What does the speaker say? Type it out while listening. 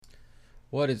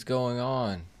What is going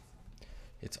on?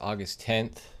 It's August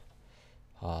 10th,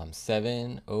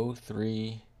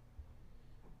 7:03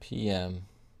 p.m.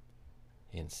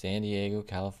 in San Diego,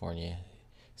 California.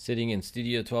 Sitting in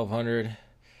Studio 1200,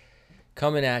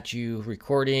 coming at you,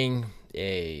 recording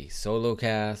a solo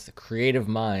cast, a creative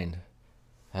mind.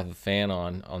 I have a fan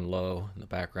on low in the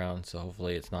background, so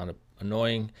hopefully it's not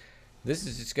annoying. This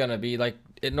is just gonna be like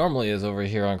it normally is over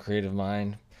here on Creative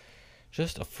Mind.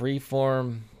 Just a free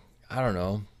form, I don't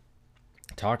know,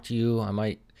 talk to you. I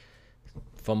might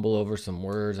fumble over some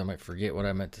words. I might forget what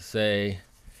I meant to say.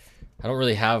 I don't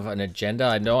really have an agenda.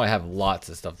 I know I have lots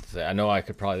of stuff to say. I know I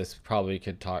could probably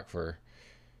could talk for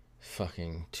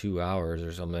fucking 2 hours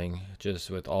or something, just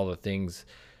with all the things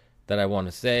that I want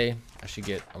to say.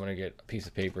 I'm gonna get a piece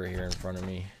of paper here in front of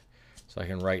me so I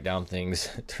can write down things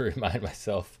to remind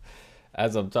myself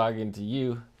as I'm talking to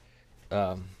you.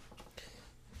 Um,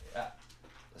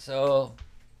 so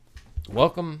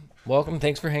welcome.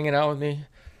 Thanks for hanging out with me.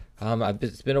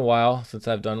 It's been a while since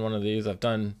I've done one of these. I've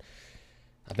been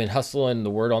hustling the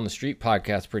Word on the Street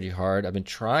podcast pretty hard. I've been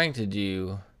trying to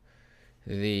do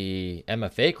the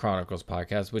MFA Chronicles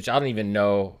podcast, which I don't even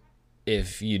know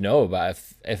if you know about.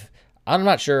 If I'm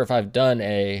not sure if I've done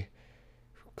a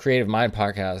Creative Mind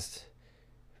podcast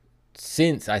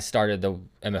since I started the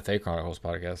MFA Chronicles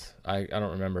podcast. I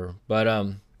don't remember, but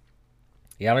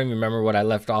yeah, I don't even remember what I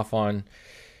left off on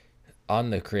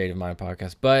the Creative Mind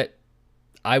podcast, but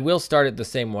I will start it the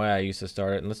same way I used to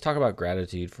start it. And let's talk about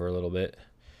gratitude for a little bit.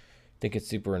 I think it's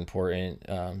super important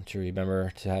to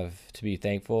remember to be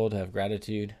thankful, to have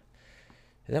gratitude.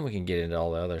 And then we can get into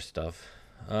all the other stuff.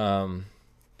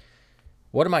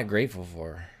 What am I grateful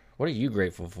for? What are you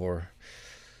grateful for?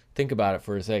 Think about it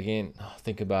for a second.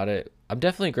 Think about it. I'm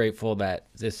definitely grateful that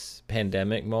this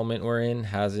pandemic moment we're in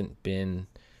hasn't been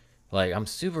like, I'm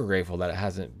super grateful that it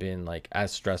hasn't been like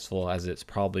as stressful as it's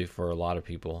probably for a lot of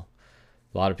people.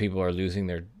 A lot of people are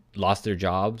lost their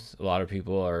jobs. A lot of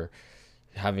people are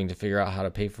having to figure out how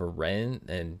to pay for rent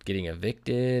and getting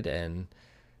evicted, and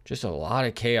just a lot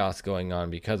of chaos going on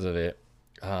because of it.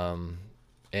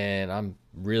 And I'm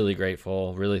really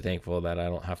grateful, really thankful that I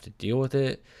don't have to deal with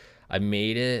it. I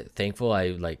made it. Thankful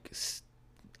I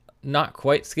not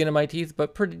quite skin of my teeth,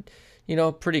 but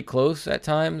pretty close at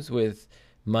times with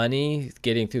money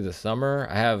getting through the summer.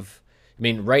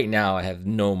 Right now I have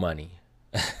no money.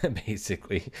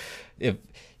 Basically, if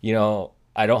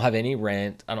I don't have any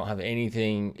rent, I don't have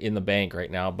anything in the bank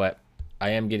right now, but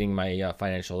I am getting my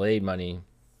financial aid money.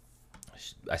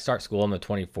 I start school on the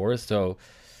 24th, so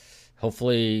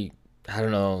hopefully, I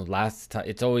don't know, last time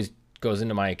it's always goes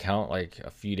into my account like a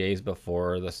few days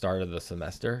before the start of the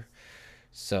semester.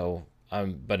 So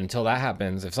but until that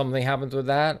happens, if something happens with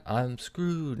that, I'm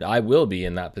screwed. I will be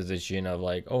in that position of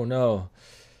like, oh no.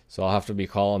 So I'll have to be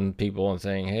calling people and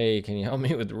saying, "Hey, can you help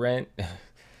me with rent?"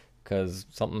 Because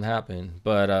something happened.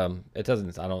 But it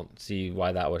doesn't. I don't see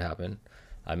why that would happen.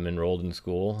 I'm enrolled in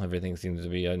school. Everything seems to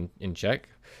be in check.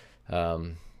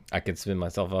 I could spin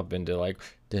myself up into like,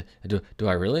 do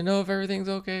I really know if everything's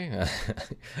okay? I'm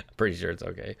pretty sure it's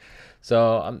okay.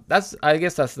 So I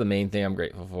guess that's the main thing I'm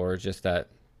grateful for. Just that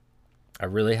I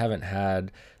really haven't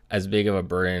had as big of a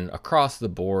burden across the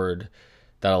board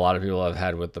that a lot of people have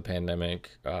had with the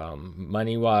pandemic,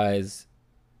 money wise,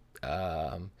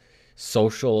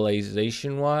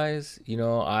 socialization wise.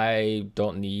 I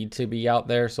don't need to be out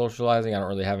there socializing. I don't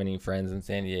really have any friends in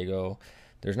San Diego.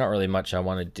 There's not really much I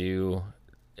want to do.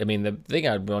 I mean, the thing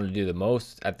I'd want to do the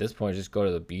most at this point is just go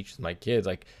to the beach with my kids.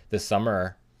 Like this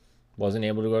summer, wasn't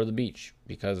able to go to the beach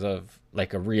because of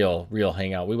like a real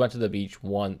hangout. We went to the beach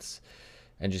once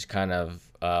and just kind of,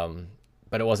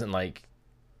 but it wasn't like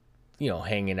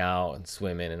hanging out and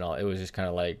swimming and all. It was just kind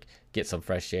of like get some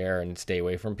fresh air and stay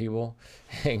away from people,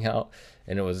 hang out.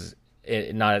 And it was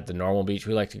not at the normal beach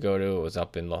we like to go to. It was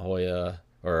up in La Jolla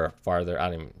or farther. I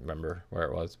don't even remember where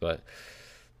it was, but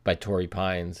by Torrey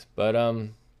Pines. But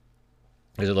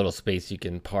there's a little space you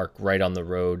can park right on the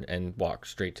road and walk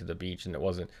straight to the beach. And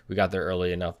we got there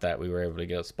early enough that we were able to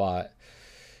get a spot.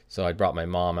 So I brought my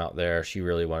mom out there. She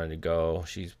really wanted to go.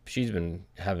 She's been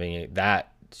having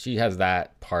that. She has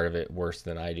that part of it worse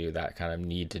than I do. That kind of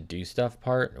need to do stuff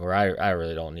part, where I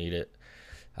really don't need it.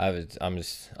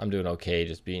 I'm doing okay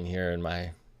just being here in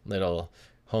my little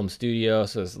home studio.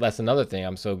 So that's another thing.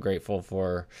 I'm so grateful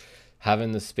for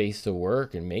having the space to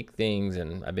work and make things.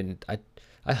 And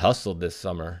I hustled this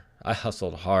summer. I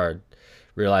hustled hard,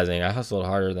 realizing I hustled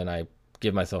harder than I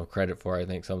give myself credit for. I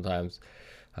think sometimes.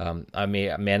 I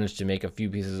managed to make a few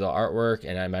pieces of artwork,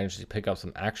 and I managed to pick up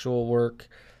some actual work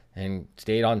and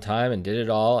stayed on time and did it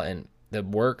all. And the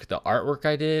artwork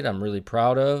I did, I'm really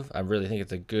proud of. I really think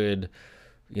it's a good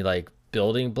like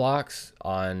building blocks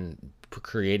on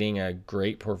creating a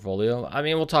great portfolio. I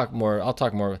mean, we'll talk more. I'll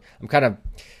talk more.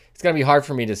 It's gonna be hard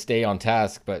for me to stay on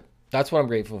task, but that's what I'm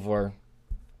grateful for.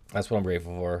 That's what I'm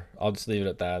grateful for. I'll just leave it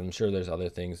at that. I'm sure there's other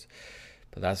things,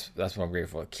 but that's what I'm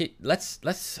grateful for. Let's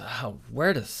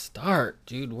where to start,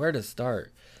 dude? Where to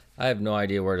start? I have no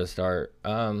idea where to start.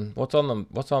 What's on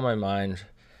my mind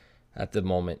at the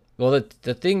moment? Well,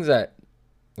 the things that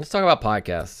let's talk about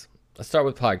podcasts. Let's start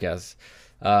with podcasts.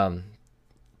 Um,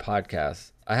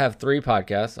 Podcasts. I have 3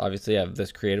 podcasts. Obviously, I have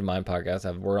this Creative Mind podcast. I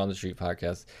have Word on the Street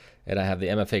podcast, and I have the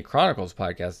MFA Chronicles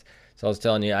podcast. So I was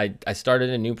telling you, I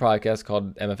started a new podcast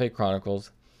called MFA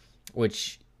Chronicles,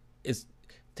 which is,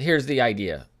 here's the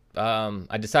idea.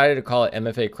 I decided to call it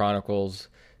MFA Chronicles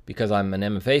because I'm an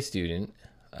MFA student.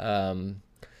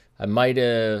 I might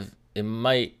have, it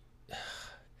might,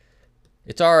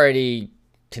 it's already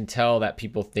can tell that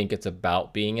people think it's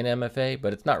about being an MFA,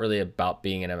 but it's not really about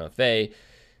being an MFA,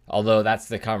 although that's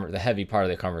the heavy part of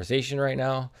the conversation right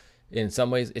now. In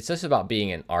some ways, it's just about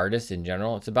being an artist in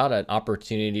general. It's about an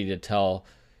opportunity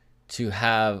to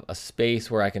have a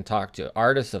space where I can talk to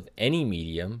artists of any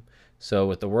medium. So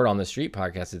with the Word on the Street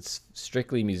podcast, it's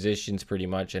strictly musicians pretty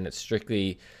much, and it's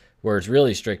strictly, where it's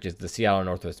really strict is the Seattle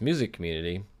Northwest music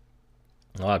community.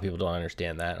 A lot of people don't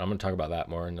understand that. I'm going to talk about that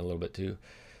more in a little bit too.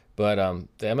 But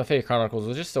the MFA Chronicles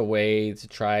was just a way to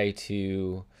try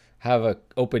to have an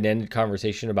open-ended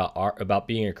conversation about art, about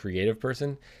being a creative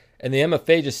person. And the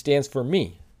MFA just stands for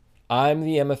me. I'm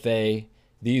the MFA.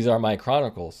 These are my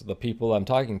chronicles, the people I'm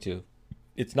talking to.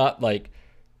 It's not like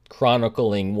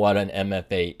chronicling what an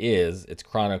MFA is. It's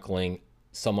chronicling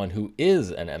someone who is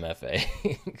an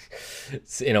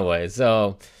MFA in a way.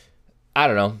 So I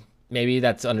don't know. Maybe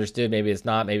that's understood. Maybe it's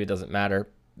not. Maybe it doesn't matter.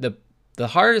 The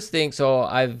hardest thing,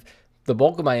 the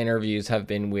bulk of my interviews have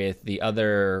been with the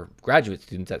other graduate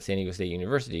students at San Diego State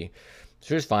University,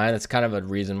 which is fine. That's kind of a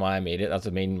reason why I made it. That's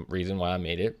the main reason why I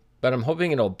made it. But I'm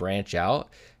hoping it'll branch out.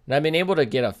 And I've been able to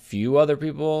get a few other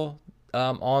people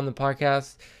on the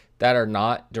podcast that are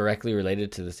not directly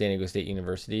related to the San Diego State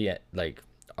University, at, like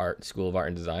School of Art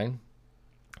and Design.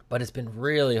 But it's been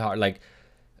really hard. Like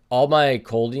all my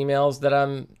cold emails that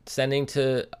I'm sending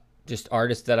to just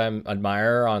artists that I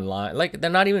admire online, like they're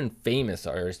not even famous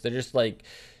artists. They're just like,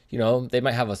 they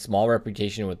might have a small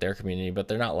reputation with their community, but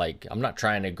they're not like, I'm not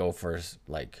trying to go for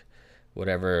like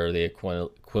whatever the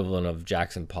equivalent of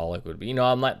Jackson Pollock would be.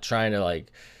 I'm not trying to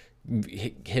like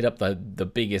hit up the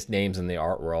biggest names in the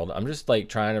art world. I'm just like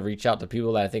trying to reach out to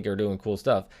people that I think are doing cool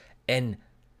stuff. And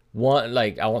one,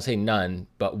 like, I won't say none,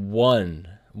 but one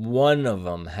of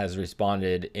them has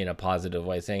responded in a positive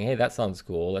way saying, hey, that sounds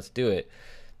cool. Let's do it.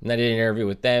 And I did an interview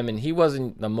with them, and he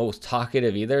wasn't the most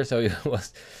talkative either, so he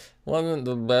wasn't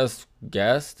the best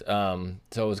guest. So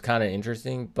it was kind of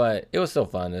interesting, but it was still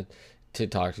fun to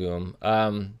talk to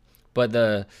him. But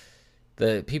the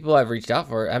people I've reached out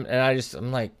for,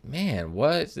 I'm like, man,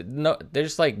 what? No, they're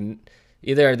just like,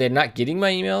 either they're not getting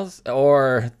my emails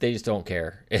or they just don't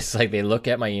care. It's like they look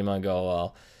at my email and go,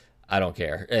 well, I don't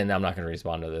care, and I'm not going to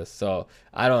respond to this. So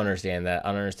I don't understand that. I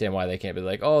don't understand why they can't be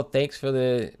like, oh, thanks for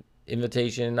the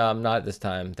invitation, not this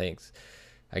time, thanks.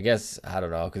 I guess, I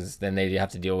don't know, because then they have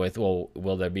to deal with, well,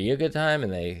 will there be a good time?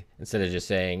 And they, instead of just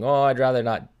saying, oh, I'd rather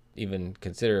not even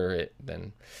consider it,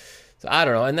 then, so I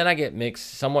don't know. And then I get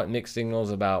somewhat mixed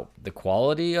signals about the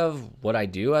quality of what I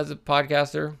do as a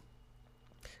podcaster,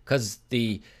 because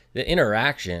the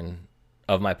interaction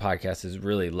of my podcast is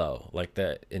really low, like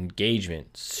the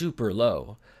engagement super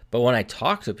low. But when I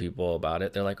talk to people about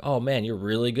it, they're like, oh man, you're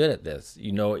really good at this.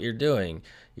 You know what you're doing.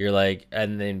 You're like,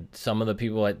 and then some of the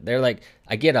people, they're like,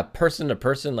 I get a person to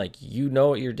person, like, you know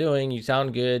what you're doing. You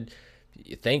sound good.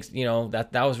 Thanks. That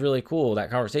was really cool,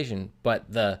 that conversation. But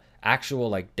the actual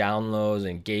like downloads,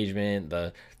 engagement,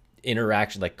 the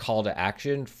interaction, like call to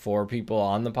action for people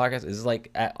on the podcast is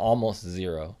like at almost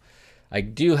zero. I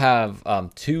do have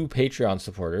 2 Patreon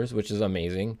supporters, which is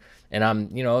amazing.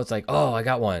 And it's like, oh, I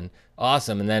got one.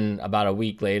 Awesome. And then about a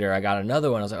week later, I got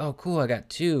another one. I was like, oh, cool. I got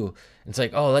 2. And it's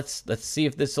like, oh, let's see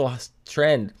if this will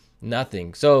trend.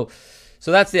 Nothing. So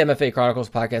that's the MFA Chronicles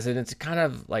podcast. And it's kind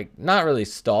of like not really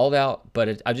stalled out,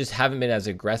 but I just haven't been as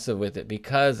aggressive with it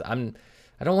because I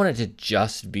don't want it to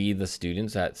just be the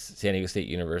students at San Diego State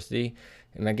University.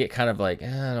 And I get kind of like,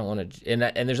 I don't want to.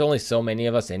 And there's only so many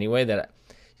of us anyway that,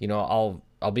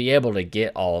 I'll be able to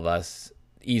get all of us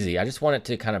easy. I just want it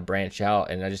to kind of branch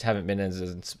out, and I just haven't been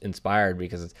as inspired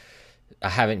because I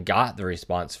haven't got the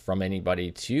response from anybody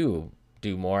to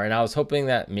do more. And I was hoping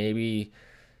that maybe,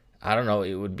 I don't know,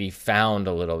 it would be found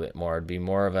a little bit more. It'd be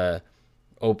more of a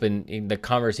the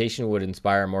conversation would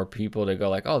inspire more people to go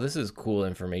like, oh, this is cool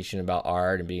information about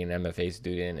art and being an MFA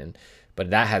student. But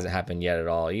that hasn't happened yet at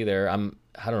all either. I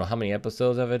don't know how many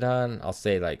episodes have I done. I'll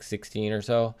say like 16 or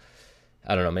so.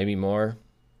 I don't know, maybe more.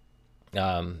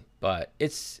 But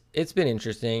it's been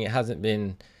interesting. It hasn't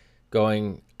been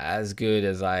going as good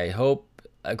as I hope.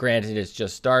 Granted, it's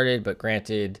just started, but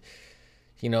granted,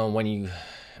 I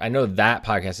know that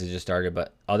podcast has just started,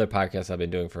 but other podcasts I've been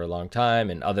doing for a long time,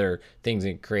 and other things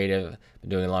in creative I've been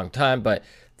doing a long time, but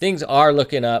things are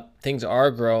looking up, things are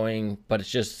growing, but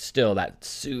it's just still that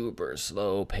super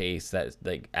slow pace that's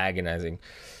like agonizing.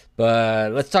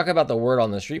 But let's talk about the Word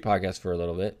on the Street podcast for a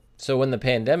little bit. So when the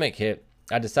pandemic hit,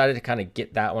 I decided to kind of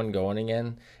get that one going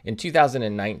again. In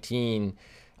 2019,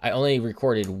 I only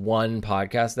recorded one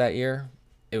podcast that year.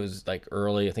 It was like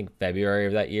early, I think February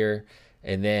of that year.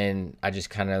 And then I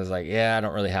just kind of was like, yeah, I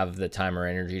don't really have the time or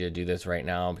energy to do this right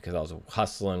now because I was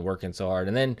hustling, working so hard.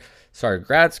 And then started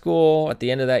grad school at the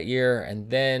end of that year. And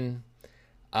then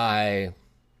and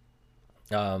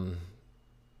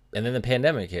then the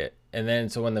pandemic hit. And then,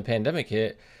 so when the pandemic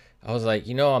hit, I was like,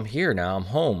 I'm here now, I'm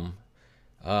home.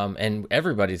 And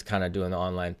everybody's kind of doing the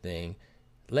online thing.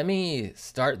 Let me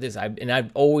start this.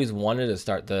 I've always wanted to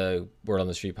start the Word on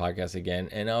the Street podcast again.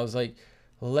 And I was like,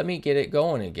 well, let me get it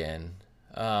going again.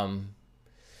 Let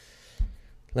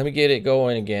me get it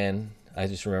going again. I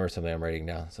just remember something I'm writing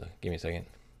down, so give me a second.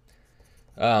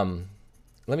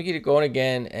 Let me get it going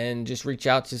again and just reach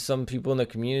out to some people in the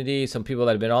community, some people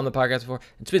that have been on the podcast before.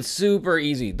 It's been super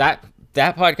easy. That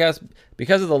podcast,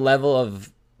 because of the level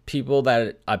of people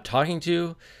that I'm talking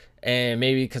to, and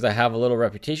maybe because I have a little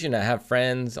reputation, I have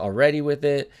friends already with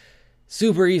it,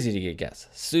 super easy to get guests,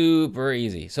 super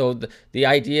easy. So the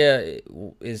idea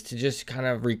is to just kind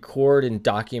of record and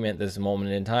document this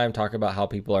moment in time, talk about how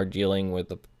people are dealing with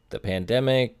the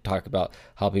pandemic, talk about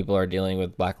how people are dealing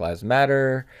with Black Lives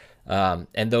Matter,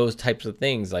 and those types of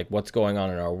things, like what's going on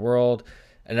in our world.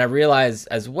 And I realized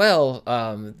as well,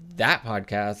 that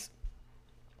podcast,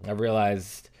 I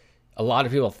realized a lot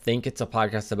of people think it's a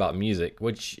podcast about music,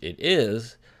 which it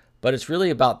is, but it's really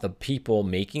about the people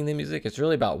making the music. It's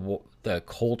really about the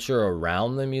culture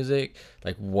around the music,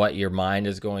 like what your mind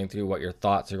is going through, what your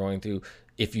thoughts are going through.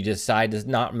 If you decide to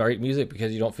not write music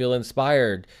because you don't feel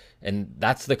inspired, and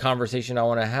that's the conversation I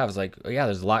want to have. It's like, oh yeah,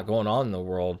 there's a lot going on in the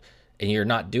world, and you're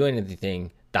not doing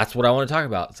anything. That's what I want to talk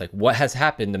about. It's like, what has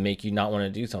happened to make you not want to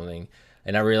do something?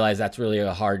 And I realize that's really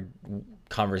a hard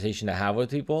conversation to have with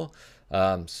people.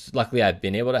 Luckily, I've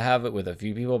been able to have it with a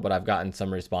few people, but I've gotten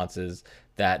some responses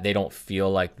that they don't feel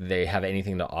like they have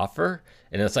anything to offer.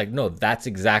 And it's like, no, that's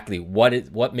exactly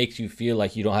what makes you feel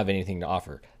like you don't have anything to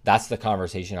offer. That's the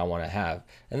conversation I want to have.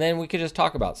 And then we could just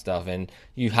talk about stuff. And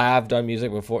you have done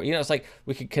music before. It's like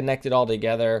we could connect it all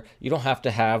together. You don't have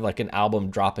to have like an album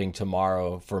dropping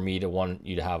tomorrow for me to want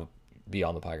you to be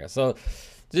on the podcast. So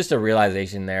just a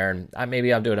realization there. And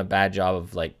maybe I'm doing a bad job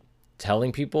of like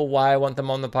telling people why I want them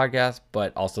on the podcast,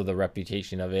 but also the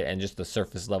reputation of it and just the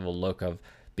surface level look of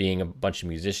being a bunch of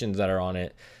musicians that are on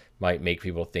it might make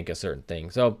people think a certain thing.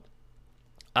 So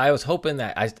I was hoping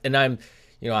that I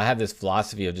have this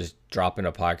philosophy of just dropping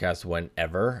a podcast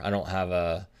whenever. I don't have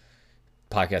a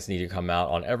podcast need to come out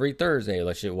on every Thursday,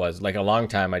 like it was like a long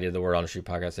time. I did the Word on the Street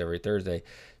podcast every Thursday.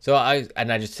 So I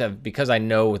just have, because I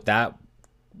know with that,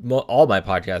 all my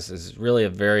podcasts is really a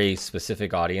very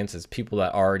specific audience. It's people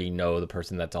that already know the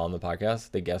person that's on the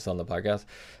podcast, the guests on the podcast.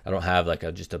 I don't have like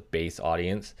just a base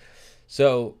audience.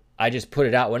 So I just put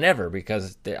it out whenever,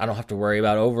 because I don't have to worry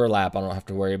about overlap. I don't have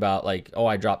to worry about like, oh,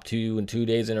 I dropped 2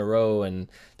 days in a row and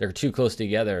they're too close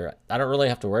together. I don't really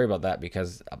have to worry about that,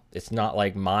 because it's not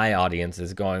like my audience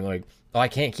is going like, oh, I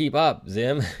can't keep up,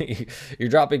 Zim. You're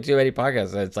dropping too many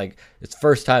podcasts. It's like, it's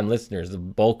first time listeners. The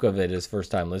bulk of it is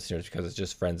first time listeners, because it's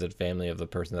just friends and family of the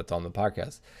person that's on the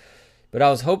podcast. But I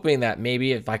was hoping that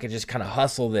maybe if I could just kind of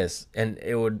hustle this and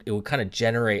it would kind of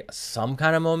generate some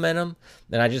kind of momentum,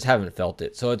 and I just haven't felt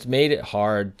it. So it's made it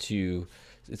hard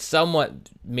it's somewhat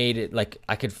made it like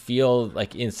I could feel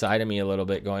like inside of me a little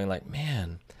bit going like,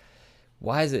 man,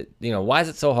 why is it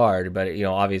so hard? But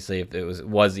obviously if it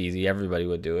was easy, everybody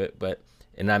would do it. So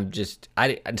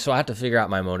I have to figure out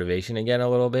my motivation again a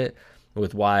little bit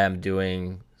with why I'm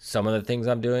doing some of the things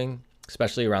I'm doing,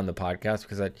 especially around the podcast,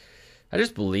 because I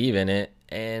just believe in it,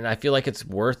 and I feel like it's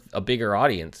worth a bigger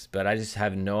audience, but I just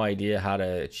have no idea how to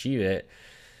achieve it,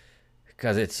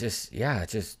 because it's just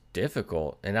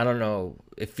difficult. And I don't know,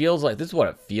 it feels like, this is what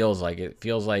it feels like. It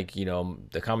feels like,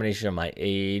 the combination of my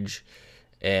age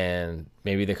and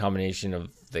maybe the combination of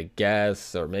the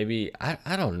guests, or maybe,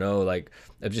 I don't know, like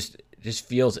it just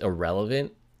feels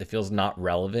irrelevant. It feels not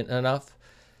relevant enough.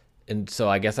 and so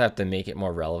I guess I have to make it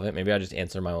more relevant. Maybe I'll just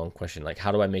answer my own question. Like,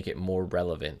 how do I make it more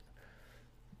relevant?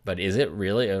 But is it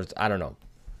really? I don't know.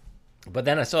 But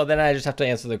then I just have to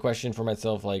answer the question for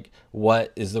myself, like,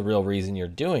 what is the real reason you're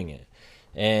doing it?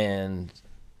 And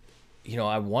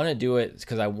I want to do it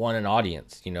because I want an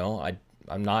audience.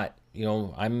 I'm not,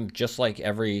 I'm just like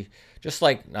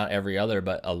not every other,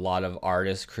 but a lot of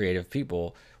artists, creative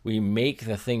people. We make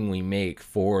the thing we make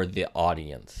for the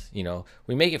audience.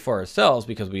 We make it for ourselves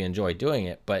because we enjoy doing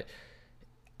it, but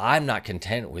I'm not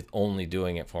content with only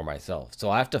doing it for myself. So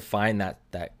I have to find that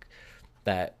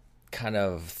kind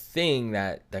of thing,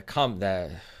 that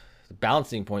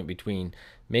balancing point between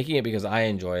making it because I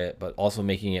enjoy it, but also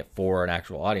making it for an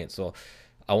actual audience. So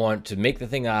I want to make the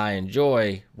thing that I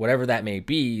enjoy, whatever that may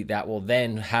be, that will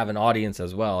then have an audience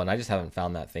as well. And I just haven't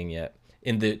found that thing yet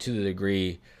to the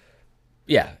degree.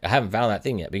 Yeah, I haven't found that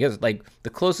thing yet, because like the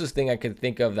closest thing I could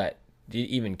think of that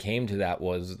even came to that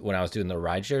was when I was doing the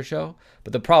rideshare show.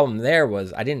 But the problem there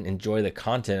was I didn't enjoy the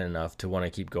content enough to want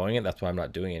to keep going it. That's why I'm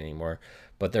not doing it anymore.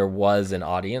 But there was an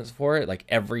audience for it. Like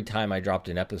every time I dropped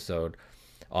an episode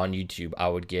on YouTube, I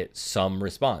would get some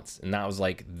response. And that was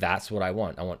like, that's what I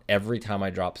want. I want every time I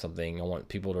drop something, I want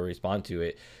people to respond to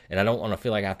it. And I don't want to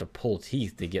feel like I have to pull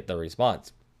teeth to get the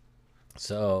response.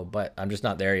 So, but I'm just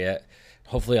not there yet.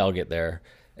 Hopefully I'll get there.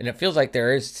 And it feels like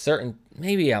there is certain,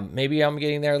 maybe I'm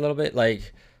getting there a little bit.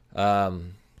 Like, I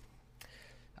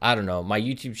don't know, my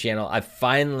YouTube channel, I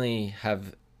finally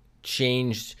have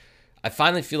changed. I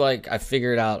finally feel like I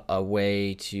figured out a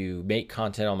way to make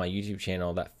content on my YouTube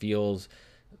channel that feels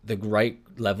the right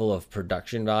level of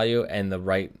production value and the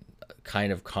right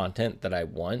kind of content that I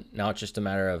want. Now it's just a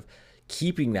matter of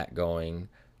keeping that going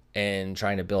and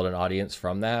trying to build an audience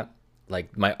from that.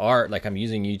 Like my art, like I'm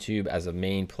using YouTube as a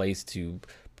main place to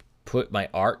put my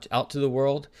art out to the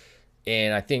world.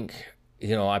 And I think,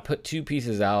 I put 2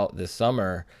 pieces out this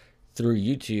summer through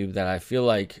YouTube that I feel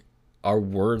like are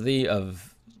worthy of,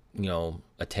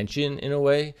 attention in a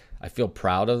way. I feel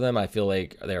proud of them. I feel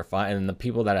like they're fine. And the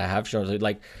people that I have shown,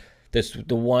 like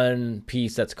the one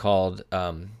piece that's called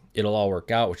It'll All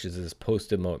Work Out, which is this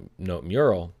post-it note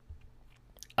mural.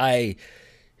 I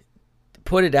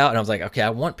put it out and I was like, okay, I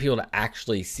want people to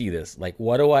actually see this. Like,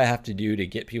 what do I have to do to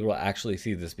get people to actually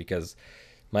see this? Because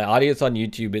my audience on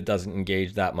YouTube, it doesn't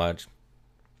engage that much.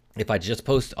 If I just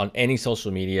post on any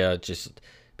social media, just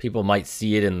people might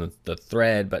see it in the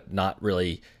thread, but not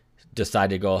really decide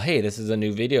to go, hey, this is a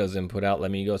new video's input out,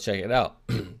 let me go check it out.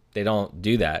 They don't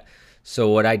do that. So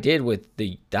what I did with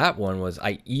that one was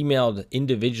I emailed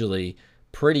individually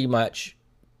pretty much,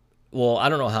 well, I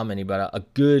don't know how many, but a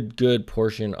good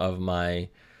portion of my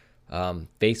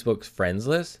Facebook's friends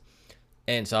list.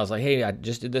 And so I was like, hey, I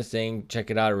just did this thing, check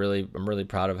it out. I'm really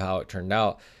proud of how it turned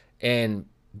out. And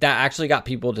that actually got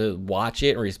people to watch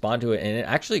it and respond to it. And it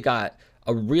actually got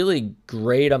a really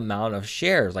great amount of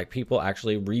shares. Like people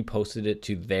actually reposted it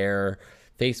to their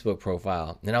Facebook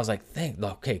profile. And I was like,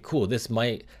 okay, cool. This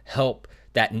might help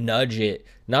that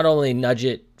not only nudge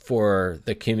it for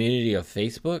the community of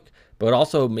Facebook, but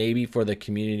also maybe for the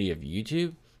community of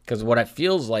YouTube. Because what it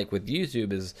feels like with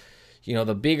YouTube is,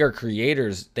 the bigger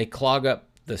creators, they clog up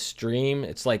the stream.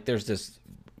 It's like there's this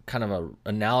kind of a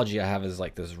analogy I have is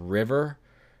like this river,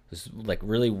 this like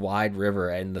really wide river,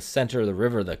 and the center of the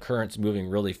river, the current's moving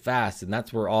really fast, and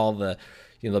that's where all the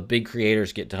the big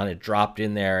creators get kind of dropped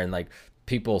in there, and like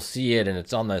people see it and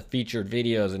it's on the featured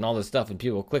videos and all this stuff and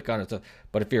people click on it stuff.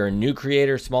 But if you're a new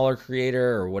creator, smaller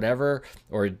creator or whatever,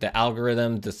 or the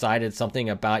algorithm decided something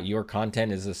about your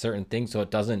content is a certain thing, so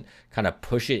it doesn't kind of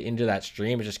push it into that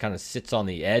stream, it just kind of sits on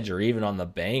the edge or even on the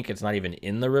bank, it's not even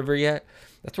in the river yet.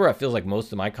 That's where it feels like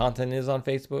most of my content is on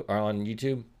Facebook or on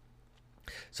YouTube.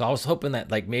 So I was hoping that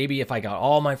like maybe if I got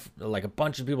all my like a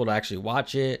bunch of people to actually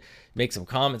watch it, make some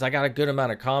comments. I got a good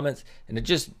amount of comments, and it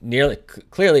just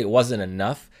clearly it wasn't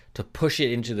enough to push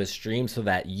it into the stream so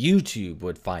that YouTube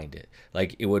would find it.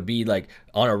 Like it would be like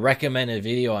on a recommended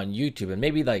video on YouTube, and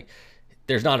maybe like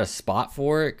there's not a spot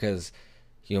for it because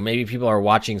maybe people are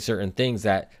watching certain things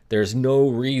that there's no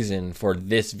reason for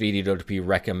this video to be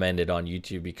recommended on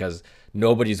YouTube because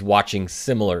nobody's watching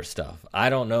similar stuff. I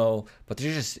don't know, but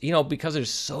there's just, because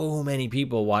there's so many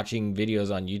people watching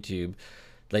videos on YouTube,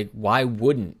 like why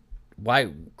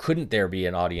couldn't there be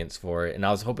an audience for it? And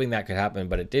I was hoping that could happen,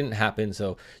 but it didn't happen.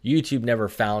 So YouTube never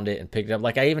found it and picked it up.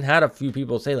 Like I even had a few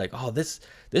people say like, oh, this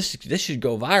should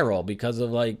go viral because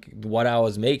of like what I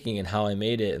was making and how I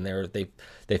made it. And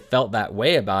they felt that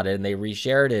way about it and they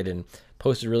reshared it and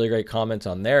posted really great comments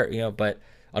on there, but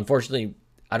unfortunately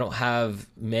I don't have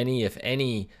many, if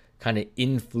any, kind of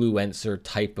influencer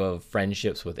type of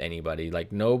friendships with anybody.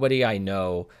 Like nobody I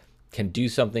know can do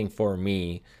something for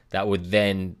me that would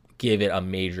then give it a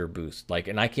major boost. Like,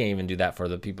 and I can't even do that for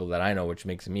the people that I know, which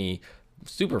makes me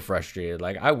super frustrated.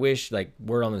 Like, I wish, like,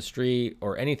 word on the street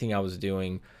or anything I was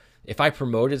doing, if I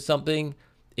promoted something,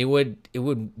 it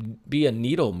would be a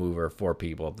needle mover for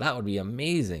people. That would be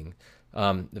amazing.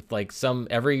 If like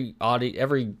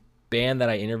every band that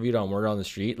I interviewed on Word on the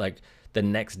Street, like the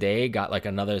next day got like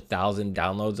another 1,000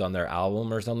 downloads on their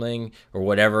album or something, or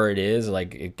whatever it is,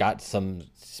 like it got some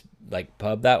like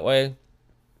pub that way.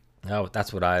 Oh,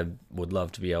 that's what I would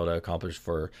love to be able to accomplish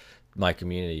for my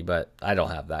community, but I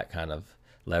don't have that kind of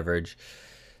leverage.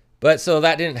 But so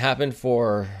that didn't happen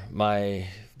for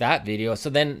that video.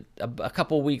 So then a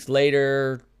couple weeks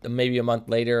later, maybe a month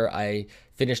later, I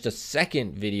finished a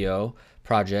second video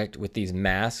project with these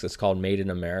masks. It's called Made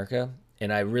in America.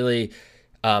 And I really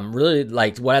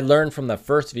liked what I learned from the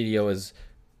first video is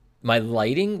my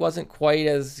lighting wasn't quite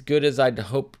as good as I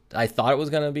thought it was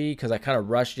going to be, because I kind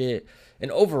of rushed it. And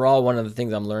overall, one of the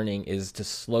things I'm learning is to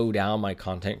slow down my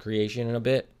content creation in a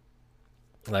bit.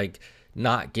 Like,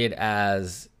 not get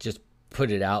as just put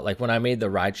it out. Like when I made the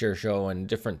rideshare show and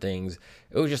different things,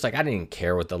 it was just like I didn't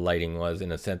care what the lighting was,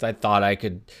 in a sense. I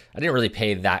didn't really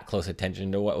pay that close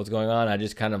attention to what was going on. I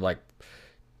just kind of like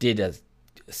did a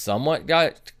somewhat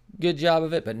good job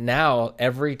of it. But now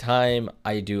every time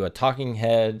I do a talking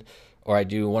head or I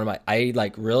do I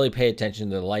like really pay attention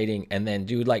to the lighting, and then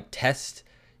do like test,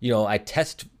 I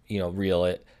test, reel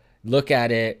it, look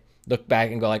at it, look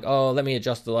back and go like, oh, let me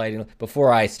adjust the lighting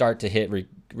before I start to hit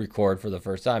record for the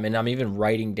first time. And I'm even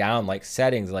writing down like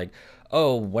settings, like,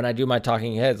 oh, when I do my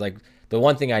talking heads, like the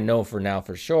one thing I know for now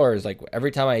for sure is like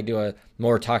every time I do a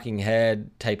more talking head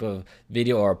type of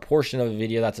video or a portion of a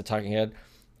video that's a talking head,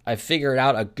 I figured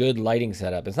out a good lighting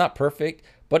setup. It's not perfect,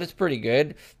 but it's pretty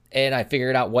good. And I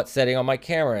figured out what setting on my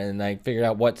camera, and I figured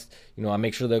out I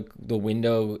make sure the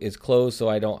window is closed so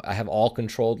I have all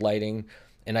controlled lighting,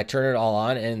 and I turn it all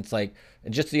on. And it's like,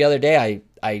 just the other day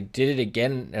I did it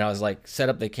again, and I was like, set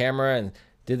up the camera and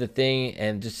did the thing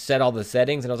and just set all the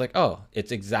settings, and I was like, oh,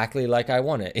 it's exactly like I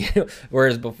want it.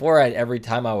 Whereas before, every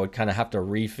time I would kind of have to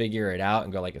refigure it out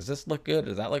and go like, does this look good?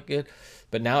 Does that look good?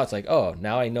 But now it's like, oh,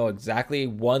 now I know exactly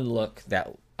one look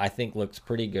that I think looks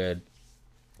pretty good,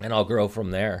 and I'll grow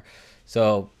from there.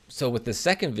 So with the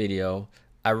second video,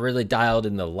 I really dialed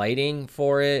in the lighting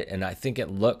for it, and I think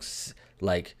it looks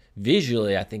like,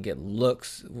 visually, I think it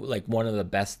looks like one of the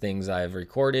best things I've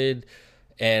recorded.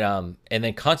 And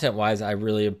then content wise,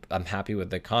 I'm happy with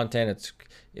the content.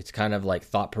 It's kind of like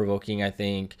thought provoking, I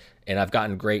think, and I've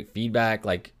gotten great feedback.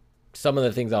 Like some of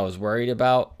the things I was worried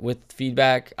about with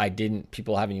feedback,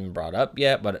 people haven't even brought up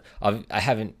yet, but I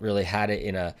haven't really had it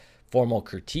in a formal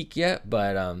critique yet.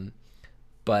 But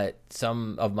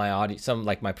some of my audience, some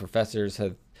like my professors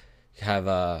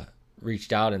have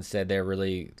reached out and said they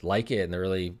really like it and they're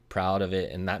really proud of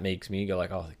it, and that makes me go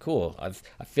like, oh, cool.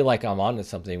 I feel like I'm onto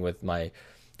something with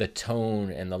the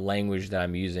tone and the language that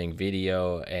I'm using,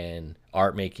 video and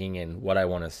art making, and what I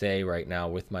want to say right now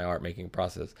with my art making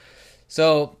process.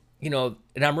 So,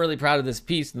 and I'm really proud of this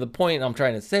piece. And the point I'm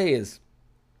trying to say is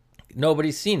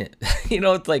nobody's seen it.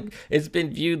 It's like it's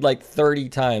been viewed like 30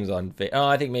 times on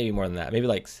I think maybe more than that, maybe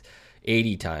like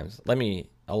 80 times.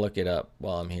 I'll look it up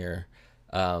while I'm here.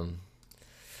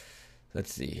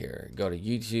 Let's see here. Go to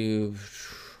YouTube.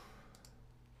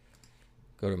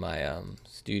 Go to my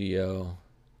studio.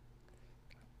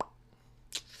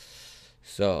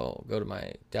 So go to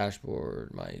my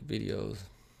dashboard, my videos.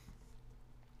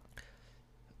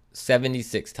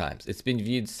 76 times. It's been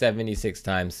viewed 76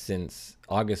 times since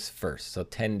August 1st. So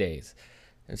 10 days.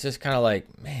 It's just kind of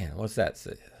like, man, what's that?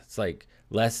 It's like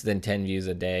less than 10 views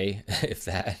a day, if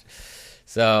that.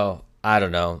 So I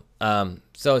don't know.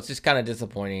 So it's just kind of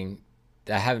disappointing.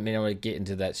 I haven't been able to get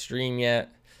into that stream yet.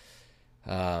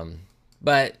 But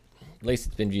at least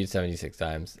it's been viewed 76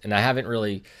 times. And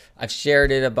I've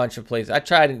shared it a bunch of places. I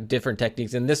tried different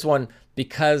techniques. And this one,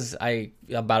 because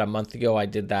about a month ago, I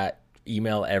did that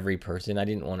email every person. I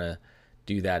didn't want to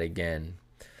do that again.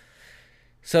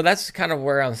 So that's kind of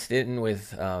where I'm sitting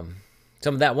with some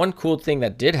of that. One cool thing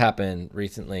that did happen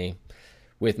recently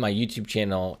with my YouTube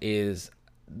channel is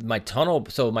my tonal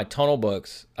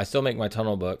books. I still make my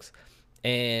tonal books.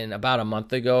 And about a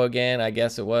month ago, again, I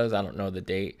guess it was, I don't know the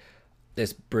date,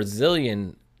 this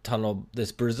Brazilian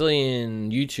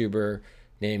YouTuber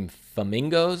named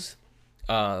Flamingos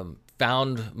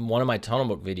found one of my tonal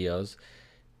book videos,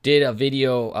 did a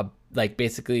video like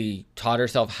basically taught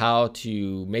herself how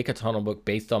to make a tonal book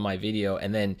based on my video.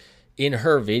 And then in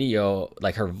her video,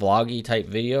 like her vloggy type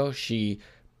video, she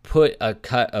put a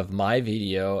cut of my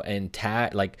video and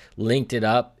linked it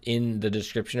up in the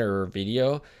description of her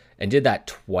video. and did that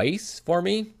twice for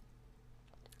me.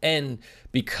 And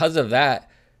because of that,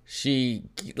 she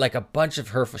like a bunch of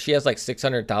her, she has like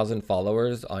 600,000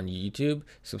 followers on YouTube,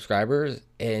 subscribers.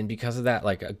 And because of that,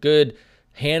 like a good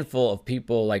handful of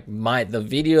people, like the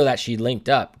video that she linked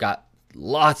up got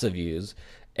lots of views.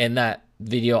 And that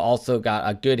video also got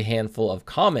a good handful of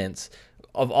comments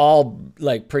of all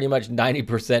like pretty much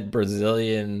 90%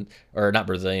 Brazilian, or not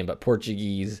Brazilian, but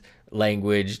Portuguese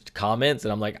language comments.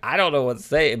 And I'm like, I don't know what to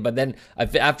say. But then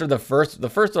after the first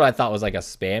one I thought was like a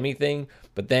spammy thing,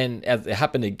 but then as it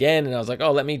happened again, and I was like,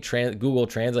 oh, let me Google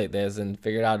translate this, and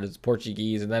figured out it's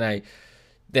Portuguese. And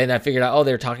then I figured out, oh,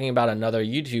 they're talking about another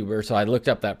YouTuber. So I looked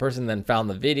up that person, then found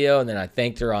the video, and then I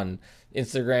thanked her on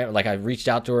Instagram. Like I reached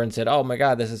out to her and said, oh my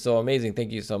God, this is so amazing.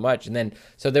 Thank you so much. And then,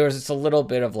 so there was just a little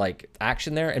bit of like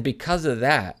action there. And because of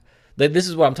that, this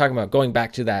is what I'm talking about, going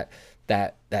back to that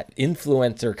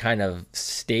influencer kind of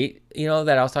state,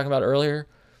 that I was talking about earlier.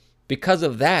 Because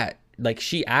of that, like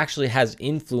she actually has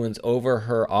influence over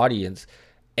her audience,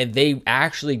 and they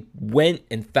actually went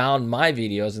and found my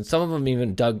videos, and some of them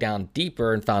even dug down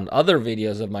deeper and found other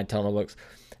videos of my tunnel books.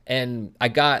 And I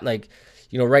got like,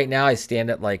 right now I stand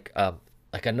at like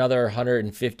another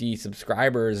 150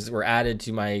 subscribers were added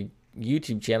to my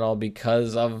YouTube channel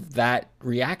because of that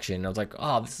reaction. I was like,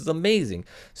 oh, this is amazing.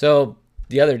 So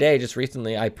the other day, just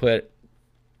recently, I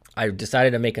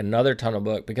decided to make another tunnel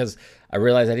book because I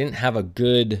realized I didn't have a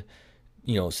good,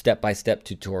 step-by-step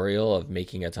tutorial of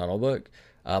making a tunnel book.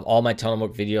 All my tunnel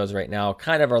book videos right now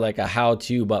kind of are like a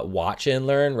how-to, but watch and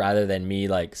learn, rather than me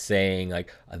like saying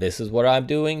like, this is what I'm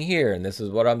doing here and this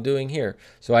is what I'm doing here.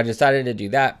 So I decided to do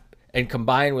that, and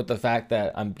combined with the fact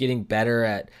that I'm getting better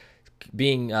at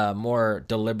being more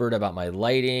deliberate about my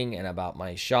lighting and about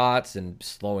my shots and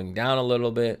slowing down a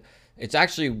little bit. It's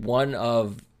actually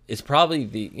it's probably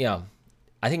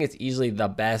I think it's easily the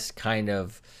best kind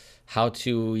of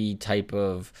how-to-y type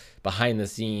of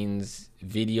behind-the-scenes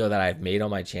video that I've made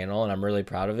on my channel, and I'm really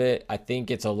proud of it. I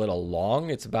think it's a little long.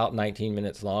 It's about 19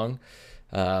 minutes long,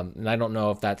 and I don't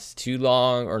know if that's too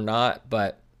long or not,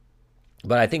 but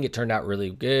I think it turned out really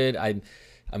good.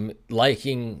 I'm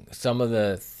liking some of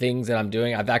the things that I'm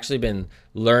doing. I've actually been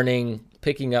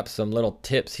picking up some little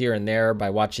tips here and there by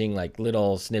watching like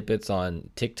little snippets on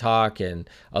TikTok and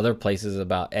other places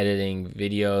about editing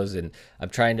videos. And I'm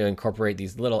trying to incorporate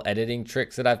these little editing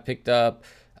tricks that I've picked up.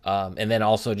 And then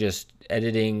also just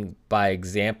editing by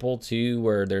example too,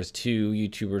 where there's two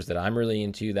YouTubers that I'm really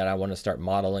into that I want to start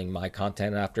modeling my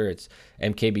content after. It's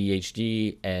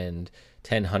MKBHD and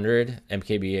 1000.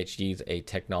 MKBHD is a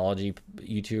technology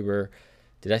YouTuber.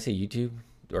 Did I say YouTube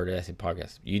or did I say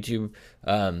podcast? YouTube.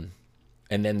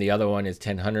 And then the other one is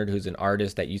 1000, who's an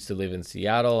artist that used to live in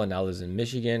Seattle and now lives in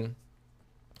Michigan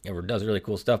and does really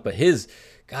cool stuff. But his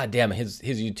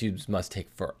YouTubes must take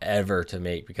forever to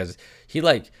make, because he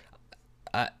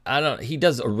he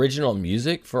does original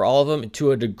music for all of them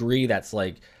to a degree that's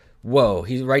like, whoa,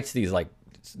 he writes these like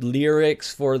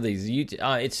lyrics for these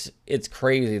YouTube. It's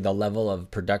crazy the level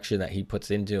of production that he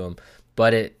puts into them.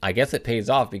 But I guess it pays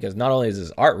off, because not only is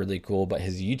his art really cool, but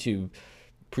his YouTube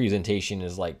presentation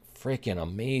is like freaking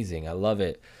amazing. I love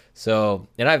it. So,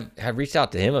 and have reached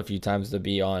out to him a few times to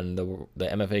be on the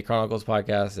MFA Chronicles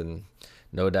podcast, and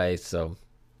no dice. So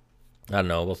I don't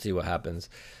know. We'll see what happens.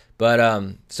 But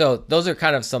so those are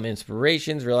kind of some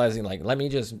inspirations, realizing like, let me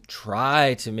just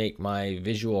try to make my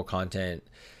visual content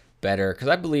better, because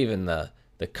I believe in the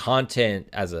content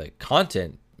as a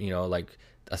content, like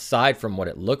aside from what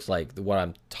it looks like, what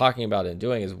I'm talking about and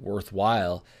doing is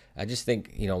worthwhile. I just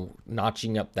think,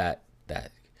 notching up that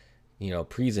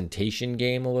presentation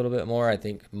game a little bit more, I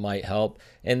think might help.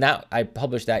 And that I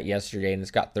published that yesterday, and it's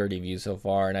got 30 views so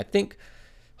far. And I think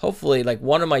hopefully like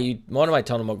one of my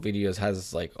tunnel book videos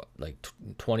has like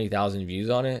 20,000 views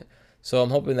on it. So I'm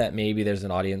hoping that maybe there's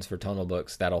an audience for tunnel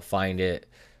books that'll find it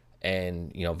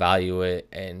and, value it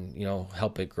and,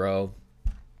 help it grow.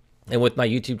 And with my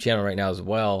YouTube channel right now as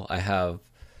well, I have,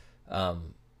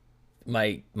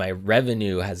 my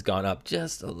revenue has gone up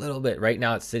just a little bit. Right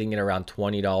now it's sitting at around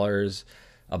 $20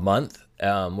 a month,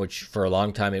 which for a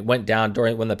long time, it went down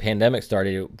when the pandemic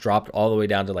started. It dropped all the way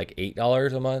down to like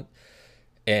 $8 a month.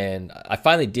 And I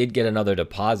finally did get another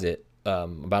deposit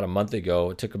about a month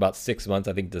ago. It took about 6 months.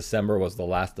 I think December was the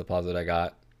last deposit I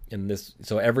got.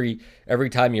 So every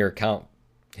time your account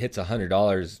hits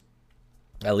 $100,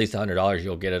 at least $100,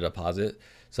 you'll get a deposit.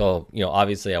 So,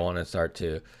 obviously I want to start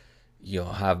to,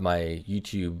 have my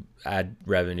YouTube ad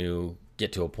revenue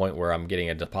get to a point where I'm getting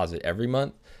a deposit every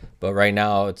month. But right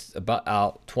now it's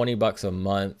about $20 a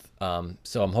month.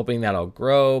 So I'm hoping that'll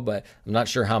grow, but I'm not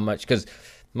sure how much, because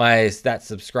that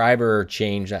subscriber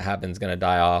change that happens going to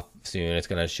die off soon. It's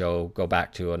going to go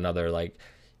back to another, like,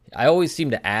 I always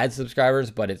seem to add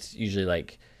subscribers, but it's usually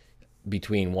like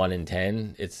between 1 and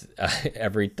 10. It's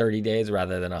every 30 days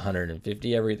rather than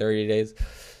 150 every 30 days.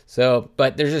 So,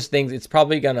 but there's just things, it's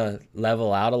probably going to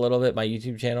level out a little bit, my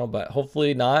YouTube channel, but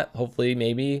hopefully not. Hopefully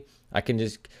maybe I can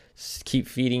just keep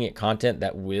feeding it content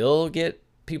that will get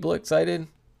people excited.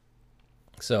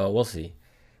 So we'll see.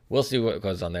 We'll see what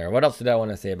goes on there. What else did I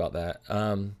want to say about that? I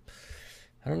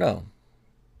don't know.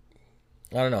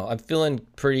 I'm feeling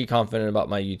pretty confident about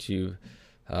my YouTube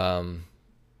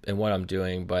and what I'm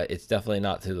doing, but it's definitely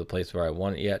not to the place where I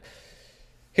want it yet.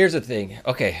 Here's the thing.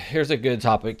 Okay, here's a good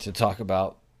topic to talk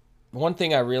about. One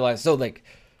thing I realized, so like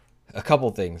a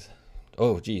couple things.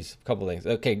 Oh, geez, a couple things.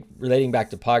 Okay, relating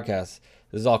back to podcasts,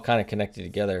 this is all kind of connected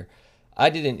together. I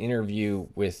did an interview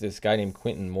with this guy named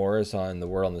Quentin Morris on the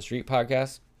Word on the Street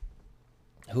podcast,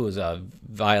 who is a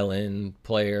violin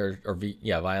player,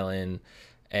 violin,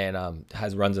 and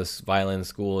runs a violin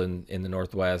school in the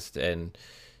Northwest. And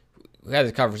we had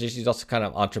this conversation. He's also kind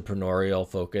of entrepreneurial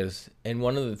focused. And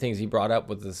one of the things he brought up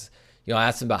was this, I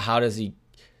asked him about how does he,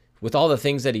 with all the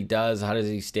things that he does, how does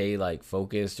he stay like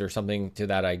focused or something to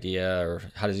that idea, or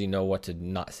how does he know what to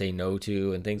not say no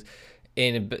to and things.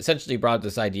 And it essentially brought up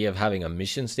this idea of having a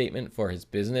mission statement for his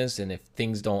business. And if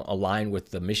things don't align with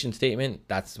the mission statement,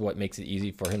 that's what makes it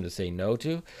easy for him to say no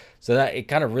to. So that it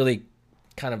kind of really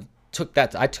kind of took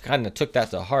that, I kind of took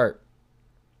that to heart.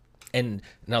 And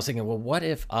I was thinking, well, what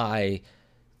if I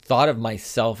thought of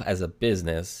myself as a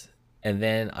business and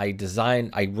then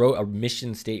I wrote a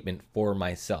mission statement for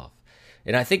myself.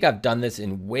 And I think I've done this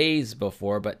in ways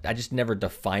before, but I just never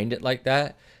defined it like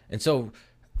that. And so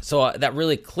that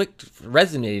really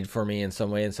resonated for me in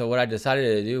some way. And so what I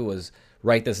decided to do was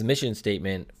write this mission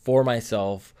statement for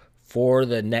myself for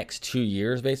the next 2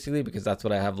 years, basically, because that's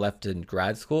what I have left in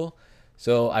grad school.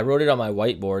 So I wrote it on my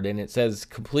whiteboard, and it says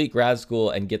complete grad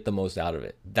school and get the most out of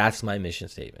it. That's my mission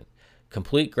statement.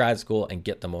 Complete grad school and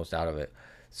get the most out of it.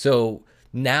 So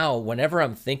now whenever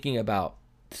I'm thinking about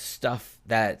stuff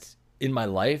that's in my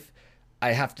life,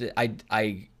 I have to,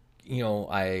 I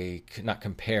not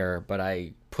compare, but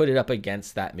I put it up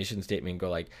against that mission statement and go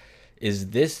like, is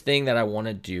this thing that I want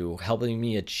to do helping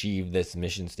me achieve this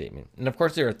mission statement? And of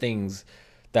course there are things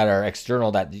that are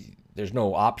external that there's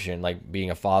no option, like being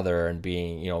a father and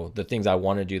being, the things I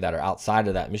want to do that are outside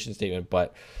of that mission statement,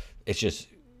 but it's just,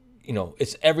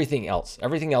 it's everything else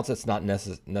that's not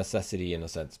necessity in a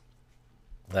sense,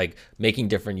 like making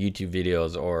different YouTube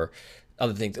videos or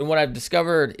other things. And what I've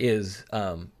discovered is,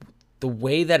 the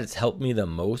way that it's helped me the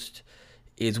most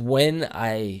is when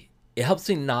it helps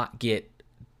me not get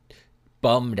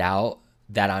bummed out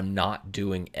that I'm not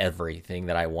doing everything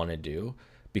that I want to do,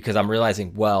 because I'm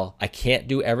realizing, well, I can't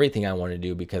do everything I want to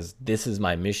do because this is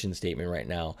my mission statement right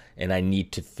now and I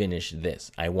need to finish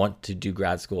this. I want to do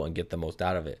grad school and get the most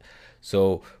out of it.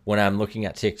 So when I'm looking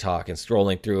at TikTok and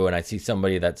scrolling through and I see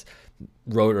somebody that's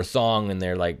wrote a song and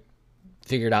they're like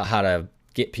figured out how to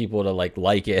get people to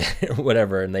like it or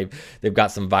whatever, and they've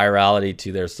got some virality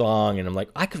to their song, and I'm like,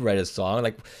 I could write a song.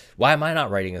 Like, why am I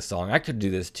not writing a song? I could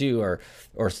do this too, or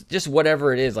just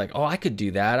whatever it is. Like, oh, I could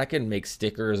do that. I could make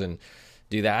stickers and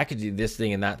do that. I could do this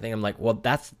thing and that thing. I'm like, well,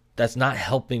 that's not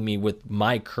helping me with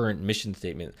my current mission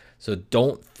statement. So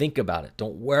don't think about it.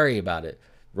 Don't worry about it.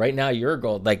 Right now, your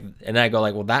goal, like, and I go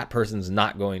like, well, that person's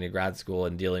not going to grad school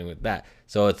and dealing with that.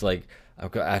 So it's like,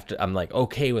 I'm like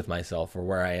okay with myself or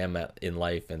where I am at in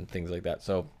life and things like that.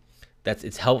 So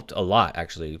it's helped a lot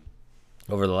actually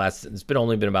over the it's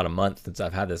only been about a month since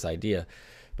I've had this idea,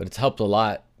 but it's helped a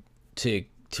lot to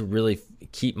really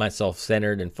keep myself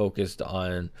centered and focused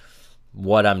on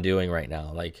what I'm doing right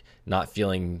now. Like not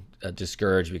feeling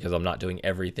discouraged because I'm not doing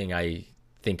everything I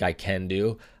think I can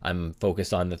do. I'm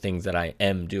focused on the things that I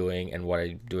am doing and what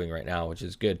I'm doing right now, which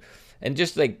is good. And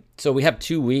just like, so we have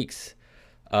 2 weeks.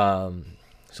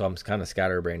 So I'm kind of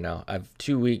scatterbrained now. I have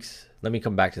 2 weeks. Let me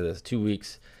come back to this. 2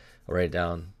 weeks. I'll write it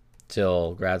down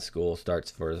till grad school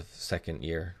starts for the second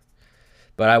year.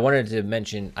 But I wanted to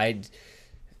mention,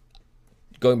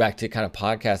 going back to kind of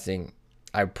podcasting,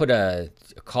 I put a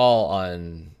call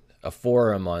on a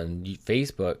forum on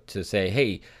Facebook to say,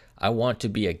 hey, I want to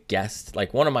be a guest.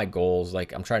 Like one of my goals,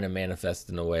 like I'm trying to manifest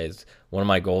in a way, is one of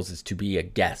my goals is to be a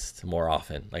guest more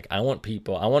often. Like I want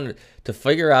to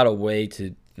figure out a way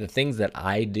to, the things that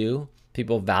I do,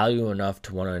 people value enough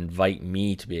to want to invite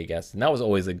me to be a guest. And that was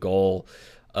always a goal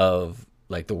of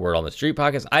like the Word on the Street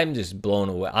podcast. I'm just blown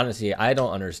away. Honestly, I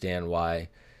don't understand why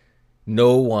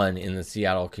no one in the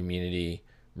Seattle community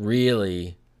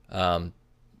really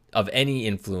of any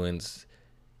influence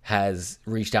has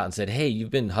reached out and said, hey, you've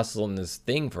been hustling this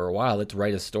thing for a while. Let's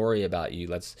write a story about you.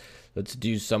 Let's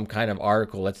do some kind of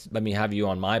article. Let me have you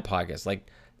on my podcast. Like,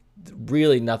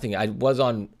 really nothing. I was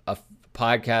on a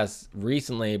podcast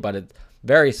recently, but a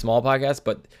very small podcast,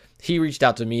 but he reached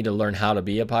out to me to learn how to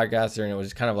be a podcaster, and it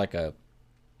was kind of like a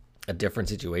different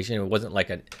situation. It wasn't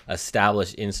like an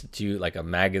established institute, like a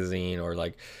magazine or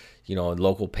like, a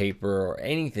local paper or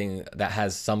anything that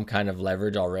has some kind of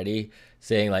leverage already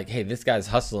saying like, hey, this guy's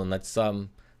hustling. Let's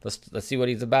see what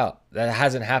he's about. That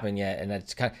hasn't happened yet. And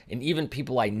that's and even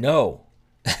people I know,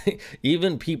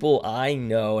 even people I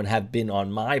know and have been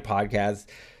on my podcast,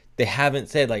 they haven't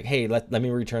said like, hey, let me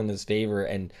return this favor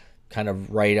and kind of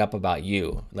write up about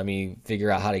you. Let me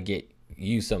figure out how to get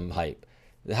you some hype.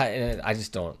 I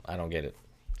don't get it.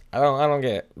 I don't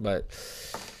get it. But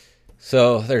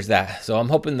so there's that. So I'm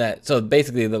hoping that, so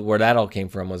basically where that all came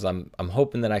from was I'm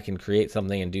hoping that I can create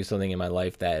something and do something in my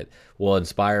life that will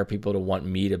inspire people to want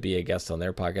me to be a guest on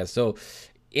their podcast. So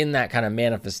in that kind of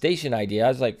manifestation idea, I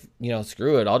was like,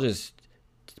 screw it. I'll just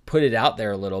put it out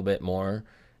there a little bit more.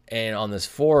 And on this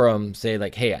forum say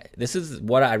like, hey, this is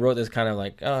what I wrote, this kind of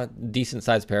like decent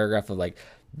sized paragraph of like,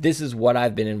 this is what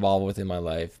I've been involved with in my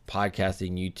life: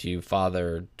 podcasting, YouTube,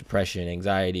 father, depression,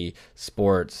 anxiety,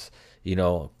 sports,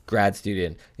 grad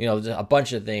student, just a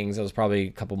bunch of things. There was probably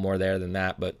a couple more there than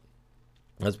that, but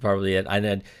that's probably it. And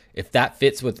then if that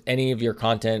fits with any of your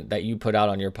content that you put out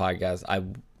on your podcast, I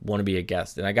want to be a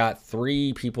guest. And I got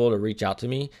 3 people to reach out to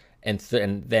me, and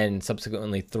then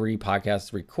subsequently 3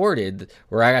 podcasts recorded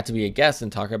where I got to be a guest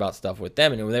and talk about stuff with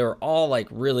them. And they were all like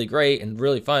really great and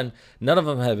really fun. None of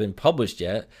them have been published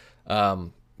yet,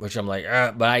 which I'm like,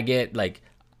 but I get like,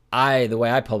 the way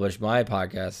I publish my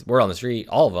podcast, Word on the Street,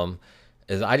 all of them,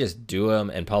 is I just do them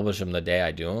and publish them the day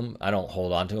I do them. I don't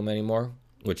hold on to them anymore,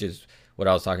 which is what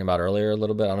I was talking about earlier a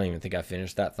little bit. I don't even think I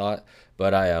finished that thought,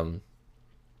 but and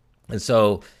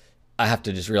so I have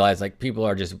to just realize like people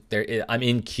are just there. I'm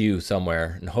in queue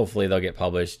somewhere and hopefully they'll get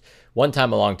published. One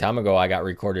time, a long time ago, I got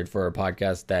recorded for a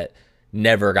podcast that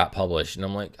never got published. And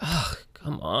I'm like, oh,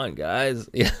 come on, guys.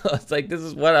 It's like, this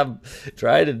is what I'm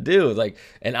trying to do. Like,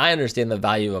 and I understand the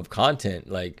value of content.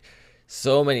 Like,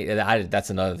 so many, that's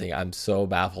another thing. I'm so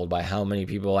baffled by how many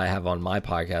people I have on my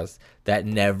podcast that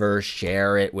never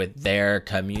share it with their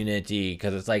community.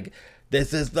 Cause it's like,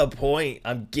 this is the point.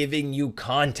 I'm giving you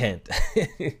content.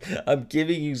 I'm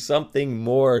giving you something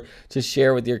more to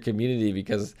share with your community,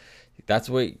 because that's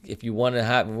what, if you want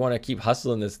to keep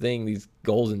hustling this thing, these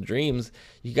goals and dreams,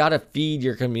 you got to feed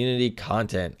your community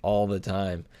content all the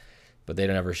time, but they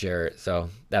don't ever share it. So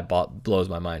that blows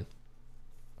my mind.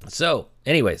 So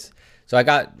anyways, so I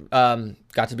got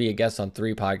to be a guest on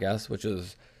 3 podcasts, which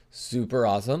was super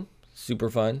awesome, super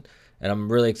fun. And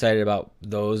I'm really excited about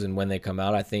those and when they come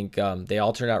out. I think they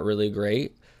all turned out really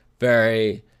great.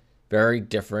 Very, very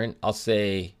different. I'll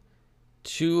say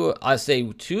two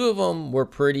of them were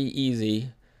pretty easy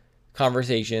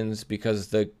conversations because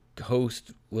the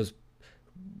host was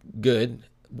good.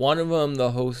 One of them, the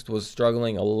host was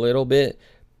struggling a little bit,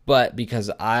 but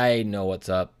because I know what's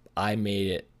up, I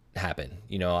made it happen.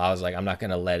 I was like, I'm not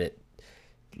going to let it,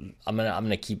 I'm going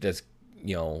to keep this,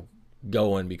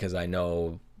 going because I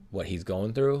know what he's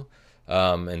going through.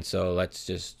 And so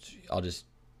I'll just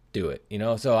do it,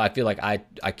 So I feel like I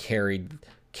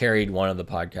carried one of the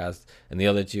podcasts, and the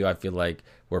other 2, I feel like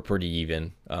we're pretty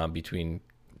even, between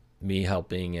me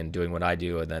helping and doing what I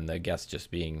do, and then the guest just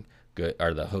being good,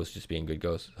 or the host just being good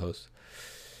host.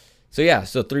 So yeah,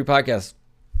 so 3 podcasts.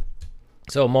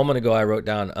 So a moment ago, I wrote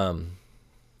down,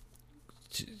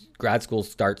 grad school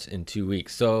starts in 2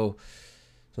 weeks. So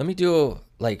let me do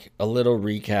a little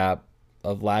recap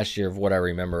of last year of what I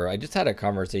remember. I just had a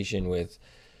conversation with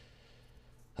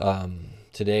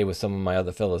today with some of my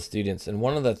other fellow students, and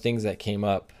one of the things that came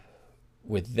up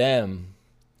with them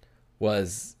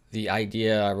was the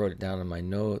idea. I wrote it down in my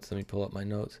notes. Let me pull up my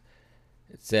notes.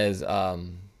 It says the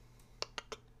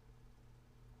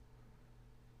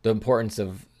importance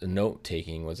of note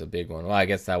taking was a big one. Well, I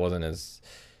guess that wasn't as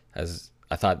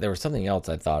I thought. There was something else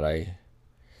I thought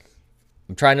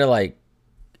I'm trying to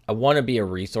I want to be a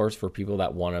resource for people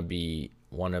that want to be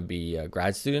a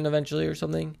grad student eventually or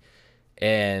something,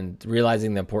 and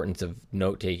realizing the importance of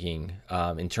note taking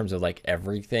in terms of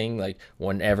everything.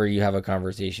 Whenever you have a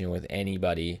conversation with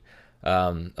anybody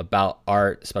about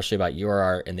art, especially about your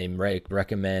art, and they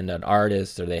recommend an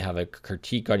artist or they have a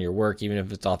critique on your work, even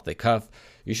if it's off the cuff,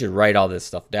 you should write all this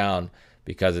stuff down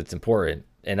because it's important.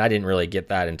 And I didn't really get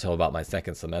that until about my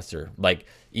second semester,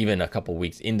 even a couple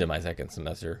weeks into my second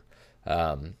semester.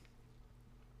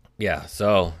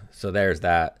 So there's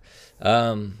that.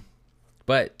 But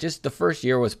But just the first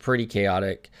year was pretty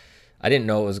chaotic. I didn't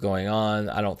know what was going on.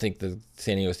 I don't think the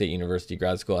San Diego State University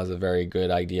grad school has a very good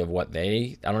idea of I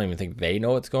don't even think they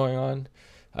know what's going on.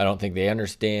 I don't think they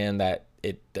understand that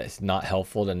it's not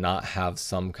helpful to not have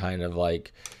some kind of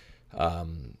like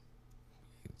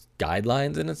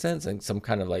guidelines in a sense, and some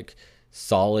kind of like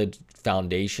solid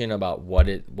foundation about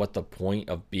what the point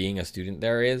of being a student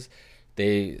there is.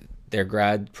 Their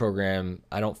grad program,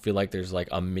 I don't feel like there's like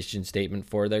a mission statement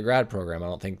for their grad program. I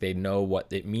don't think they know what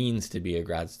it means to be a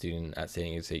grad student at San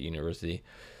Diego State University.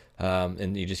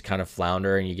 And you just kind of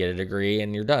flounder and you get a degree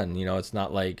and you're done. It's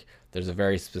not like there's a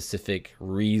very specific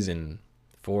reason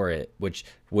for it, which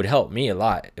would help me a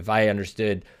lot if I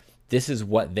understood this is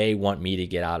what they want me to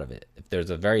get out of it. If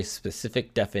there's a very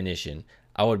specific definition,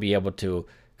 I would be able to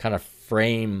kind of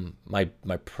frame my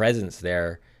presence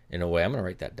there in a way. I'm going to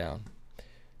write that down.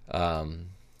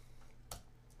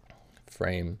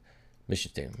 Frame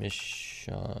mission statement.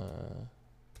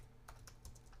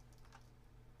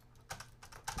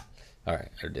 All right,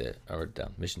 I did it. I wrote it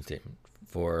down. Mission statement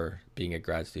for being a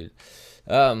grad student.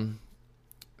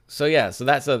 So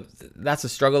that's a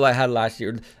struggle I had last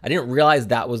year. I didn't realize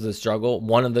that was the struggle,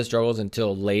 one of the struggles,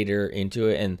 until later into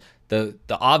it. And the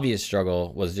obvious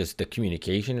struggle was just the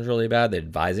communication is really bad. The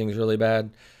advising is really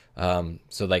bad.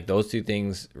 So like those two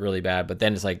things really bad. But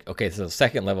then it's like, okay, so the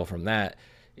second level from that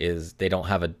is they don't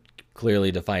have a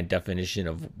clearly defined definition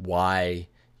of why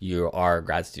you are a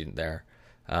grad student there.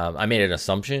 I made an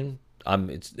assumption.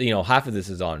 It's half of this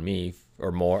is on me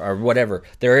or more or whatever.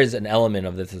 There is an element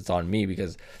of this that's on me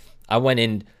because I went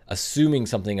in assuming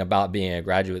something about being a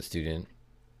graduate student,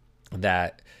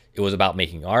 that it was about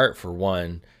making art for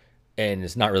one, and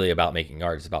it's not really about making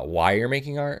art. It's about why you're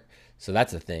making art. So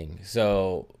that's a thing.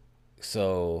 So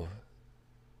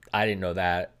I didn't know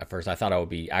that at first. I thought I would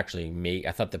be I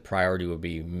thought the priority would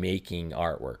be making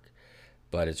artwork,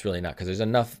 but it's really not, because there's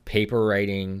enough paper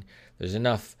writing. There's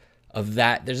enough of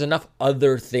that. There's enough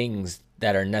other things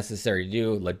that are necessary to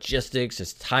do, logistics,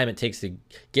 just time it takes to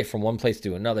get from one place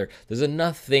to another. There's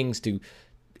enough things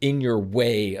in your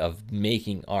way of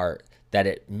making art that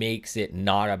it makes it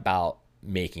not about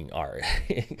making art.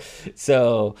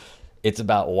 So it's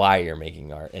about why you're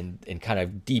making art and kind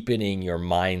of deepening your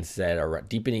mindset or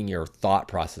deepening your thought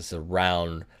process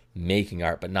around making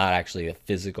art, but not actually a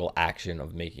physical action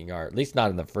of making art, at least not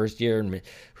in the first year. And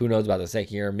who knows about the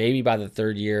second year, maybe by the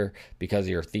third year, because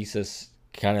your thesis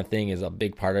kind of thing is a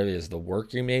big part of it, is the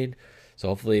work you made. So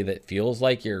hopefully that feels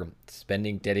like you're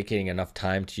dedicating enough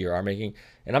time to your art making.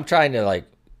 And I'm trying to like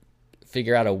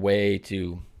figure out a way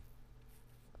to,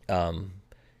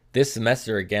 this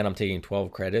semester, again, I'm taking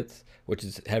 12 credits, which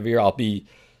is heavier.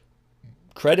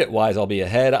 Credit wise, I'll be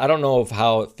ahead. I don't know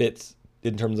how it fits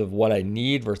in terms of what I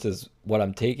need versus what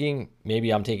I'm taking.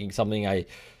 Maybe I'm taking something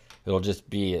it'll just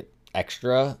be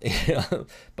extra,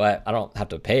 but I don't have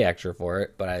to pay extra for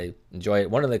it, but I enjoy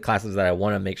it. One of the classes that I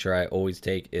want to make sure I always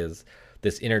take is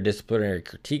this interdisciplinary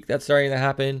critique that's starting to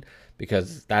happen,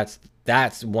 because that's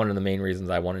one of the main reasons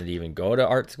I wanted to even go to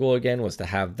art school again, was to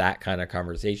have that kind of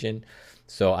conversation.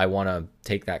 So I want to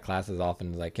take that class as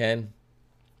often as I can.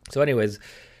 So anyways,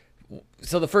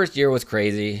 so the first year was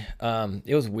crazy.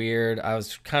 It was weird. I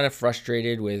was kind of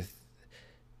frustrated with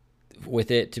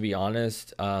it, to be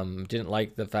honest. Didn't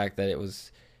like the fact that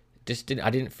I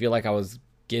didn't feel like I was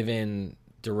given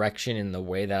direction in the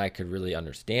way that I could really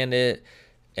understand it.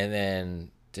 And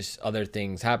then just other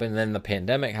things happened. And then the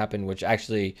pandemic happened, which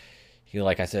actually,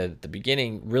 like I said at the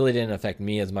beginning, really didn't affect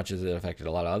me as much as it affected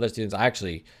a lot of other students. I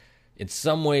actually, in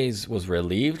some ways, was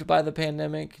relieved by the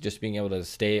pandemic, just being able to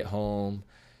stay at home.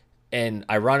 And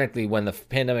ironically, when the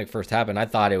pandemic first happened, I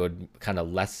thought it would kind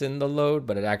of lessen the load,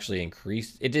 but it actually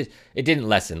increased. It didn't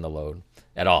lessen the load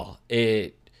at all.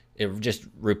 It just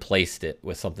replaced it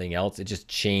with something else. It just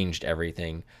changed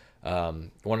everything.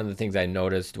 One of the things I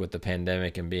noticed with the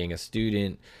pandemic and being a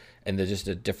student, and just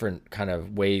a different kind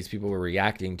of ways people were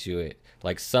reacting to it.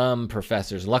 Like some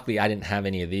professors, luckily I didn't have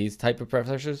any of these type of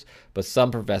professors, but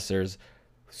some professors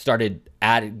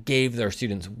gave their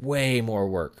students way more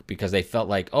work because they felt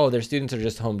like, oh, their students are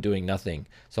just home doing nothing,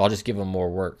 so I'll just give them more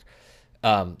work.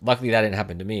 Luckily that didn't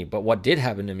happen to me, but what did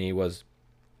happen to me was,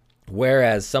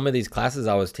 whereas some of these classes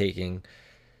I was taking,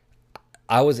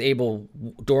 I was able,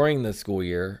 during the school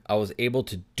year, I was able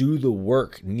to do the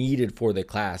work needed for the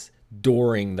class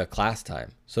during the class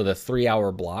time. So the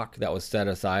 3-hour block that was set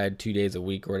aside 2 days a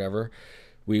week or whatever,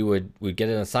 we'd get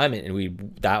an assignment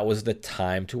and that was the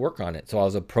time to work on it. So I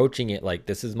was approaching it like,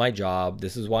 this is my job,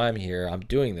 this is why I'm here, I'm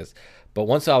doing this. But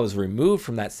once I was removed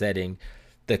from that setting,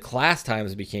 the class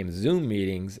times became Zoom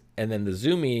meetings, and then the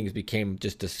Zoom meetings became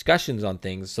just discussions on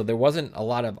things. So there wasn't a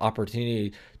lot of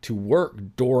opportunity to work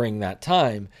during that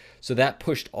time. So that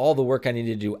pushed all the work I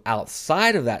needed to do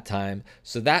outside of that time.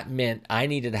 So that meant I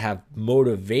needed to have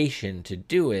motivation to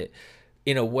do it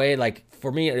in a way. Like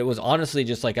for me, it was honestly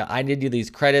just like, I need to do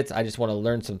these credits. I just want to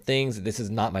learn some things. This is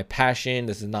not my passion.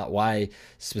 This is not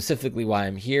specifically why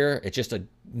I'm here. It's just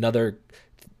another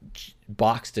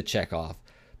box to check off.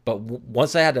 But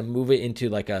once I had to move it into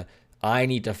like I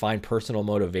need to find personal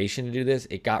motivation to do this,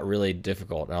 it got really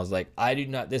difficult. And I was like,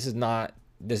 this is not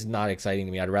exciting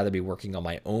to me. I'd rather be working on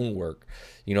my own work.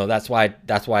 That's why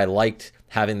I liked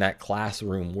having that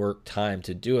classroom work time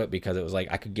to do it, because it was like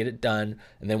I could get it done.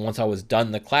 And then once I was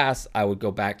done the class, I would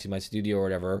go back to my studio or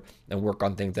whatever and work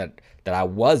on things that I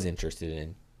was interested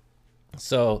in.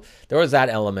 So there was that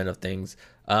element of things.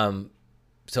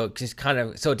 So it just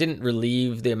it didn't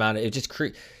relieve the amount of,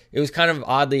 it was kind of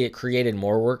oddly, it created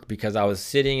more work because I was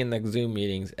sitting in the Zoom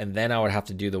meetings and then I would have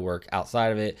to do the work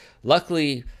outside of it.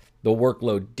 Luckily, the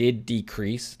workload did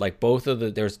decrease. Like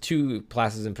there's two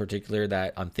classes in particular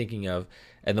that I'm thinking of,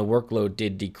 and the workload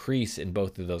did decrease in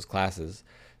both of those classes.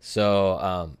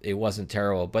 So it wasn't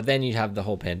terrible. But then you have the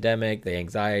whole pandemic, the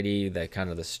anxiety, the kind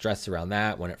of the stress around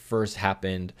that. When it first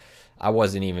happened, I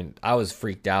was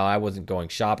freaked out. I wasn't going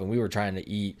shopping. We were trying to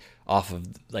eat off of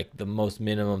like the most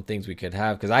minimum things we could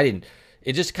have, because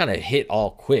it just kind of hit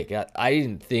all quick. I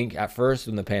didn't think at first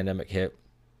when the pandemic hit,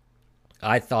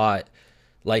 I thought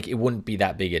like it wouldn't be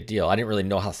that big a deal. I didn't really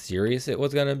know how serious it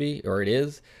was going to be, or it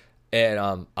is. And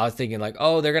I was thinking like,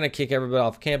 oh, they're going to kick everybody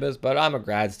off campus, but I'm a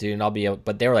grad student. I'll be able,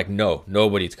 but they were like, no,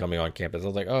 nobody's coming on campus. I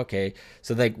was like, oh, okay.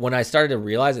 So like when I started to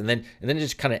realize, and then it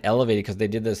just kind of elevated, because they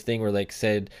did this thing where like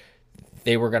said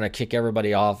they were going to kick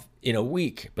everybody off in a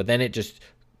week, but then it just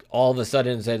all of a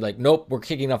sudden said like, nope, we're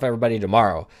kicking off everybody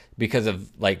tomorrow, because of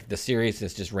like the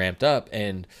seriousness just ramped up.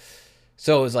 And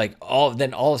so it was like all of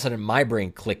a sudden my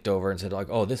brain clicked over and said like,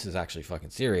 oh, this is actually fucking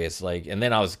serious. Like, and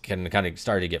then I was kind of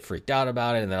started to get freaked out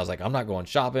about it. And then I was like, I'm not going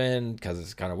shopping because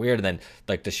it's kind of weird. And then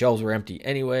like the shelves were empty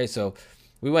anyway. So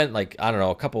we went like, I don't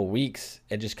know, a couple of weeks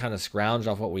and just kind of scrounged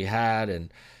off what we had.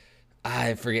 And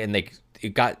I forget. And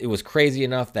it was crazy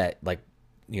enough that like,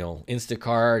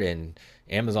 Instacart and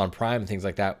Amazon Prime and things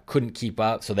like that couldn't keep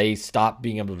up. So they stopped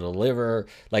being able to deliver.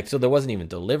 Like, so there wasn't even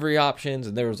delivery options.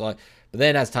 And there was like, but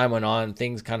then as time went on,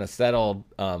 things kind of settled.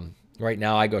 Right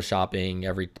now I go shopping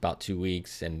every about 2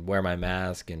 weeks and wear my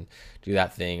mask and do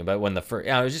that thing. But when it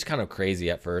was just kind of crazy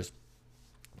at first.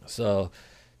 So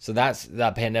that's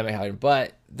that pandemic happened.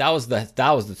 But that was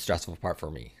the stressful part for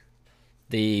me.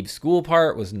 The school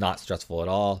part was not stressful at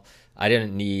all. I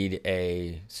didn't need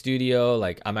a studio.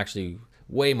 Like, I'm actually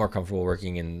way more comfortable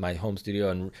working in my home studio,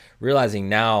 and realizing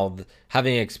now,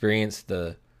 having experienced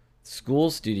the school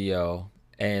studio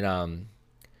and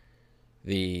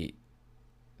the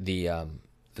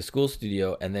school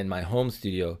studio and then my home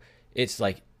studio, it's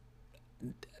like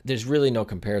there's really no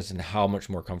comparison to how much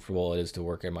more comfortable it is to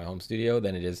work in my home studio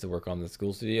than it is to work on the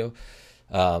school studio.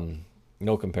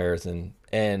 No comparison.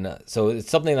 And so it's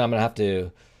something that I'm gonna have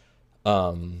to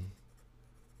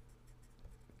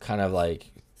kind of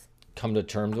like come to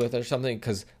terms with or something,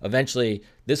 because eventually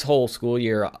this whole school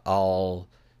year I'll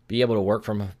be able to work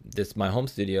from my home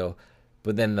studio,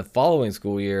 but then the following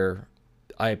school year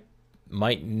I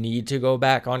might need to go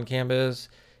back on campus,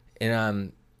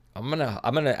 and I'm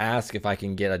gonna ask if I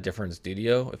can get a different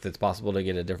studio, if it's possible to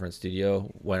get a different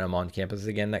studio when I'm on campus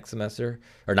again next semester,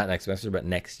 or not next semester but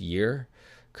next year,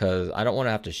 because I don't want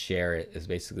to have to share it. Is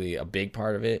basically a big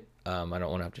part of it. I don't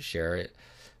want to have to share it,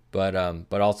 but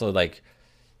also like,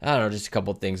 I don't know, just a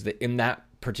couple of things that in that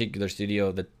particular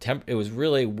studio, it was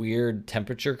really weird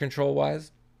temperature control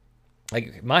wise.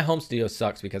 Like, my home studio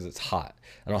sucks because it's hot.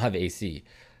 I don't have AC.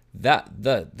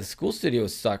 The school studio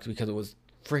sucked because it was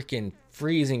freaking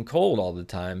freezing cold all the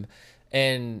time,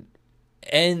 and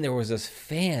there was this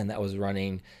fan that was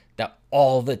running that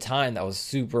all the time that was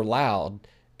super loud,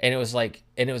 and it was like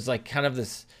kind of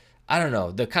this, I don't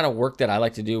know, the kind of work that I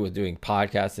like to do with doing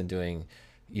podcasts and doing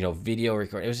video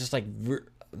recording. It was just like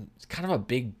kind of a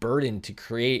big burden to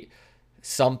create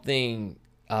something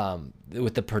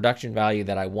with the production value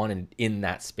that I wanted in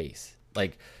that space.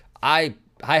 Like, I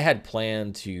had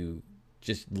planned to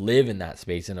just live in that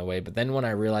space in a way, but then when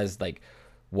I realized like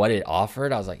what it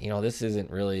offered, I was like, this isn't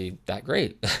really that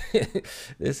great.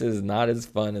 This is not as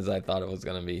fun as I thought it was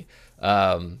going to be.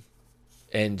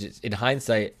 And just in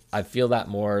hindsight, I feel that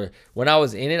more. When I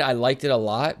was in it, I liked it a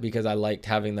lot because I liked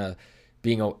having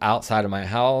being outside of my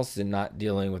house and not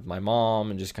dealing with my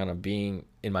mom and just kind of being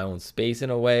in my own space in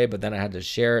a way. But then I had to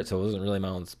share it, so it wasn't really my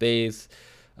own space.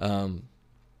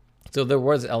 So there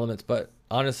was elements, but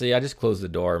honestly, I just closed the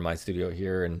door in my studio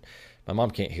here, and my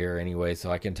mom can't hear anyway,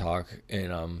 so I can talk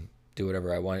and do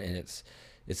whatever I want, and it's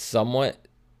somewhat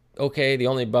okay. The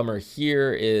only bummer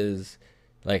here is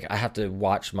like I have to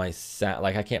watch my sound.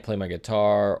 Like I can't play my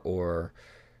guitar or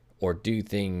do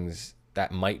things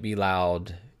that might be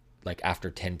loud like after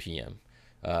 10 p.m.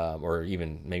 Or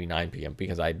even maybe 9 p.m.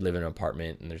 because I live in an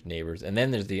apartment and there's neighbors. And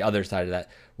then there's the other side of that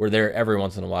where there every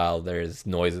once in a while there's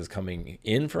noises coming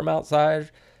in from outside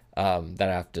that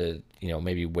I have to,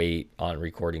 maybe wait on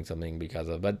recording something because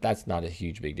of. But that's not a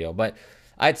huge big deal. But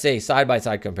I'd say side by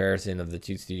side comparison of the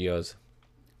two studios,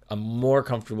 I'm more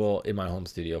comfortable in my home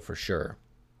studio for sure.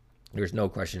 There's no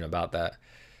question about that.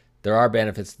 There are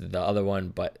benefits to the other one,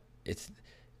 but it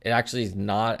actually is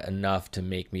not enough to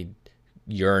make me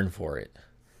yearn for it.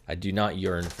 I do not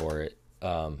yearn for it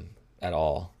at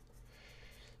all.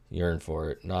 Yearn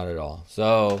for it, not at all.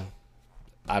 So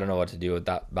I don't know what to do with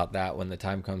that about that when the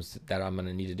time comes that I'm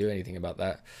gonna need to do anything about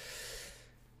that.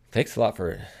 Thanks a lot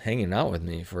for hanging out with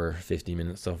me for 50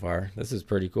 minutes so far. This is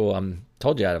pretty cool.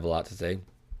 Told you I have a lot to say.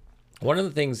 One of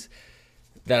the things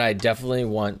that I definitely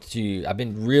I've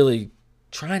been really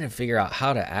trying to figure out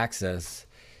how to access,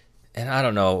 and I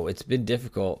don't know, it's been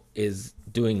difficult, is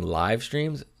doing live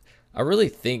streams. I really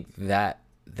think that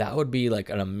would be like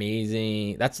an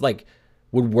amazing,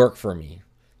 would work for me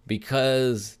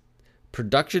because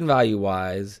production value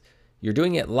wise, you're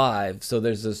doing it live. So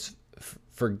there's this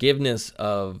forgiveness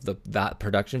of that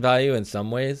production value in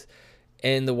some ways.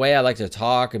 And the way I like to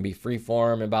talk and be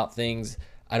freeform about things,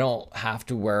 I don't have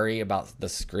to worry about the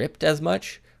script as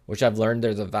much, which I've learned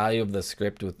there's a value of the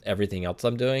script with everything else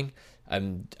I'm doing.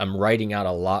 I'm writing out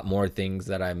a lot more things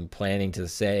that I'm planning to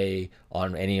say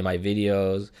on any of my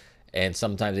videos, and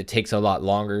sometimes it takes a lot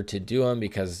longer to do them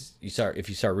because if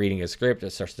you start reading a script,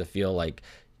 it starts to feel like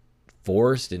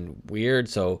forced and weird.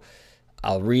 So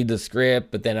I'll read the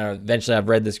script, but then eventually I've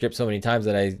read the script so many times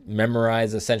that I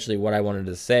memorize essentially what I wanted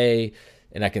to say,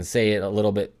 and I can say it a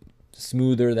little bit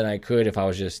smoother than I could if I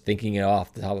was just thinking it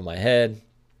off the top of my head.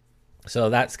 So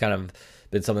that's kind of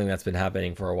been something that's been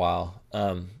happening for a while,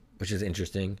 which is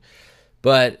interesting.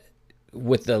 But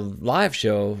with the live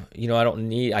show,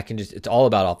 it's all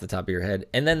about off the top of your head.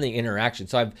 And then the interaction.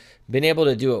 So I've been able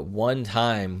to do it one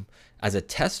time as a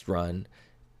test run,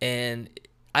 and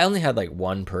I only had like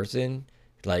one person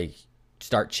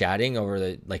start chatting over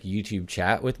the YouTube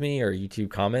chat with me or YouTube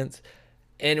comments.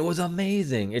 And it was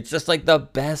amazing. It's just like the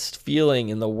best feeling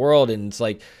in the world. And it's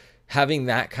like having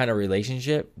that kind of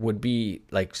relationship would be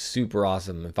like super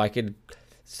awesome. If I could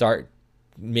start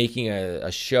making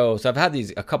a show. So I've had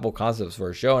a couple concepts for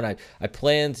a show, and I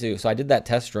plan to, so I did that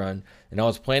test run, and I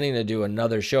was planning to do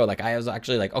another show. Like I was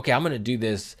actually like, okay, I'm going to do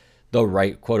this the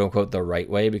right, quote unquote, the right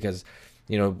way, because,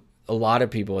 a lot of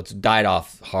people, it's died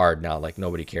off hard now. Like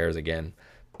nobody cares again.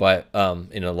 But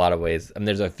in a lot of ways, and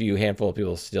there's a handful of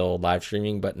people still live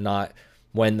streaming, but not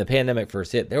when the pandemic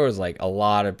first hit. There was like a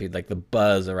lot of people, like the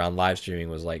buzz around live streaming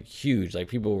was like huge. Like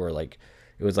people were like,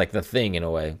 it was like the thing in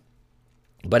a way.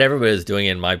 But everybody was doing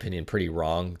it, in my opinion, pretty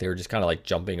wrong. They were just kind of like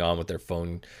jumping on with their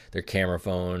phone,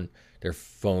 their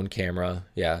phone camera,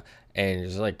 yeah, and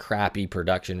just like crappy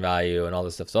production value and all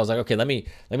this stuff. So I was like, okay, let me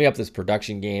up this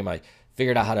production game. I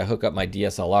figured out how to hook up my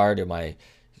DSLR to my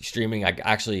streaming. I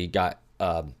actually got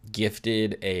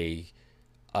gifted a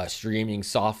streaming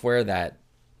software that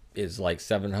is like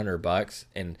 $700,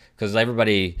 and because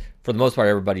for the most part,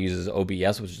 everybody uses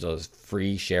OBS, which is a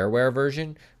free shareware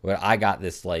version. But I got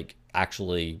this like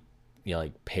actually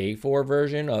pay for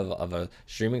version of a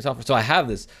streaming software. So I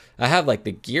have like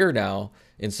the gear now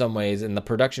in some ways, and the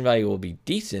production value will be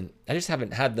decent. I just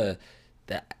haven't had the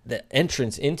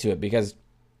entrance into it because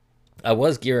I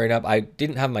was gearing up. I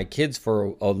didn't have my kids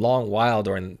for a long while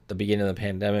during the beginning of the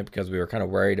pandemic because we were kind of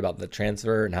worried about the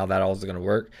transfer and how that all was going to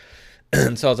work.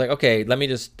 And so I was like, okay, I'm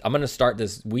going to start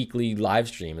this weekly live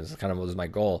stream. This kind of was my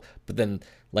goal. But then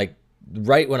like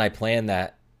right when I planned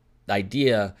that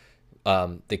idea,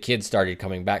 the kids started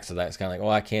coming back. So that's kind of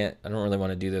like, I don't really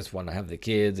want to do this when I have the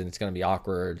kids, and it's going to be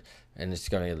awkward. And it's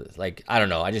going to I don't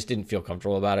know. I just didn't feel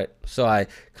comfortable about it. So I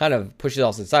kind of pushed it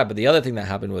all to the side. But the other thing that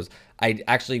happened was I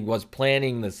actually was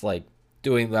planning this,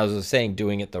 doing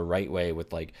it the right way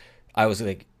with I was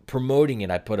promoting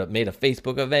it. I made a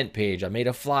Facebook event page. I made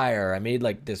a flyer. I made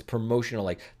this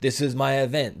promotional, this is my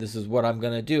event. This is what I'm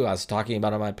going to do. I was talking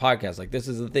about it on my podcast. This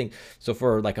is the thing. So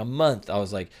for a month, I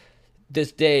was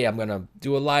this day I'm going to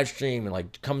do a live stream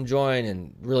and come join,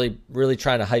 and really, really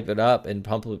trying to hype it up and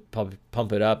pump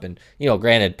it up. And,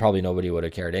 granted, probably nobody would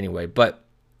have cared anyway, but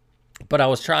I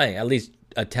was trying, at least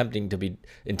attempting to be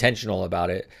intentional about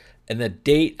it. And the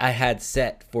date I had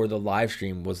set for the live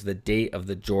stream was the date of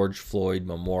the George Floyd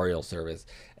memorial service.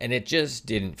 And it just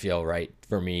didn't feel right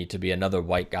for me to be another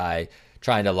white guy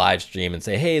trying to live stream and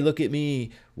say, hey, look at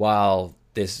me, while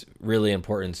this really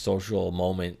important social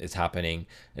moment is happening.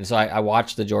 And so I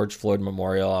watched the George Floyd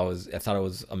memorial. I thought it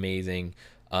was amazing.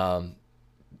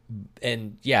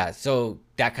 And yeah, so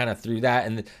that kind of threw that.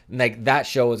 And like that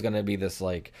show was going to be this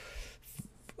like,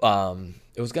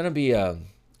 it was going to be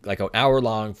like an hour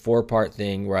long 4-part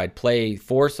thing where I'd play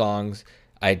 4 songs.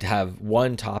 I'd have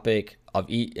one topic of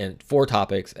each and 4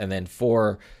 topics, and then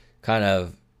 4 kind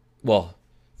of, well,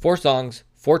 4 songs,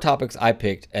 4 topics I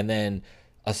picked, and then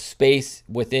a space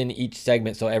within each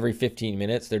segment. So every 15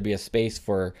 minutes, there'd be a space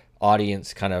for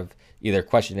audience kind of either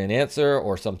question and answer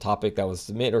or some topic that was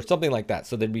submitted or something like that.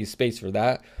 So there'd be space for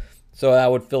that. So that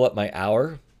would fill up my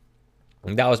hour.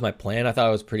 And that was my plan. I thought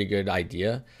it was a pretty good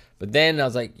idea. But then I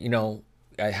was like,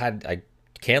 I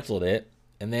canceled it.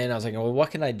 And then I was like, well,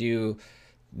 what can I do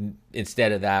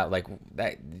instead of that? Like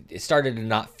that, it started to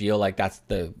not feel like that's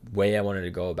the way I wanted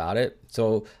to go about it.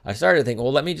 So I started to think,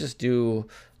 well, let me just do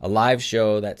a live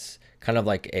show that's kind of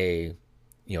like a,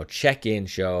 check-in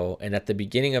show. And at the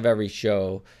beginning of every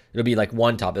show, it'll be like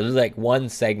one topic. It'll be like one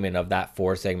segment of that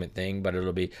 4-segment thing, but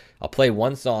I'll play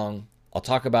one song, I'll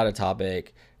talk about a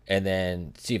topic, and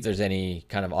then see if there's any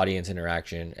kind of audience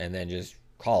interaction, and then just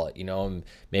call it, and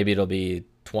maybe it'll be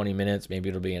 20 minutes, maybe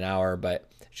it'll be an hour, but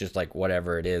it's just like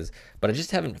whatever it is. But I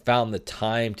just haven't found the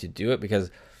time to do it, because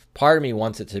part of me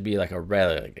wants it to be like a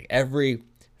regular, like every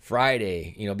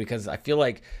Friday, because I feel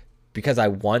like, because I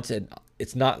want it,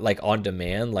 it's not like on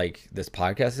demand like this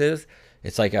podcast is.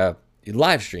 It's like a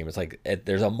live stream. It's like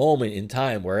there's a moment in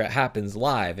time where it happens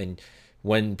live, and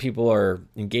when people are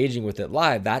engaging with it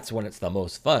live, that's when it's the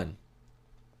most fun.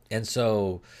 And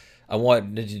so I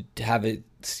wanted to have it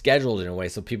scheduled in a way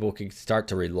so people could start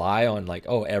to rely on like,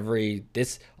 oh,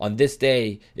 on this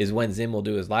day is when Zim will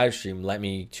do his live stream, let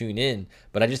me tune in.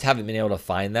 But I just haven't been able to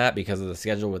find that because of the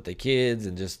schedule with the kids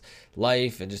and just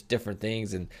life and just different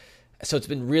things. And so it's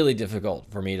been really difficult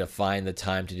for me to find the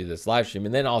time to do this live stream.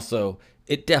 And then also,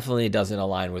 it definitely doesn't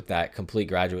align with that complete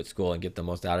graduate school and get the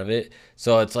most out of it.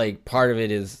 So it's like, part of it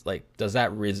is like, is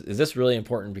this really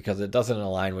important? Because it doesn't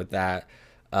align with that.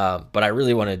 But I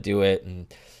really want to do it.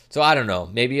 And so I don't know,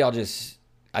 maybe I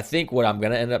think what I'm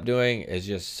going to end up doing is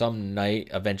just some night,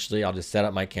 eventually I'll just set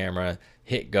up my camera,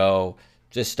 hit go,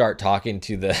 just start talking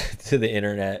to the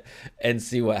internet and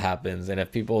see what happens. And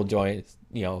if people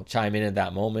chime in at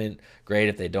that moment, great.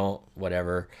 If they don't,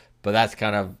 whatever. But that's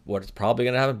kind of what's probably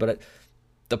going to happen. But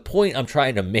the point I'm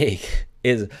trying to make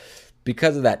is,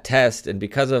 because of that test and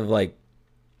because of like,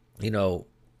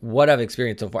 what I've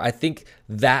experienced so far, I think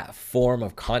that form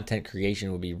of content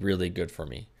creation would be really good for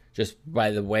me, just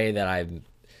by the way that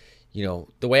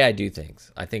the way I do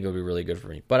things. I think it would be really good for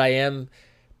me. But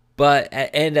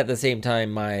at the same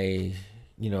time, my,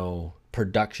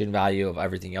 production value of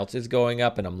everything else is going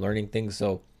up, and I'm learning things.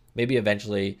 So maybe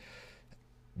eventually,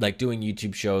 like, doing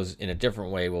YouTube shows in a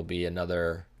different way will be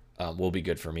will be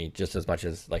good for me, just as much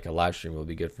as like a live stream will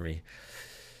be good for me.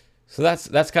 So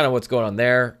that's kind of what's going on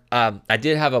there. I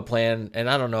did have a plan, and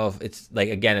I don't know if it's like,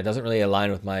 again, it doesn't really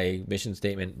align with my mission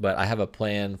statement, but I have a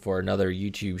plan for another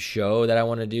YouTube show that I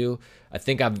want to do. I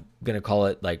think I'm going to call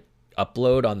it like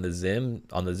Upload on the Zim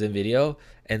video.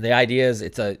 And the idea is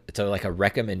it's like a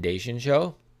recommendation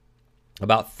show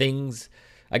about things.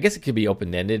 I guess it could be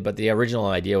open-ended, but the original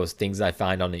idea was things I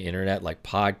find on the internet, like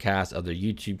podcasts, other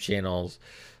YouTube channels,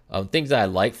 things that I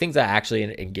like, things I actually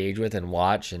engage with and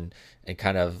watch and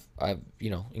kind of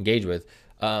engage with,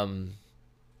 and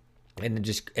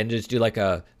just do like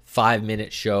a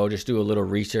 5-minute show. Just do a little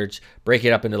research, break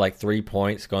it up into like 3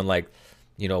 points, going like,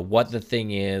 what the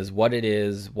thing is, what it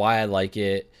is, why I like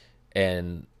it,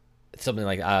 and something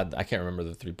like I can't remember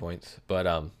the 3 points, but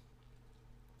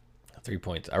 3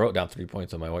 points. I wrote down 3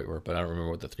 points on my whiteboard, but I don't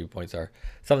remember what the 3 points are.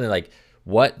 Something like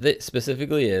what that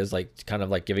specifically is, like kind of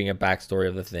like giving a backstory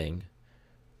of the thing,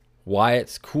 why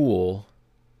it's cool,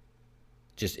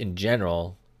 just in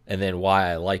general, and then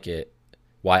why I like it.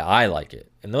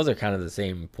 And those are kind of the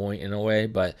same point in a way,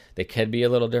 but they could be a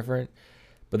little different.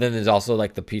 But then there's also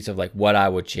like the piece of like what I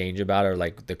would change about it, or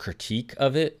like the critique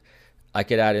of it I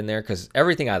could add in there, because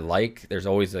everything I like, there's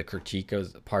always a critique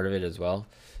as part of it as well.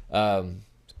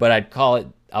 But I'd call it,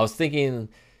 I was thinking,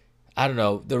 I don't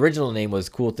know, the original name was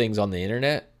Cool Things on the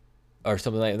Internet or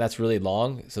something like that. That's really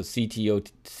long. So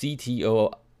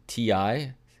CTOTI,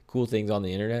 Cool Things on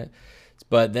the Internet.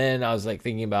 But then I was like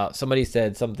thinking about, somebody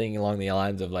said something along the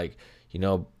lines of like,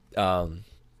 how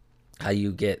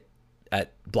you get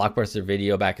at Blockbuster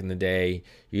Video back in the day,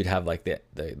 you'd have like the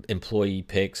employee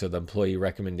picks or the employee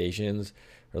recommendations,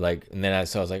 or like, and then I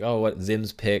was like, oh, what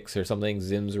Zim's picks or something,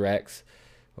 Zim's Rex,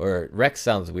 or Rex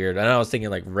sounds weird. I know I was thinking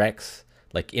like Rex,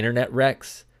 like Internet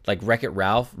Rex, like Wreck It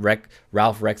Ralph,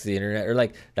 Ralph wrecks the internet, or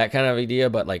like that kind of idea,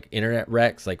 but like Internet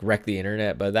Rex, like wreck the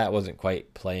internet, but that wasn't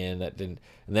quite playing. That didn't.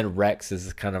 And then Rex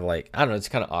is kind of like, I don't know, it's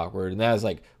kind of awkward. And that was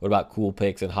like, what about Cool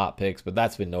Picks and Hot Picks? But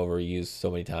that's been overused so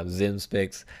many times. Zim's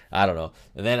Picks, I don't know.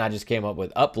 And then I just came up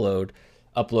with upload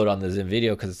on the Zim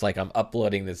Video, because it's like I'm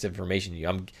uploading this information to you.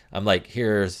 I'm like,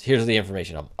 here's the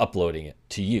information. I'm uploading it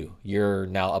to you. You're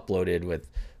now uploaded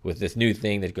with this new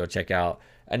thing that you go check out.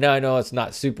 And now I know it's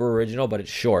not super original, but it's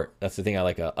short. That's the thing I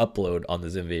like, a upload on the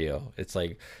Zim Video. It's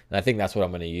like, and I think that's what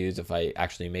I'm going to use if I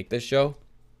actually make this show,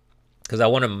 because I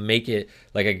want to make it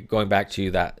like, going back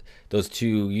to those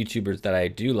two YouTubers that I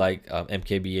do like,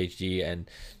 MKBHD and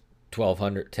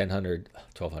 1200, 1000,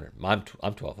 1200. I'm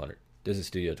 1200. This is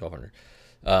Studio 1200.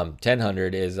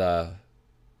 1000 is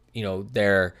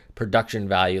their production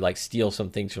value, like steal some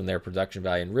things from their production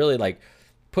value and really like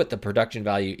put the production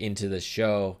value into the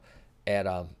show, and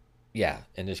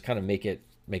and just kind of make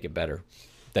it better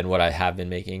than what I have been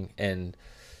making. And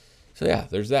so yeah,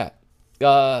 there's that.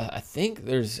 I think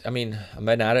I've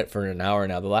been at it for an hour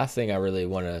now. The last thing I really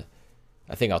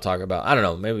I think I'll talk about, I don't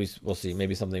know, maybe we'll see,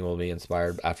 maybe something will be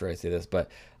inspired after I say this,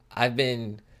 but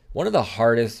one of the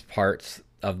hardest parts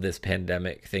of this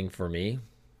pandemic thing for me,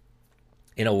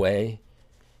 in a way,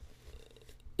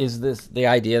 is the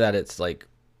idea that it's like,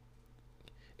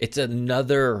 it's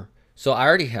another, so I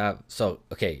already have,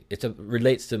 okay,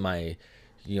 relates to my,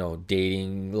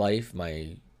 dating life,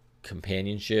 my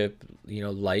companionship,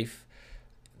 life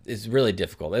is really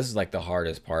difficult. This is like the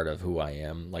hardest part of who I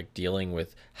am, like dealing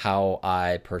with how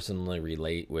I personally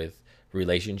relate with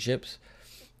relationships,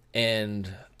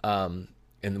 and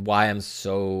why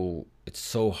it's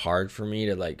so hard for me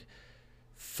to like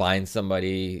find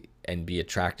somebody and be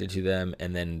attracted to them,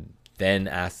 and then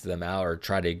ask them out or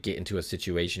try to get into a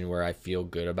situation where I feel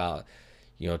good about,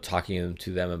 talking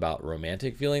to them about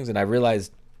romantic feelings. And I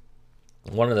realized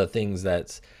one of the things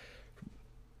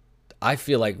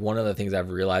I've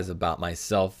realized about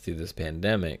myself through this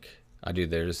pandemic,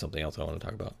 there's something else I want to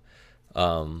talk about.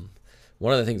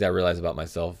 One of the things I realized about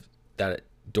myself that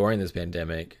during this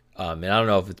pandemic, and I don't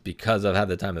know if it's because I've had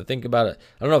the time to think about it.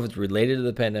 I don't know if it's related to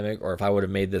the pandemic or if I would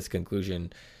have made this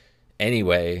conclusion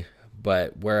anyway,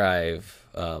 but where I've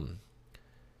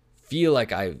feel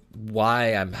like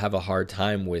why I have a hard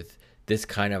time with this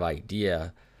kind of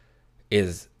idea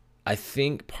is, I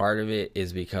think part of it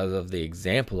is because of the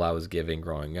example I was given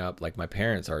growing up. Like, my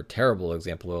parents are a terrible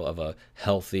example of a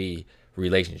healthy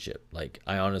relationship. Like,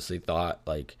 I honestly thought,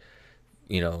 like,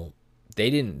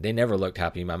 they never looked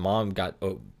happy. My mom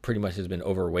pretty much has been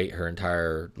overweight her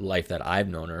entire life that I've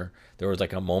known her. There was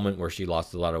like a moment where she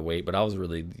lost a lot of weight, but I was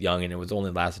really young, and it was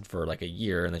only lasted for like a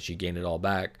year, and then she gained it all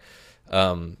back.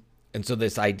 And so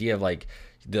this idea of like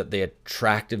the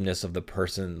attractiveness of the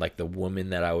person, like the woman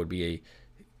that I would be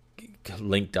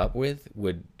linked up with,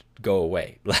 would go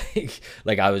away.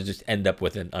 Like I would just end up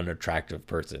with an unattractive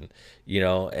person,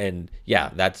 and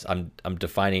yeah, I'm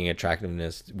defining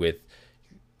attractiveness with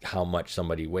how much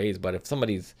somebody weighs. But if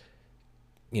somebody's,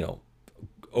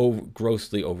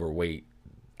 grossly overweight,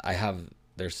 I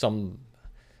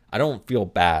don't feel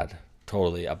bad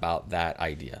totally about that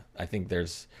idea. I think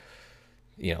there's,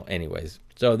 anyways,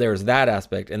 so there's that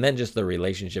aspect. And then just the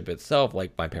relationship itself,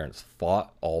 like, my parents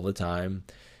fought all the time.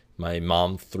 My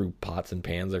mom threw pots and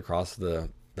pans across the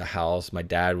house. My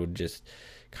dad would just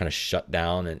kind of shut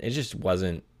down, and it just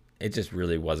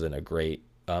really wasn't a great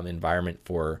environment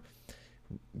for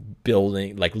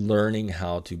building, like, learning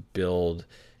how to build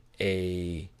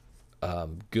a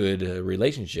good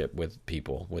relationship with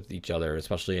people, with each other,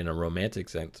 especially in a romantic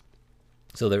sense.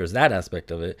 So there was that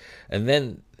aspect of it. And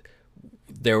then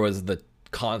there was the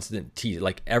constant tease.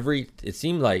 Like,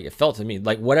 it felt to me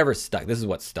like whatever stuck, this is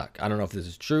what stuck. I don't know if this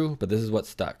is true, but this is what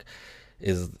stuck,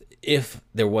 is if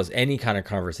there was any kind of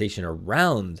conversation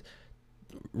around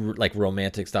like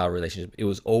romantic style relationship, it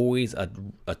was always a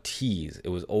tease. It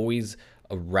was always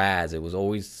a razz. It was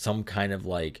always some kind of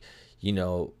like,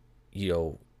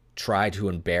 try to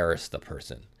embarrass the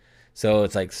person. So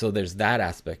it's like, so there's that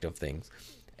aspect of things.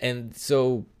 And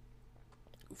so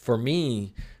for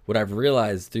me, what I've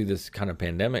realized through this kind of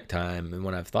pandemic time, and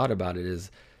when I've thought about it,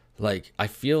 is like, I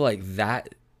feel like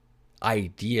that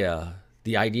idea,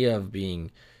 the idea of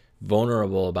being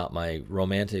vulnerable about my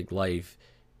romantic life,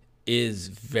 is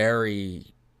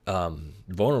very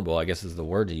vulnerable, I guess is the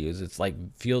word to use. It's like,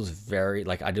 feels very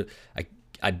like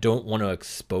I I don't want to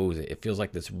expose it. It feels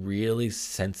like this really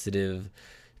sensitive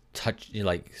touch,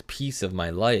 like piece of my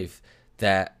life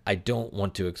that I don't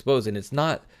want to expose. And it's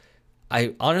not,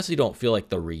 I honestly don't feel like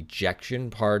the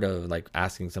rejection part of like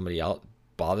asking somebody out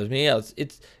bothers me.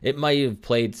 It might have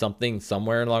played something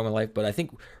somewhere along my life, but I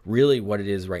think really what it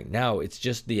is right now, it's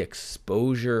just the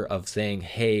exposure of saying,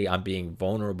 "Hey, I'm being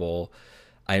vulnerable.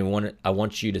 I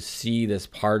want you to see this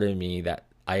part of me that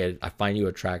I find you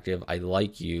attractive. I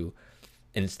like you."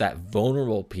 And it's that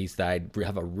vulnerable piece that I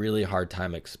have a really hard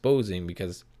time exposing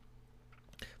because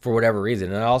for whatever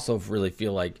reason. And I also really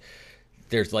feel like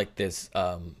there's like this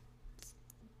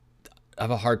I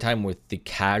have a hard time with the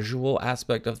casual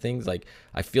aspect of things. Like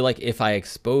I feel like if I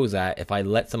expose that, if I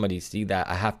let somebody see that,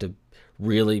 I have to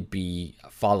really be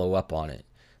follow up on it.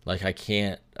 Like I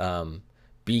can't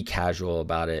be casual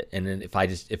about it. And then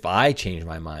if I change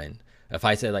my mind, if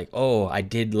I say like, "Oh, I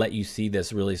did let you see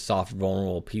this really soft,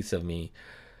 vulnerable piece of me,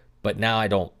 but now I'm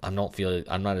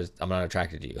not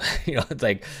attracted to you." It's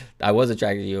like I was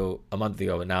attracted to you a month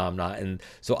ago, but now I'm not. And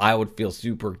so I would feel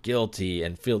super guilty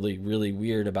and feel like really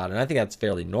weird about it. And I think that's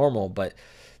fairly normal, but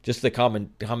just the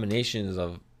combinations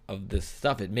of this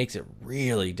stuff, it makes it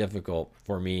really difficult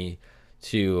for me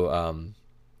to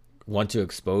want to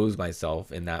expose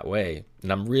myself in that way.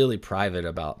 And I'm really private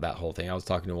about that whole thing. I was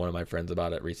talking to one of my friends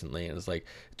about it recently, and it's like,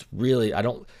 it's really,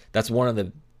 that's one of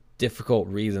the difficult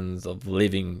reasons of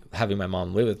having my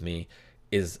mom live with me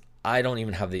is I don't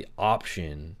even have the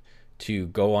option to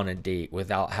go on a date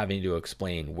without having to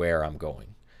explain where I'm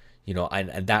going.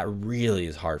 And that really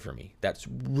is hard for me. That's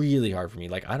really hard for me.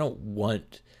 Like I don't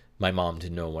want my mom to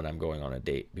know when I'm going on a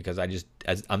date because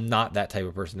I'm not that type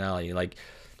of personality. Like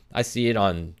I see it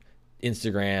on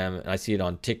Instagram and I see it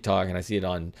on TikTok and I see it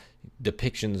on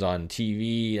depictions on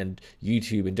TV and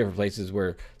YouTube and different places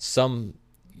where some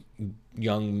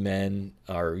young men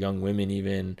or young women,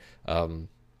 even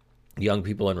young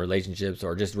people in relationships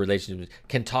or just relationships,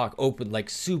 can talk like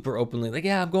super openly, like,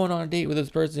 "Yeah, I'm going on a date with this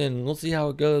person, we'll see how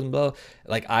it goes," and blah.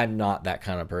 Like I'm not that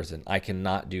kind of person. I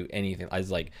cannot do anything. I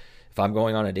was like, if I'm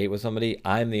going on a date with somebody,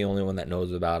 I'm the only one that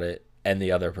knows about it and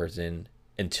the other person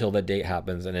until the date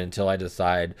happens and until I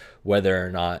decide whether or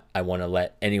not I want to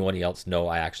let anyone else know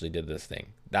I actually did this thing.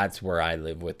 That's where I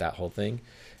live with that whole thing.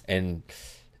 And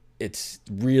it's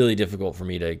really difficult for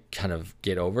me to kind of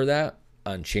get over that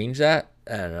and change that.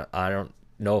 And I don't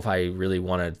know if I really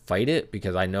want to fight it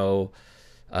because I know,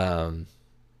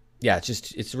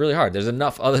 it's really hard. There's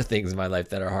enough other things in my life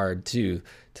that are hard to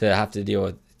have to deal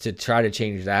with. To try to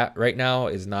change that right now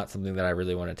is not something that I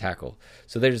really want to tackle.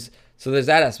 So there's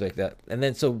that aspect and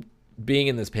then so being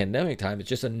in this pandemic time, it's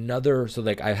just another, so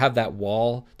like I have that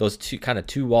wall, those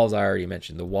two walls I already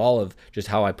mentioned, the wall of just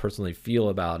how I personally feel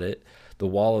about it, the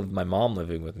wall of my mom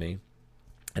living with me,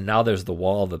 and now there's the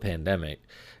wall of the pandemic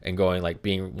and going like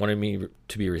wanting me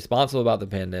to be responsible about the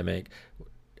pandemic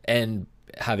and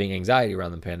having anxiety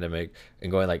around the pandemic and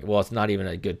going like, well, it's not even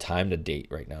a good time to date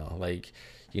right now. Like,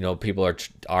 people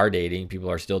are dating, people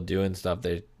are still doing stuff.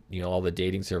 They, all the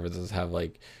dating services have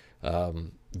like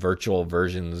virtual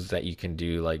versions that you can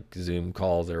do, like Zoom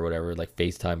calls or whatever, like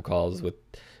FaceTime calls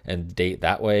and date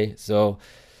that way. So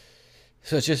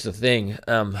it's just a thing.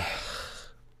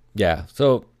 Yeah.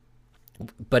 So,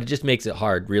 but it just makes it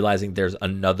hard realizing there's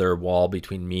another wall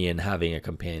between me and having a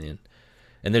companion.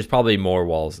 And there's probably more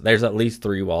walls. There's at least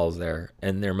 3 walls there,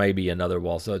 and there may be another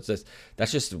wall. So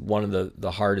that's just one of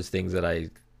the hardest things that I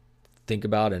think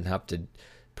about and have to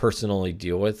personally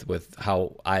deal with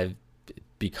how I've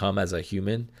become as a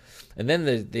human. And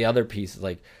then the other piece is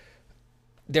like,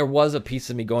 there was a piece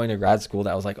of me going to grad school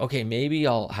that was like, okay, maybe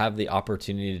I'll have the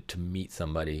opportunity to meet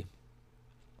somebody.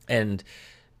 And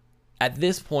at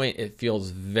this point, it feels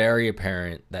very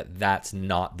apparent that that's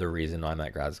not the reason I'm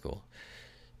at grad school.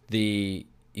 The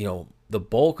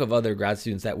bulk of other grad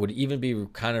students that would even be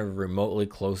kind of remotely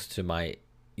close to my,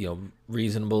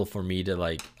 reasonable for me to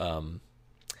like,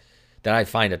 that I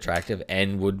find attractive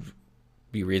and would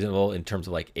be reasonable in terms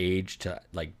of like age to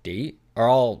like date, are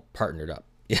all partnered up.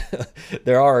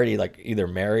 They're already like either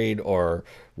married or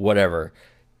whatever,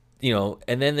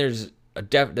 and then there's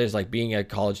like being a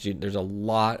college student, there's a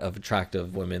lot of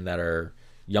attractive women that are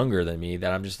younger than me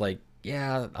that I'm just like,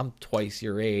 yeah, I'm twice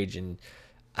your age and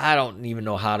I don't even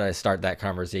know how to start that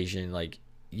conversation. Like,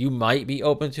 you might be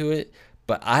open to it,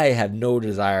 but I have no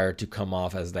desire to come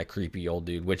off as that creepy old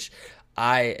dude, which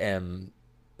I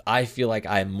feel like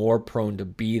I'm more prone to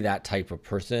be that type of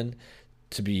person,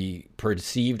 to be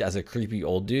perceived as a creepy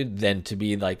old dude than to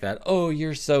be like that, "Oh,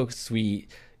 you're so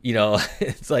sweet."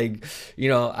 It's like,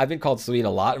 I've been called sweet a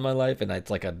lot in my life, and it's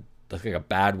like a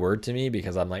bad word to me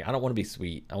because I'm like, I don't want to be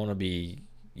sweet. I want to be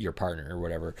your partner or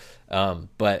whatever.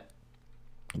 But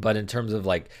in terms of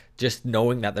like just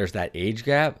knowing that there's that age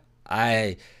gap,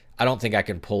 I don't think I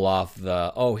can pull off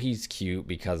the, oh, he's cute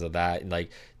because of that. And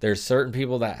like there's certain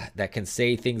people that can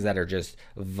say things that are just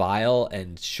vile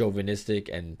and chauvinistic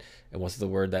and what's the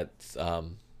word that's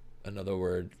another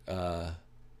word,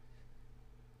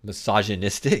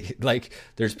 misogynistic. Like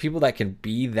there's people that can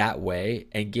be that way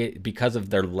and get, because of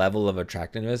their level of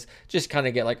attractiveness, just kind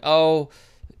of get like, oh,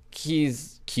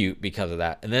 he's cute because of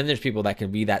that. And then there's people that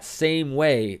can be that same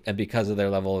way, and because of their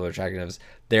level of attractiveness,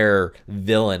 they're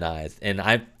villainized. And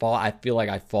I feel like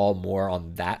I fall more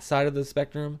on that side of the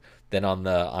spectrum than on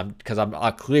the, I'm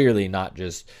clearly not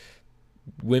just,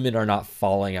 women are not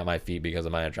falling at my feet because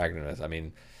of my attractiveness. I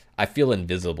mean, I feel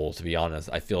invisible, to be honest.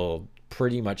 I feel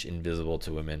pretty much invisible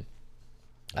to women.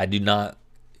 I do not,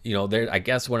 there, I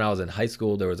guess when I was in high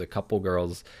school, there was a couple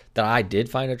girls that I did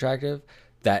find attractive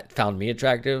that found me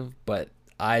attractive, but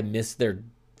I missed their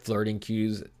flirting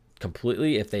cues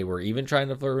completely if they were even trying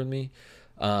to flirt with me.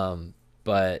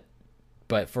 But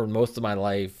for most of my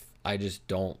life, I just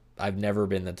don't, I've never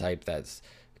been the type that's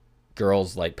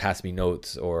girls like pass me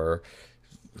notes or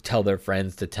tell their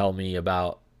friends to tell me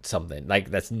about something. Like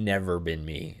that's never been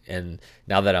me. And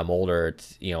now that I'm older,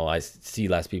 it's, I see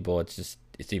less people. It's just,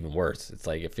 it's even worse. It's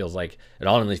like, it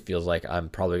honestly feels like I'm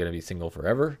probably going to be single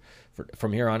forever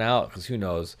from here on out. Cause who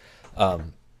knows?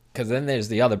 Cause then there's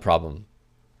the other problem.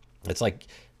 It's like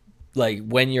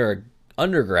when you're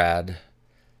undergrad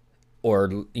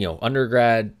or,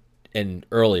 undergrad and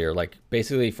earlier, like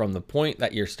basically from the point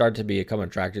that you start to become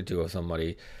attracted to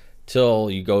somebody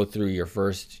till you go through your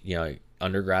first,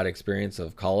 undergrad experience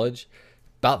of college,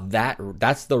 about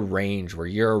that's the range where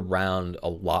you're around a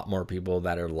lot more people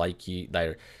that are like you,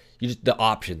 the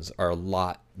options are a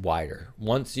lot wider.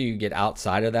 Once you get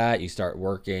outside of that, you start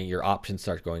working, your options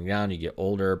start going down, you get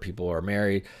older, people are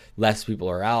married, less people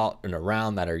are out and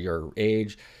around that are your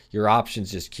age, your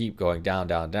options just keep going down,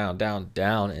 down, down, down,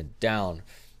 down, and down.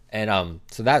 And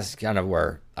so that's kind of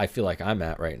where I feel like I'm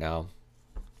at right now.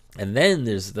 And then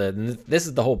this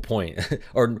is the whole point,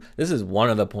 or this is one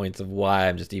of the points of why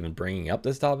I'm just even bringing up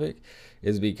this topic,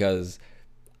 is because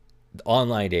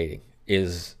online dating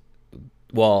is,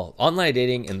 well, online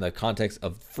dating in the context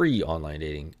of free online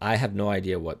dating. I have no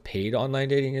idea what paid online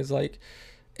dating is like,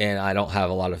 and I don't have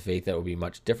a lot of faith that it would be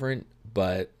much different,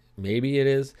 but maybe it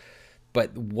is.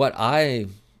 But what I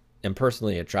am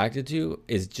personally attracted to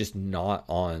is just not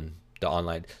on the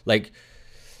online, like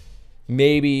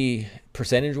maybe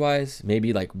percentage wise,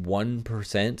 maybe like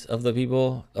 1% of the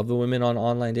people, of the women on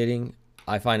online dating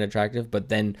I find attractive. But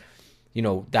then,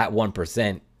 that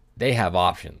 1%, they have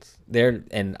options there,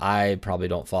 and I probably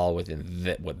don't fall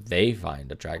within what they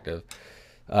find attractive.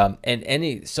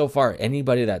 And so far,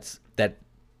 anybody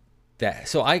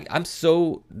so I'm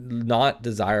so not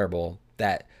desirable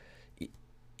that,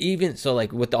 even so,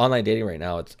 like with the online dating right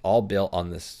now, it's all built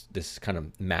on this kind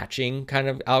of matching kind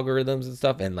of algorithms and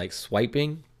stuff, and like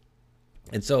swiping.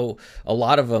 And so a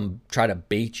lot of them try to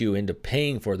bait you into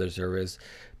paying for their service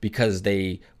because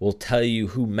they will tell you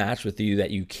who matched with you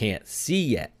that you can't see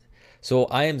yet. So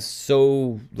I am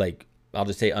so, like, I'll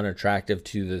just say unattractive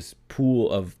to this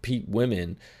pool of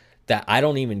women that I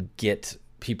don't even get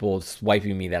people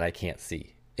swiping me that I can't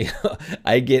see.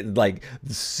 I get like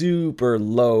super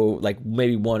low, like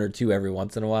maybe one or two every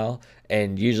once in a while.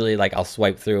 And usually like I'll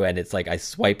swipe through and it's like I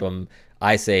swipe them,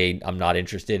 I say I'm not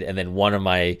interested, and then one of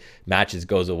my matches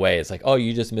goes away. It's like, oh,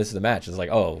 you just missed the match. It's like,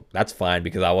 oh, that's fine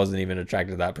because I wasn't even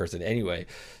attracted to that person anyway.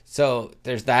 So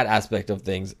there's that aspect of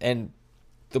things. And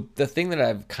the thing that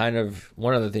I've kind of,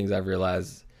 one of the things I've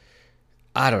realized,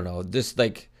 I don't know, just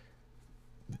like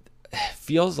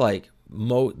feels like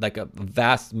like a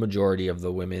vast majority of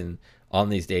the women on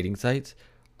these dating sites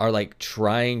are like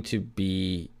trying to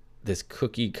be this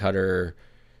cookie cutter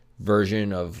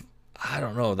version of, I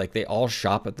don't know, like they all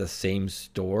shop at the same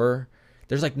store.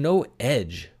 There's like no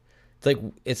edge.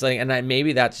 It's like, and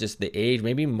maybe that's just the age.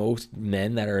 Maybe most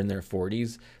men that are in their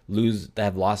 40s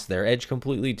have lost their edge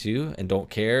completely too and don't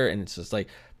care. And it's just like,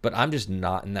 but I'm just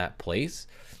not in that place.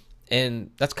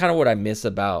 And that's kind of what I miss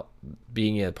about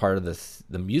being a part of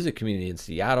the music community in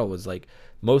Seattle, was like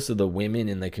most of the women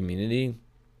in the community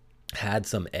had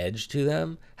some edge to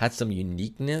them, had some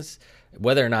uniqueness.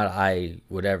 Whether or not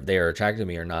they are attracted to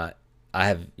me or not, I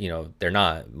have, they're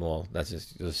not. Well, let's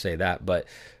say that. But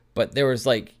there was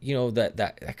like,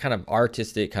 that kind of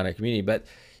artistic kind of community. But,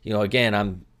 again,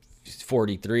 I'm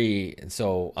 43, and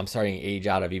so I'm starting to age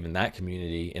out of even that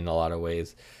community in a lot of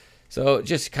ways. So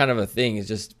just kind of a thing is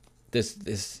just,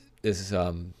 this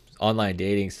online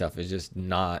dating stuff is just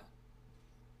not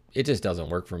it just doesn't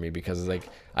work for me because like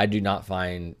I do not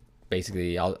find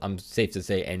basically I'm safe to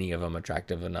say any of them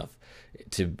attractive enough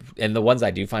to, and the ones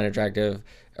I do find attractive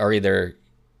are either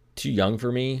too young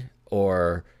for me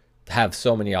or have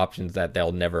so many options that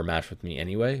they'll never match with me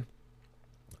anyway.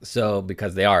 So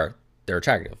because they're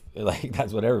attractive, like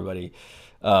that's what everybody,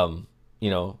 you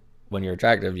know, when you're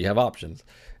attractive, you have options,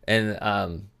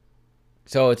 and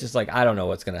so it's just like I don't know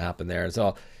what's gonna happen there. And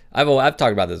so I've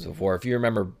talked about this before. If you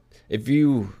remember, if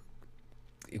you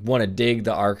want to dig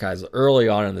the archives early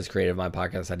on in this Creative Mind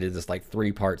podcast, I did this like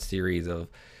 3-part series of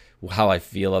how I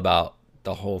feel about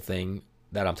the whole thing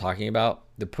that I'm talking about.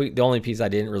 The only piece I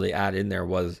didn't really add in there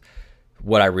was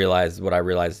what I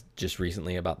realized just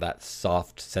recently about that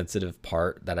soft, sensitive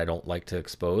part that I don't like to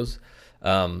expose.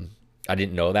 I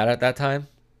didn't know that at that time.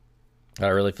 I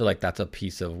really feel like that's a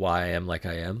piece of why I am like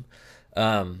I am.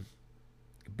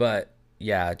 But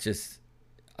yeah, just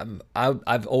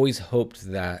I've always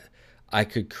hoped that I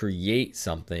could create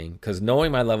something, because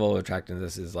knowing my level of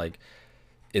attractiveness is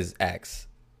X.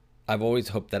 I've always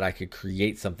hoped that I could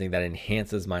create something that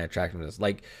enhances my attractiveness.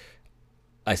 Like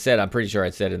I said, I'm pretty sure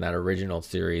I said in that original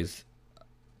series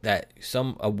that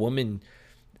a woman,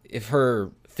 if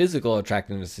her physical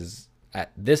attractiveness is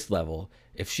at this level,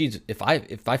 if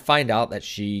I find out that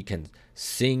she can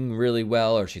sing really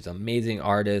well, or she's an amazing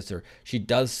artist, or she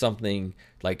does something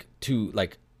like to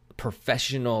like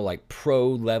professional, like pro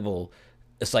level,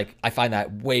 it's like I find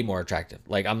that way more attractive.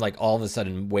 Like I'm like all of a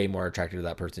sudden way more attracted to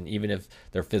that person, even if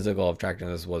their physical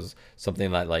attractiveness was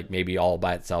something that like maybe all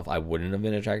by itself I wouldn't have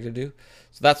been attracted to.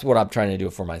 So that's what I'm trying to do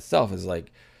for myself, is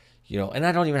like, you know, and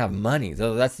I don't even have money.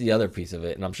 So that's the other piece of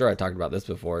it. And I'm sure I talked about this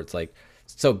before. It's like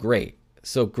so great.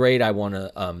 So great. I want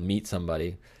to meet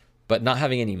somebody, but not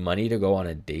having any money to go on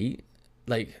a date,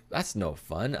 like that's no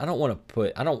fun. I don't want to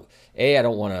put, I don't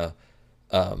want to,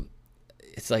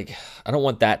 it's like, I don't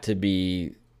want that to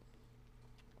be,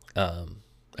 I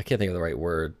can't think of the right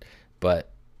word,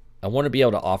 but I want to be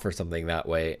able to offer something that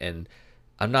way. And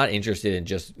I'm not interested in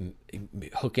just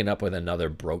hooking up with another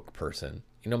broke person.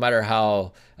 No matter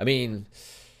how, I mean,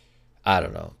 I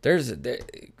don't know.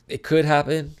 It could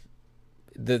happen.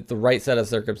 The right set of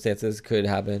circumstances could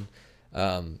happen.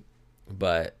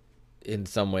 But in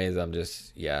some ways I'm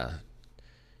just, yeah,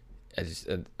 I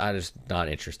just not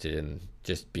interested in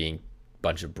just being a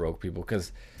bunch of broke people,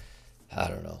 because I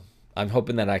don't know. I'm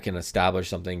hoping that I can establish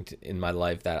something in my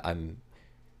life that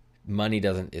money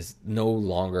is no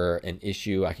longer an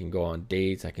issue. I can go on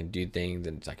dates, I can do things,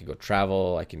 and I can go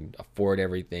travel, I can afford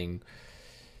everything.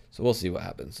 So we'll see what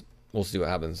happens.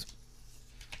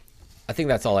 I think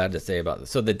that's all I had to say about this.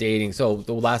 So the dating. So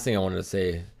the last thing I wanted to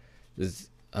say is,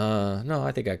 no,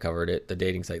 I think I covered it. The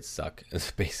dating sites suck.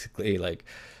 It's basically like,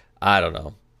 I don't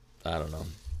know.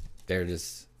 They're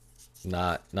just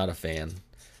not a fan.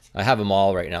 I have them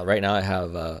all right now. Right now I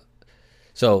have,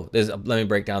 let me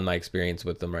break down my experience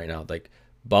with them right now. Like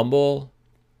Bumble,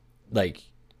 like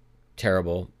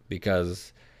terrible,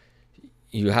 because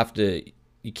you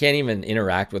can't even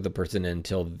interact with the person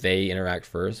until they interact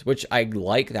first, which I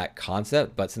like that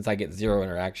concept, but since I get zero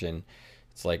interaction,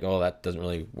 it's like, oh, that doesn't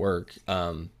really work.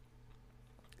 And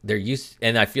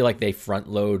I feel like they front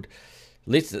load,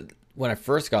 at least when I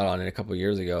first got on it a couple of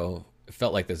years ago, it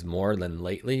felt like this more than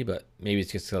lately, but maybe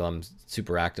it's just because I'm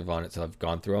super active on it, so I've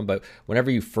gone through them. But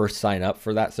whenever you first sign up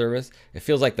for that service, it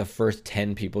feels like the first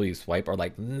 10 people you swipe are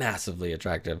like massively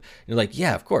attractive. And you're like,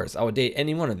 yeah, of course, I would date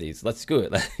any one of these. Let's do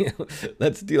it.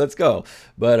 Let's go.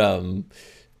 But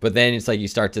then it's like you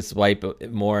start to swipe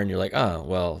more, and you're like, oh,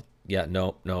 well, yeah,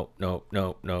 no. Oh,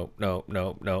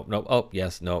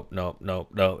 yes, no.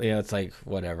 Yeah, it's like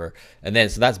whatever. And then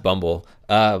so that's Bumble.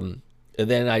 And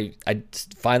then I'm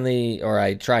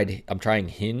trying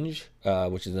Hinge,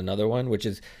 which is another one, which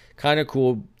is kind of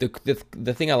cool.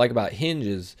 The thing I like about Hinge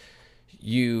is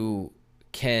you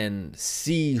can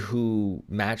see who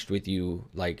matched with you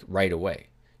like right away.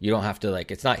 You don't have to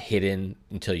like, it's not hidden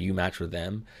until you match with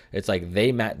them. It's like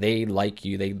they like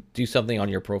you, they do something on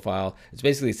your profile. It's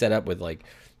basically set up with like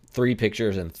 3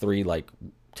 pictures and 3 like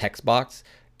text box,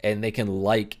 and they can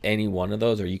like any one of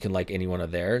those, or you can like any one of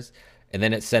theirs. And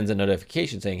then it sends a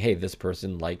notification saying, hey, this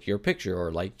person liked your picture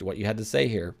or liked what you had to say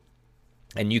here.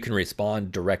 And you can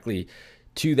respond directly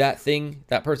to that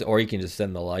person, or you can just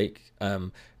send the like.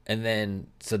 And then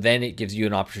it gives you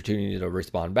an opportunity to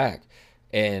respond back.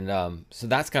 And so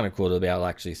that's kind of cool to be able to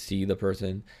actually see the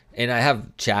person. And I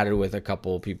have chatted with a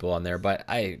couple of people on there, but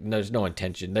there's no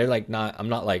intention. They're like I'm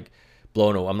not like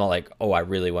blown away. I'm not like, oh, I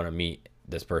really want to meet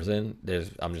this person.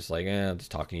 I'm just like, I'm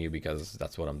just talking to you because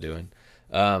that's what I'm doing.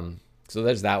 So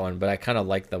there's that one, but I kind of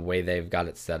like the way they've got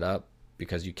it set up,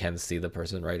 because you can see the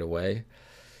person right away.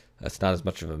 That's not as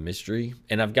much of a mystery.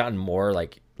 And I've gotten more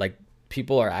like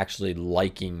people are actually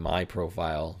liking my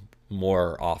profile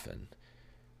more often.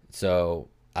 So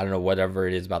I don't know whatever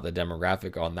it is about the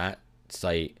demographic on that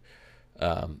site,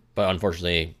 but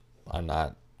unfortunately, I'm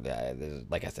not.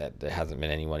 Like I said, there hasn't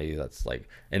been anybody that's like.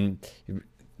 And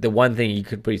the one thing you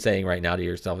could be saying right now to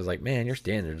yourself is like, man, your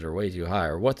standards are way too high,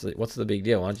 or what's the big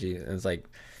deal? Why don't you? And it's like,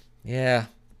 yeah,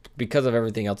 because of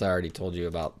everything else I already told you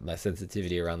about my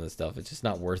sensitivity around this stuff, it's just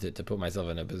not worth it to put myself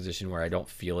in a position where I don't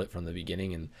feel it from the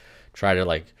beginning and try to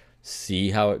like see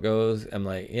how it goes. I'm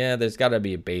like, yeah, there's got to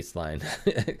be a baseline.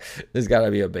 There's got to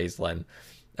be a baseline.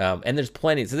 And there's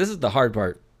plenty. So this is the hard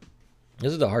part.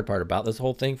 This is the hard part about this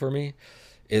whole thing for me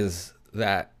is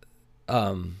that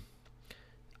I've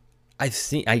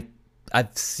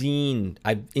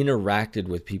interacted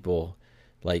with people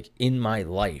like in my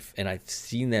life, and I've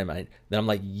seen them. Then I'm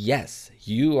like, yes,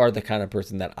 you are the kind of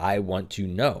person that I want to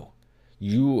know.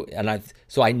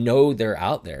 So I know they're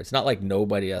out there. It's not like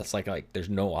nobody else. Like there's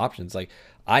no options. Like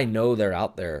I know they're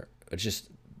out there. It's just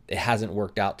it hasn't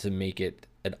worked out to make it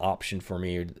an option for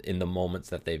me in the moments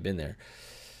that they've been there.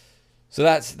 So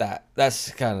that's that. That's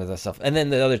kind of the stuff. And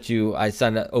then the other two, I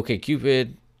signed up.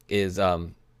 OkCupid is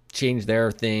changed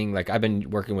their thing. Like I've been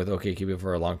working with OkCupid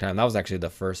for a long time. That was actually the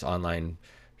first online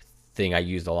thing I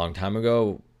used a long time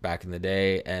ago, back in the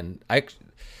day, and I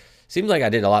seems like I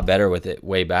did a lot better with it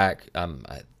way back.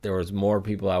 There was more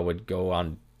people I would go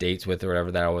on dates with or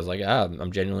whatever that I was like,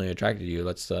 I'm genuinely attracted to you.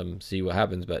 Let's see what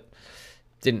happens. But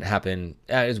it didn't happen.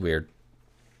 It was weird.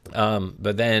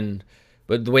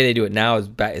 But the way they do it now is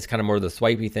it's kind of more the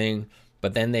swipey thing.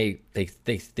 But then they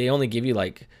only give you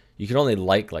like, you can only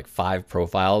like 5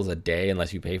 profiles a day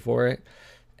unless you pay for it.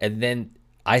 And then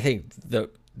I think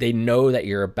they know that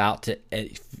you're about to,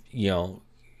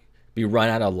 be run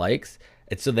out of likes.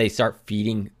 And so they start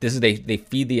feeding, they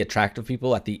feed the attractive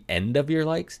people at the end of your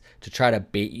likes to try to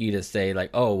bait you to say like,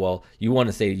 oh, well, you want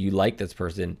to say you like this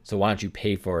person, so why don't you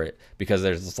pay for it? Because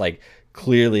there's this like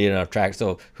clearly an attract.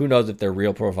 So who knows if they're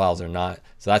real profiles or not.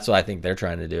 So that's what I think they're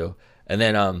trying to do. And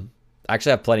then I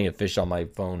actually have plenty of fish on my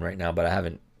phone right now, but I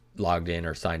haven't logged in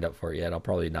or signed up for it yet. I'll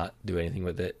probably not do anything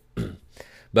with it.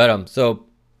 But so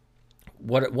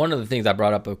one of the things I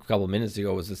brought up a couple of minutes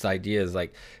ago was this idea is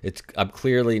like, it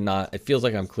feels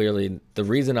like I'm clearly, the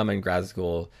reason I'm in grad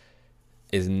school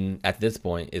at this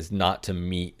point is not to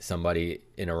meet somebody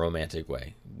in a romantic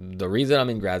way. The reason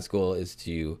I'm in grad school is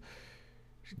to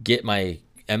get my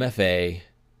MFA.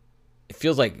 It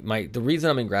feels like the reason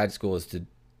I'm in grad school is to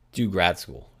do grad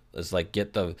school. It's like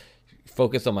get the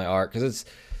focus on my art, because it's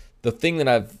the thing that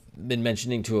I've been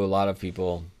mentioning to a lot of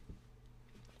people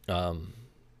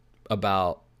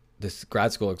about this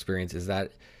grad school experience is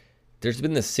that there's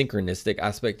been this synchronistic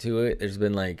aspect to it. There's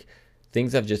been like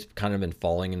things have just kind of been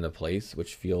falling into place,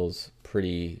 which feels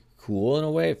pretty cool in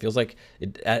a way. It feels like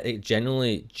it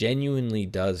genuinely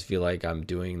does feel like I'm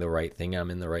doing the right thing. I'm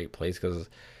in the right place, because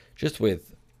just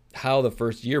with how the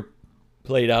first year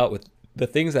played out, with the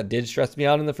things that did stress me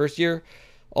out in the first year,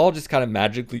 all just kind of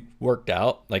magically worked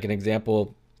out. Like an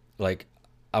example, like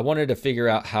I wanted to figure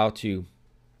out how to.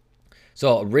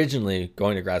 So originally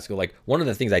going to grad school, like one of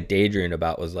the things I daydreamed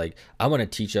about was like, I want to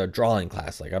teach a drawing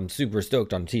class. Like I'm super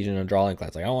stoked on teaching a drawing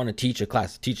class. Like I want to teach a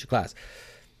class.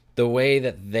 The way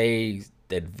that they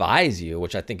advise you,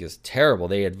 which I think is terrible,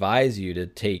 they advise you to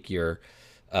take your,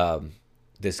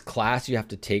 this class you have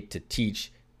to take to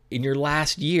teach in your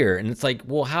last year. And it's like,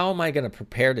 well, how am I going to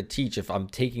prepare to teach if I'm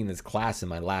taking this class in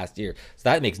my last year? So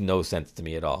that makes no sense to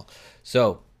me at all.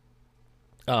 So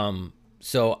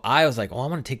I was like, oh, I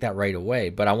want to take that right away.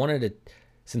 But I wanted to,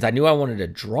 since I knew I wanted to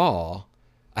draw,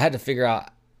 I had to figure out,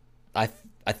 I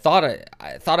thought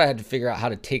I had to figure out how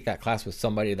to take that class with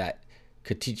somebody that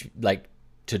could teach, like,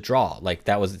 to draw. Like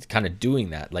that was kind of doing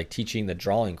that, like teaching the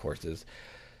drawing courses.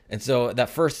 And so that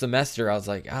first semester I was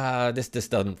like,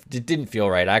 it didn't feel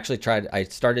right. I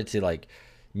started to like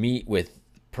meet with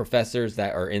professors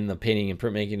that are in the painting and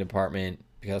printmaking department,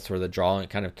 because that's where the drawing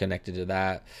kind of connected to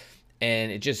that.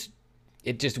 And it just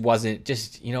wasn't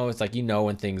just, it's like,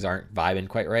 when things aren't vibing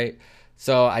quite right.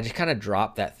 So I just kind of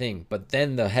dropped that thing. But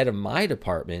then the head of my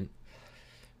department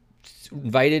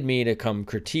invited me to come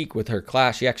critique with her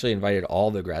class. She actually invited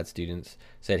all the grad students,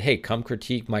 said, hey, come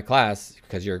critique my class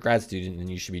because you're a grad student and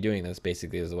you should be doing this,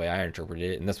 basically is the way I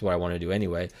interpreted it. And that's what I want to do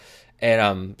anyway.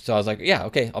 And so I was like, yeah,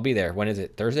 okay, I'll be there. When is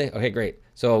it? Thursday? Okay, great.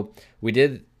 So we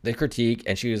did the critique,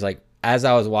 and she was like, as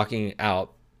I was walking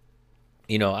out,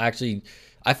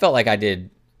 I felt like I did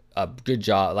a good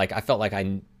job. Like I felt like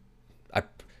I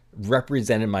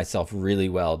represented myself really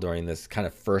well during this kind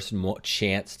of first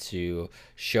chance to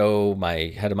show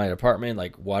my head of my department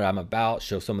like what I'm about,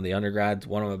 show some of the undergrads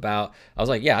what I'm about. I was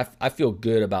like, yeah, I feel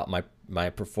good about my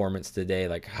performance today,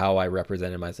 like how I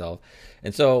represented myself.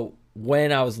 And so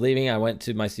when I was leaving, I went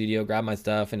to my studio, grabbed my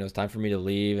stuff, and it was time for me to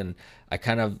leave. And I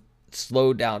kind of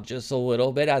slowed down just a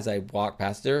little bit as I walked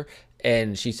past her.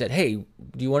 And she said, hey, do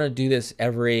you want to do this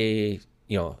every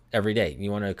day?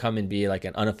 You want to come and be like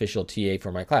an unofficial TA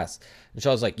for my class? And so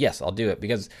I was like, yes, I'll do it,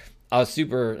 because I was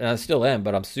super, and I still am,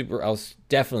 but I was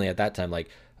definitely at that time like,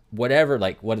 whatever,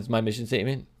 like, what is my mission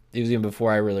statement? It was even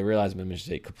before I really realized my mission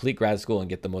statement: complete grad school and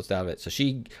get the most out of it. So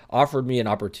she offered me an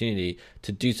opportunity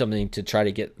to do something to try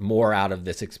to get more out of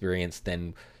this experience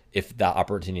than if that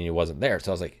opportunity wasn't there.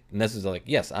 So I was like, and this is like,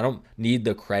 yes, I don't need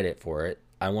the credit for it.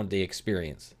 I want the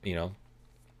experience.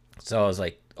 So I was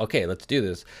like, okay, let's do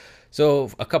this. So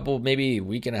a couple, maybe a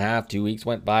week and a half, 2 weeks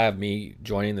went by of me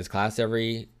joining this class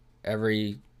every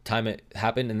time it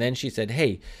happened. And then she said,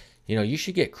 hey, you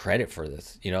should get credit for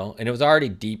this. And it was already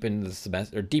deep into the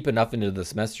semester, or deep enough into the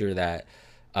semester that,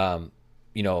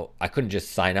 I couldn't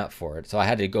just sign up for it. So I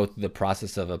had to go through the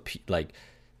process of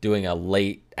doing a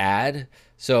late ad.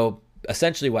 So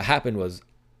essentially what happened was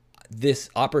this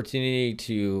opportunity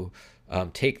to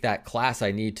take that class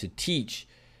I need to teach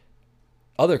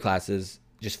other classes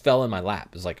just fell in my lap.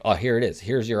 It's like, oh, here it is.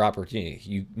 Here's your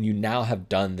opportunity. You now have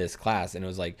done this class. And it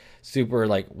was like super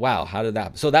like, wow, how did that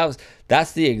happen? So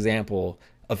that's the example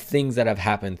of things that have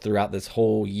happened throughout this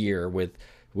whole year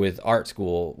with art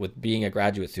school, with being a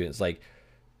graduate student. It's like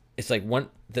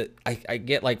I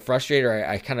get like frustrated, or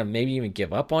I kind of maybe even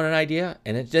give up on an idea,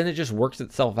 and then it just works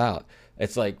itself out.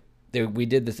 It's like we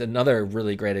did this. Another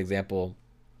really great example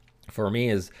for me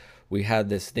is we had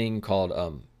this thing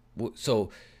called so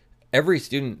every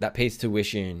student that pays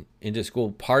tuition into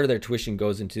school, part of their tuition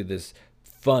goes into this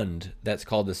fund that's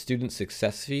called the Student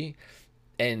Success Fee.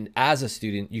 And as a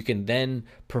student, you can then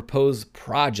propose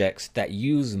projects that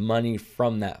use money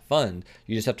from that fund.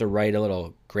 You just have to write a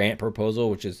little grant proposal,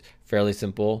 which is fairly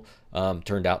simple.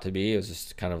 Turned out to be. It was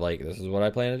just kind of like, this is what I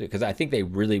plan to do. Because I think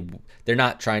they're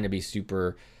not trying to be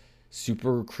super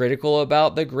critical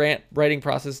about the grant writing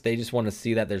process. They just want to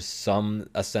see that there's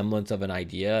a semblance of an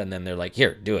idea, and then they're like,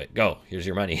 here, do it, go, here's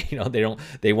your money.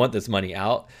 They want this money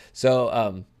out.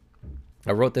 So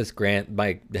I wrote this grant.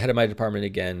 The head of my department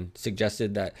again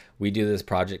suggested that we do this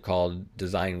project called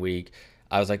Design Week.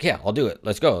 I was like, yeah, I'll do it,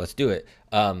 let's go, let's do it.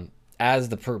 As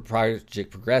the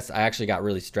project progressed, I actually got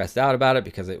really stressed out about it,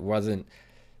 because it was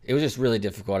just really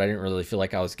difficult. I didn't really feel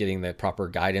like I was getting the proper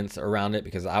guidance around it,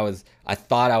 because I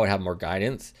thought I would have more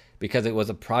guidance, because it was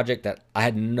a project that I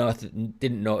had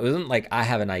didn't know. It wasn't like I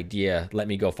have an idea, let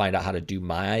me go find out how to do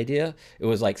my idea. It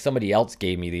was like somebody else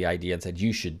gave me the idea and said,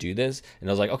 you should do this. And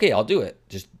I was like, okay, I'll do it.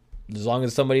 Just as long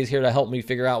as somebody's here to help me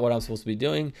figure out what I'm supposed to be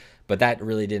doing. But that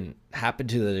really didn't happen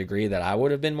to the degree that I would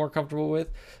have been more comfortable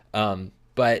with.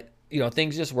 But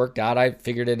things just worked out. I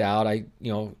figured it out.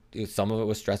 Some of it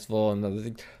was stressful and other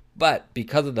things. But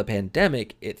because of the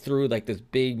pandemic, it threw like this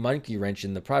big monkey wrench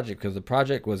in the project, because the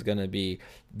project was going to be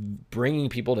bringing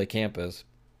people to campus,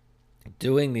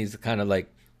 doing these kind of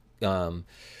like,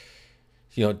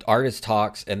 artist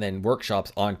talks and then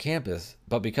workshops on campus.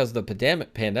 But because the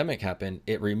pandemic happened,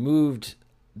 it removed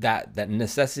that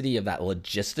necessity of that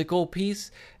logistical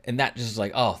piece. And that just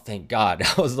like, oh, thank God.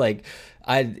 I was like,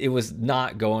 it was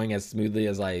not going as smoothly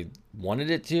as I wanted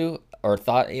it to, or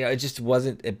thought, it just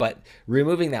wasn't. But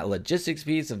removing that logistics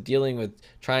piece of dealing with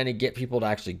trying to get people to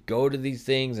actually go to these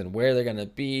things and where they're going to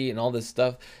be and all this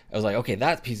stuff, I was like, okay,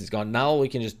 that piece is gone. Now we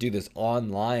can just do this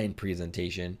online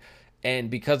presentation. And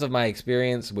because of my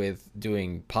experience with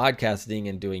doing podcasting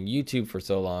and doing YouTube for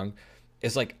so long,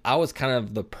 it's like I was kind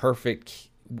of the perfect,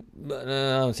 I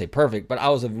don't say perfect, but I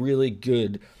was a really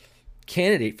good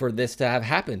candidate for this to have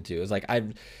happened to. It's like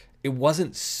it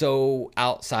wasn't so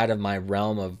outside of my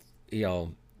realm of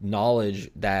knowledge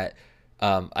that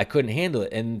I couldn't handle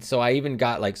it. And so I even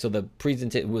got the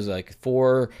presentation was like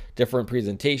 4 different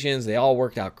presentations. They all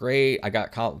worked out great. I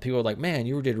got people were like, man,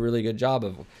 you did a really good job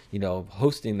of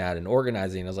hosting that and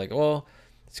organizing. I was like, well,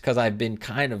 it's because I've been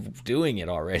kind of doing it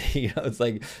already. It's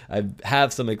like I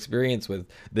have some experience with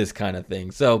this kind of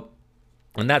thing. So,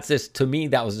 and that's just, to me,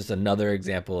 that was just another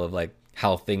example of like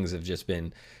how things have just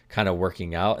been kind of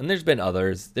working out. And there's been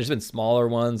others. There's been smaller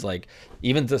ones, like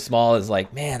even as small as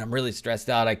like, man, I'm really stressed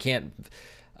out.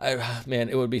 Man,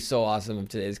 it would be so awesome if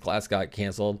today's class got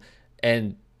canceled.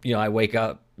 And, I wake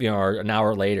up, or an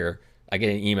hour later, I get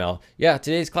an email. Yeah,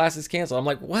 today's class is canceled. I'm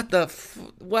like, what the,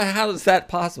 what? How is that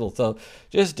possible? So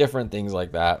just different things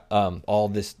like that. All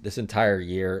this entire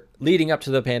year leading up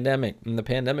to the pandemic, and the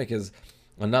pandemic is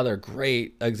another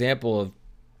great example of,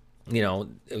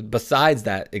 besides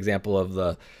that example of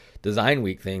the design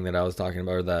week thing that I was talking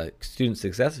about, or the student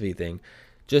success fee thing,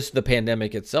 just the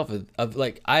pandemic itself of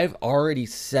like, I've already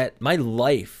set my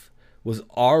life was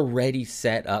already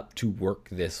set up to work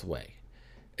this way.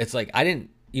 It's like, I didn't,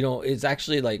 it's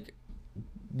actually like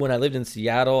when I lived in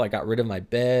Seattle, I got rid of my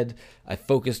bed. I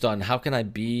focused on how can I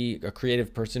be a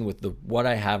creative person with what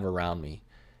I have around me.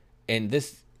 And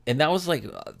that was like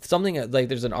something like,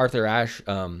 there's an Arthur Ashe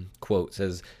quote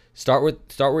says, start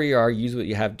where you are, use what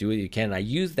you have, do what you can. And I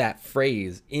use that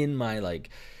phrase in my, like,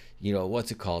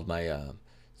 what's it called? My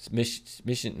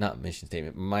not mission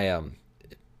statement, my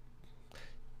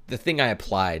the thing I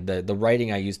applied, the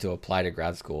writing I used to apply to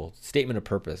grad school, statement of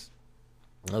purpose.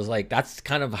 I was like, that's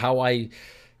kind of how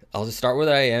I'll just start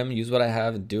where I am, use what I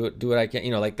have, and do what I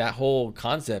can, like that whole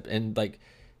concept. And like,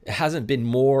 it hasn't been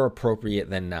more appropriate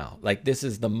than now. Like, this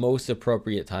is the most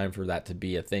appropriate time for that to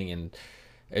be a thing. And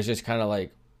it's just kind of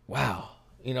like, wow,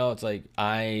 it's like,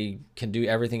 I can do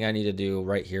everything I need to do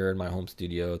right here in my home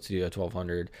studio, Studio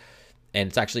 1200. And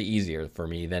it's actually easier for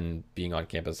me than being on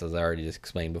campus, as I already just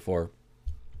explained before.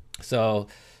 So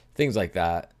things like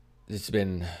that. It's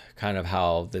been kind of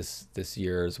how this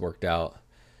year has worked out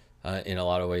in a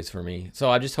lot of ways for me. So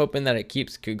I'm just hoping that it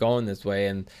keeps going this way.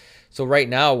 And so right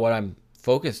now, what I'm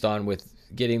focused on with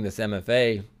getting this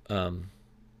MFA,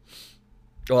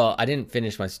 well, I didn't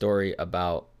finish my story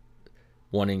about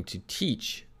wanting to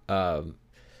teach.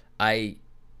 I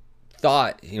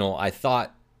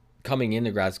thought coming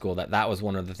into grad school that was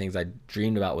one of the things I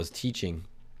dreamed about, was teaching.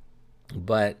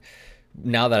 But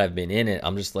now that I've been in it,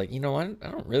 I'm just like, I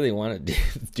don't really want to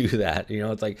do that.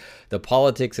 It's like the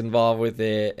politics involved with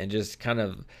it, and just kind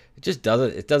of, it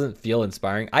doesn't feel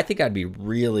inspiring. I think I'd be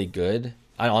really good.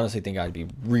 I honestly think I'd be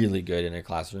really good in a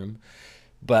classroom,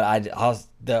 but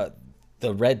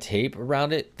the red tape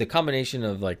around it, the combination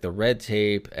of like the red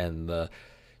tape and the,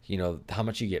 how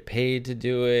much you get paid to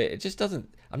do it, it just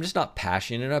doesn't, I'm just not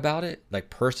passionate about it, like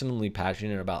personally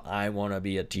passionate about, I want to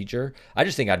be a teacher. I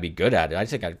just think I'd be good at it. I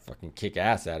just think I'd fucking kick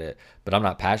ass at it, but I'm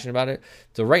not passionate about it.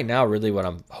 So right now, really what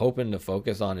I'm hoping to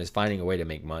focus on is finding a way to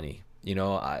make money.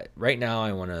 Right now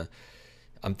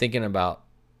I'm thinking about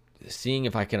seeing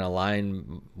if I can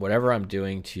align whatever I'm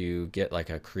doing to get like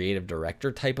a creative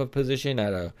director type of position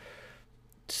at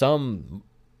some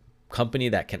company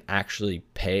that can actually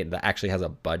pay, that actually has a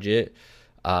budget.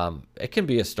 It can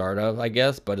be a startup, I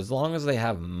guess, but as long as they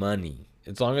have money,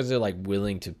 as long as they're like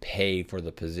willing to pay for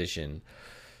the position,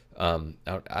 I'm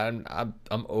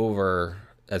over,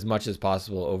 as much as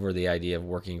possible, over the idea of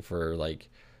working for, like,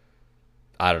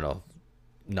 I don't know,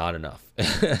 not enough.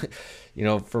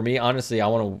 For me, honestly, I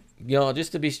want to,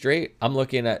 just to be straight, I'm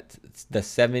looking at the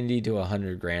 70 to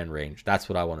 100 grand range. That's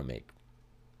what I want to make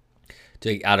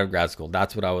out of grad school.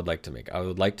 That's what I would like to make. I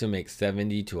would like to make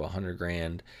 70 to 100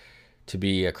 grand to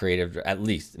be a creative, at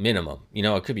least minimum.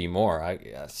 It could be more. I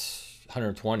guess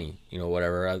 120,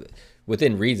 whatever,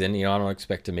 within reason. I don't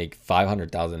expect to make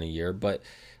 500,000 a year, but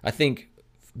I think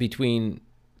between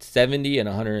 70 and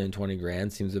 120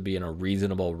 grand seems to be in a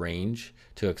reasonable range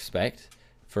to expect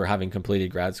for having completed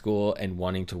grad school and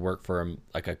wanting to work for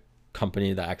like a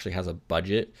company that actually has a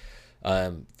budget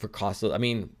for cost. I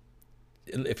mean,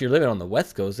 if you're living on the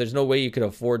West Coast, there's no way you could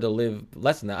afford to live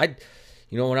less than that.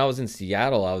 When I was in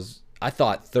Seattle, I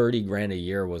thought 30 grand a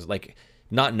year was like,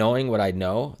 not knowing what I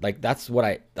know. Like, that's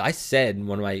what I said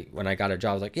when I got a job.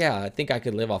 I was like, yeah, I think I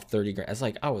could live off 30 grand. It's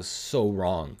like, I was so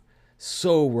wrong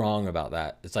about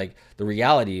that. It's like, the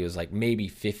reality was like maybe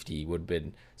 50 would have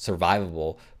been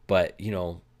survivable, but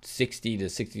 60 to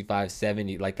 65,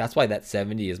 70, like, that's why that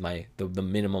 70 is the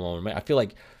minimum. I feel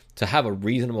like to have a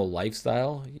reasonable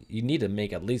lifestyle, you need to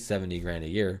make at least 70 grand a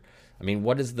year. I mean,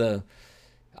 what is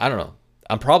I don't know.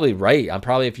 I'm probably right.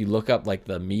 If you look up like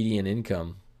the median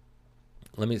income,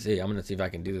 let me see. I'm going to see if I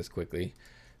can do this quickly.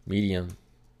 Medium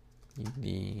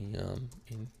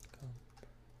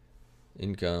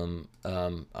income.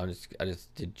 I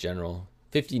just did general.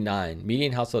 59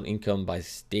 median household income by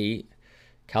state.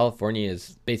 California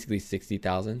is basically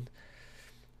 60,000.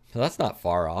 So that's not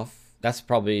far off. That's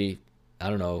probably, I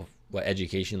don't know what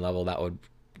education level that would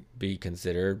be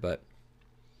considered, but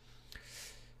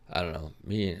I don't know.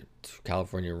 Median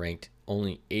California ranked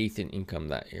only 8th in income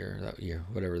that year,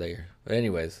 whatever that year. But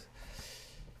anyways,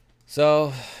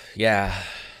 so yeah,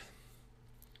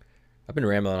 I've been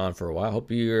rambling on for a while.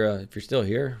 Hope if you're still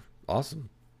here, awesome.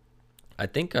 I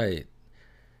think I'm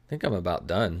about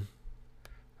done.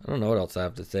 I don't know what else I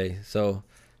have to say. So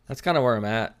that's kind of where I'm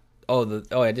at. Oh,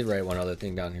 I did write one other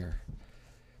thing down here.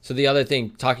 So the other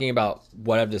thing, talking about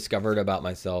what I've discovered about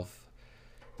myself,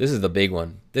 this is the big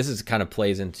one. This is kind of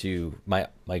plays into my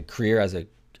career as a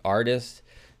artist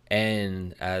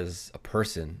and as a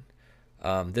person.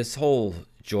 This whole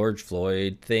George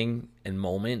Floyd thing and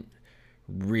moment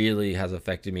really has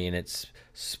affected me, and it's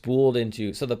spooled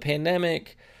into, so the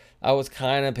pandemic, I was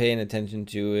kind of paying attention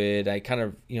to it. I kind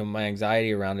of, my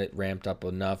anxiety around it ramped up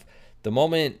enough. The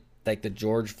moment like the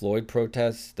George Floyd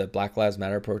protests, the Black Lives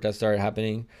Matter protests started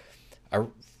happening, I,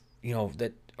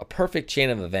 that a perfect chain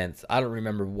of events. I don't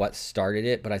remember what started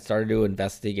it, but I started to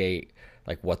investigate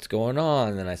like what's going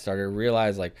on, and I started to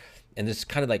realize like, and this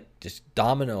kind of like just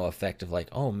domino effect of like,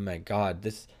 oh my God,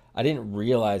 this, I didn't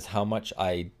realize how much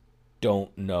I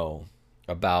don't know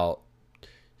about,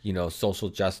 social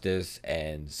justice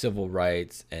and civil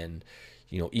rights and,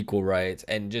 equal rights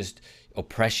and just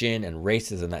oppression and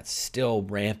racism that's still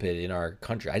rampant in our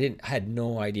country. I had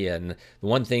no idea. And the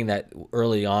one thing that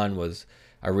early on was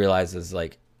I realized is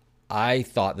like, I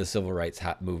thought the civil rights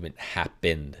movement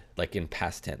happened like in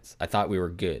past tense. I thought we were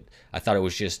good. I thought it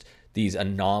was just these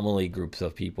anomaly groups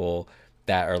of people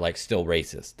that are like still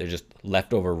racist. They're just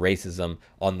leftover racism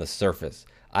on the surface.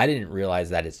 I didn't realize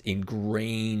that it's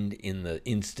ingrained in the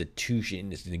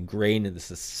institution. It's ingrained in the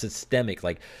systemic.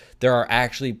 Like there are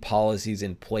actually policies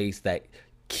in place that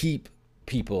keep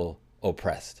people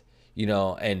oppressed,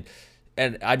 and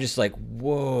I just like,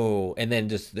 whoa. And then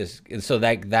just this, and so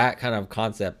that kind of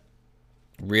concept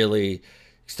really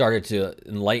started to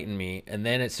enlighten me, and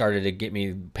then it started to get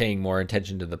me paying more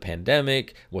attention to the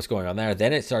pandemic, what's going on there.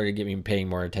 Then it started to get me paying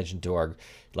more attention to our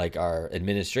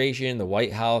administration, the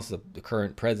White House, the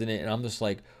current president, and I'm just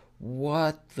like,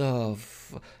 what the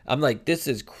I'm like, this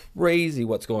is crazy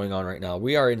what's going on right now.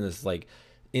 We are in this like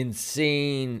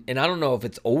insane, and I don't know if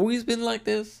it's always been like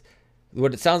this.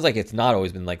 What it sounds like, it's not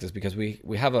always been like this, because we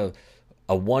have a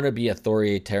wannabe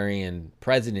authoritarian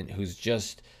president who's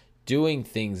just doing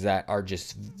things that are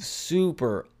just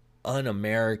super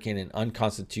un-American and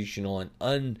unconstitutional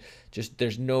and just,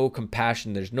 there's no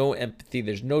compassion, there's no empathy,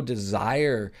 there's no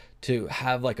desire to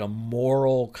have like a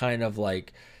moral kind of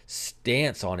like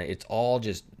stance on it. It's all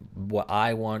just what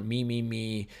I want,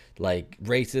 me, like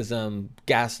racism,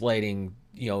 gaslighting,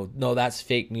 no, that's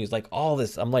fake news, like all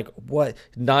this. I'm like, what?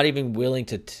 Not even willing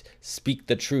to speak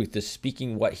the truth, just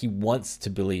speaking what he wants to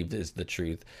believe is the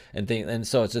truth, and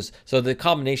so it's just, so the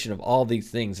combination of all these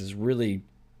things is really,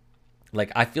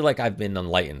 like, I feel like I've been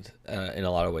enlightened in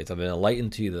a lot of ways. I've been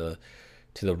enlightened to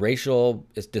the racial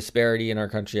disparity in our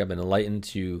country. I've been enlightened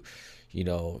to,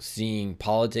 seeing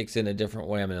politics in a different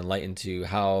way. I've been enlightened to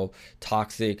how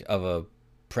toxic of a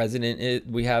president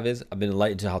we have is. I've been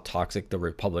enlightened to how toxic the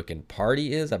Republican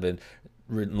Party is. I've been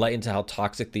enlightened to how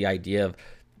toxic the idea of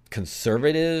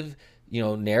conservative,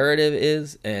 narrative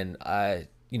is. And I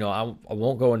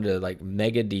won't go into like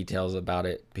mega details about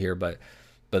it here, but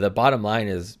the bottom line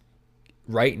is,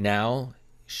 right now,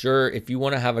 sure, if you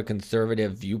want to have a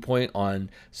conservative viewpoint on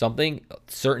something,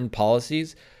 certain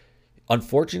policies,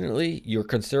 unfortunately, your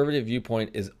conservative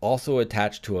viewpoint is also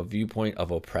attached to a viewpoint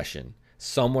of oppression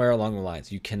somewhere along the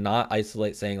lines. You cannot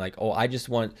isolate saying like, oh, I just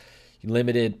want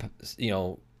limited,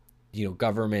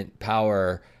 government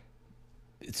power,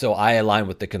 so I align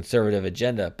with the conservative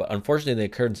agenda. But unfortunately, the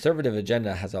conservative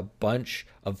agenda has a bunch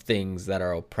of things that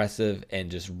are oppressive and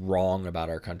just wrong about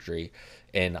our country,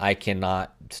 and I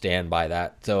cannot stand by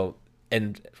that. So,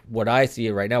 and what I see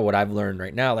right now, what I've learned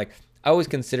right now, like, I always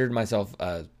considered myself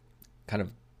a kind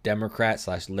of Democrat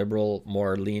 / liberal,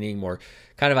 more leaning, more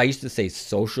kind of, I used to say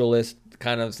socialist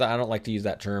kind of, so I don't like to use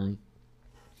that term.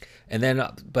 And then,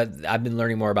 but I've been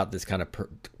learning more about this kind of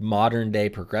modern day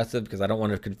progressive, because I don't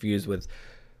want to confuse with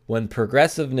when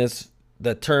progressiveness,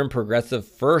 the term progressive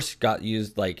first got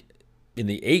used like in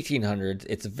the 1800s.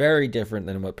 It's very different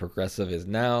than what progressive is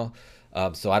now.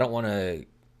 So I don't want to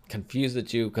confuse the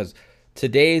two, because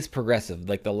today's progressive,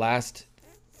 like the last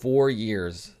 4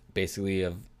 years, basically,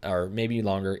 or maybe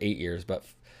longer, 8 years, but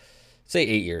say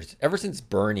 8 years, ever since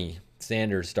Bernie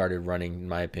Sanders started running, in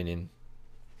my opinion,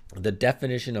 the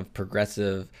definition of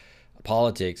progressive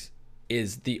politics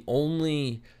is the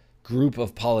only group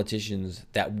of politicians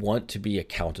that want to be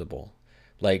accountable.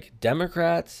 Like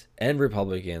Democrats and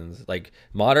Republicans, like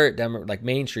moderate like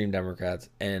mainstream Democrats,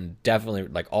 and definitely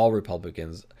like all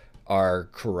Republicans are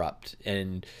corrupt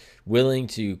and willing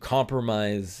to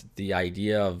compromise the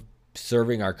idea of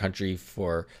serving our country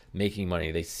for making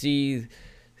money. They see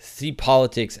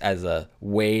politics as a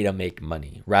way to make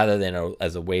money rather than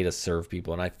as a way to serve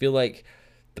people. And I feel like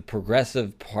the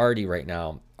Progressive Party right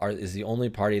now is the only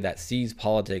party that sees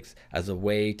politics as a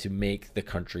way to make the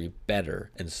country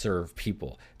better and serve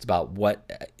people. It's about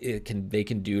what they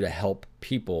can do to help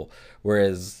people.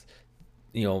 Whereas,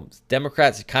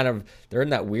 Democrats they're in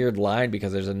that weird line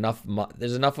because there's enough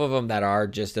of them that are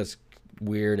just as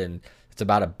weird, and it's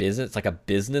about a business. It's like a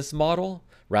business model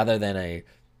rather than a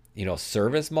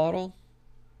service model.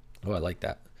 Oh, I like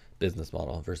that, business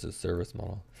model versus service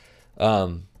model.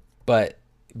 But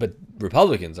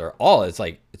Republicans are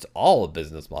it's all a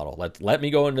business model. Let me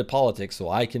go into politics so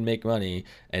I can make money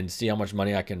and see how much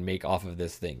money I can make off of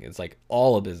this thing. It's like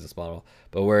all a business model.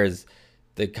 But whereas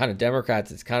the kind of Democrats,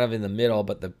 it's kind of in the middle,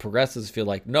 but the progressives feel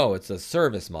like, no, it's a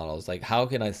service model. It's like,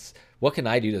 what can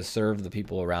I do to serve the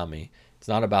people around me? It's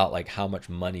not about like how much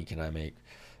money can I make.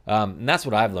 And that's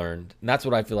what I've learned. And that's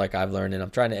what I feel like I've learned. And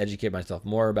I'm trying to educate myself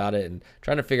more about it and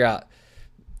trying to figure out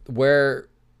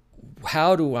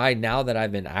how do I, now that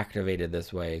I've been activated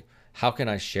this way, how can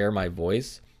I share my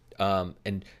voice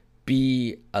and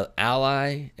be an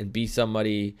ally and be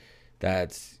somebody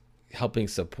that's helping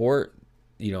support,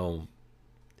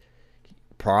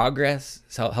 progress,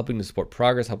 helping to support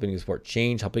progress, helping to support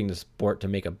change, helping to support to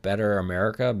make a better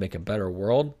America, make a better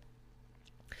world.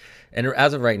 And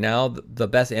as of right now, the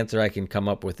best answer I can come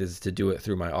up with is to do it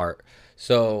through my art.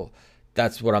 So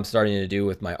that's what I'm starting to do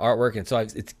with my artwork. And so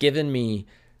it's given me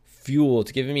fuel.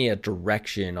 It's given me a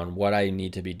direction on what I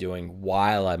need to be doing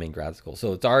while I'm in grad school.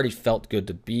 So it's already felt good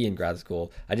to be in grad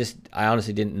school. I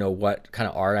honestly didn't know what kind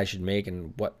of art I should make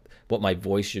and what my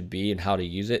voice should be and how to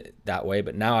use it that way.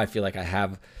 But now I feel like I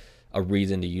have a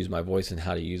reason to use my voice and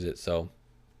how to use it. So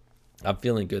I'm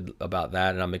feeling good about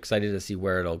that. And I'm excited to see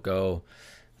where it'll go.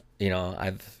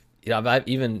 I've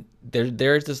even,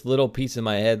 there's this little piece in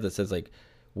my head that says like,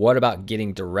 what about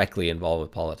getting directly involved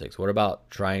with politics? What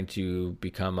about trying to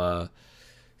become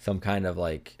some kind of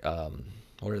like,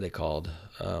 what are they called?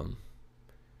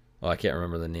 I can't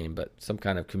remember the name, but some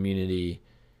kind of community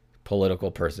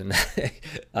political person.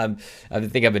 I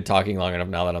think I've been talking long enough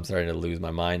now that I'm starting to lose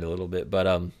my mind a little bit, but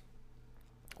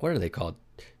what are they called?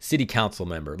 City council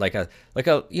member, like a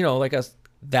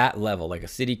that level, like a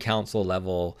city council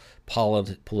level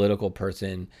political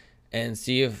person, and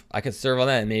see if I could serve on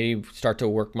that and maybe start to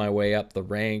work my way up the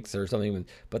ranks or something.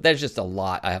 But there's just a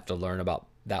lot I have to learn about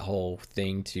that whole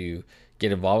thing to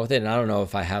get involved with it. And I don't know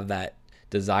if I have that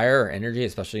desire or energy,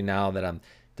 especially now that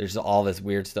there's all this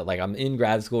weird stuff. Like I'm in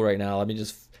grad school right now. Let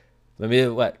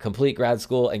me complete grad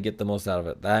school and get the most out of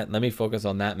it. Let me focus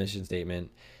on that mission statement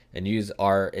and use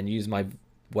art and use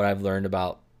what I've learned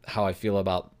about how I feel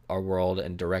about our world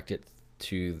and direct it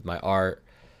to my art.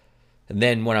 And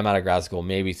then when I'm out of grad school,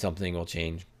 maybe something will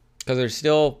change, because there's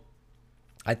still,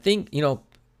 I think,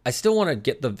 I still want to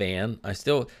get the van.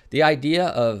 The idea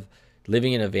of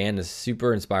living in a van is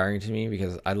super inspiring to me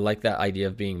because I like that idea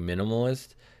of being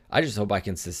minimalist. I just hope I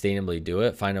can sustainably do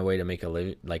it, find a way to make a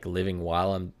living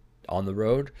while I'm on the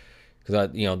road.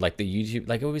 Because like the YouTube,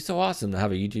 like it would be so awesome to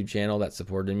have a YouTube channel that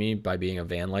supported me by being a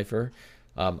van lifer.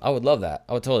 I would love that.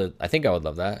 I think I would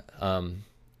love that.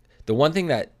 The one thing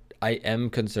that I am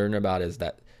concerned about is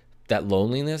that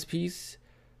loneliness piece.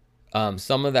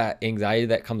 Some of that anxiety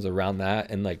that comes around that,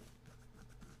 and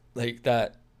like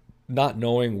that not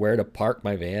knowing where to park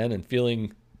my van and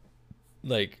feeling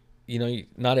like,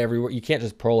 not everywhere. You can't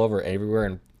just pull over everywhere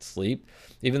and sleep,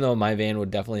 even though my van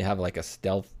would definitely have like a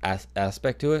stealth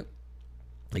aspect to it.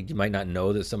 Like you might not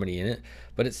know there's somebody in it,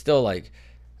 but it's still like,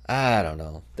 I don't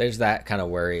know. There's that kind of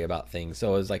worry about things.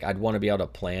 So it's like I'd want to be able to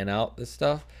plan out this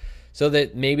stuff so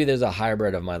that maybe there's a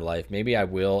hybrid of my life. Maybe I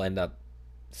will end up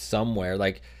somewhere.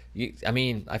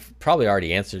 I've probably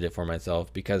already answered it for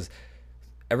myself, because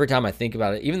every time I think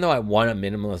about it, even though I want a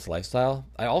minimalist lifestyle,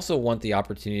 I also want the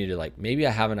opportunity to maybe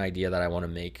I have an idea that I want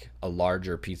to make a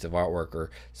larger piece of artwork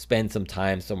or spend some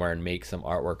time somewhere and make some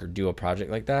artwork or do a project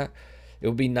like that. It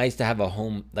would be nice to have a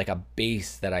home, like a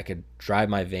base that I could drive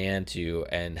my van to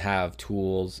and have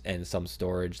tools and some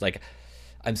storage. Like,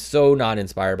 I'm so not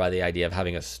inspired by the idea of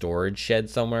having a storage shed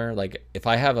somewhere. Like, if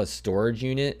I have a storage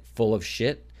unit full of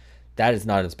shit, that is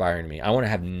not inspiring to me. I want to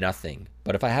have nothing.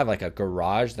 But if I have like a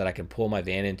garage that I can pull my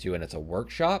van into and it's a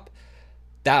workshop,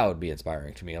 that would be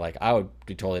inspiring to me. Like, I would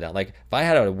be totally down. Like, if I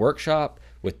had a workshop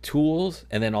with tools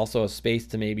and then also a space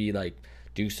to maybe like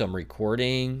do some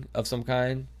recording of some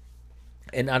kind.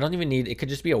 And I don't even need, it could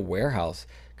just be a warehouse,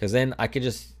 because then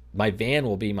my van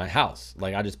will be my house.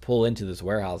 Like, I just pull into this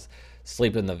warehouse,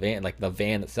 sleep in the van, like the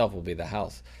van itself will be the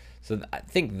house. So I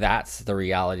think that's the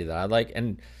reality that I like.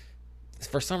 And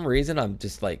for some reason, I'm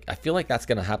just like, I feel like that's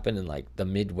going to happen in like the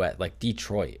Midwest, like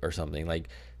Detroit or something, like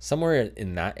somewhere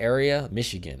in that area,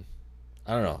 Michigan.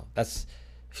 I don't know.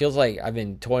 Feels like I've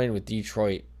been toying with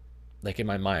Detroit like in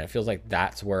my mind. It feels like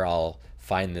that's where I'll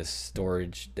find this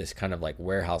storage, this kind of like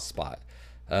warehouse spot.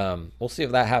 We'll see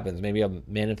if that happens. Maybe I'm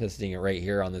manifesting it right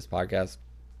here on this podcast.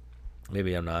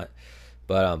 Maybe I'm not.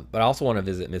 But I also want to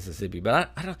visit Mississippi. But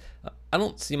I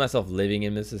don't see myself living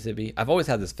in Mississippi. I've always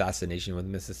had this fascination with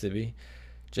Mississippi.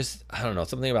 Just I don't know,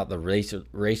 something about the race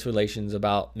relations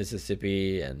about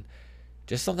Mississippi, and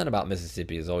just something about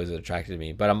Mississippi has always attracted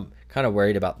me. But I'm kind of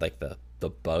worried about like the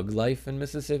bug life in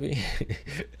Mississippi.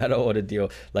 I don't want to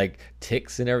deal like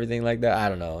ticks and everything like that. I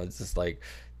don't know. It's just like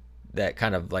that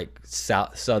kind of like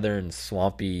southern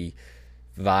swampy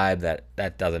vibe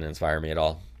that doesn't inspire me at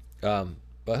all.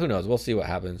 But who knows? We'll see what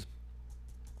happens.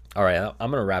 All right,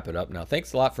 I'm gonna wrap it up now.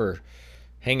 Thanks a lot for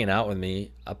hanging out with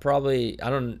me. I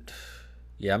don't.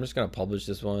 Yeah, I'm just gonna publish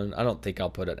this one. I don't think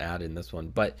I'll put an ad in this one,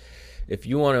 but if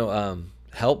you want to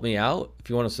help me out,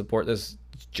 if you want to support this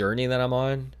journey that I'm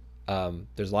on,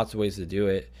 there's lots of ways to do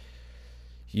it.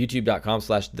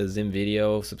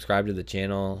 YouTube.com/thezimvideo. Subscribe to the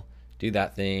channel. Do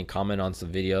that thing. Comment on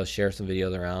some videos. Share some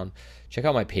videos around. Check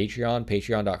out my Patreon.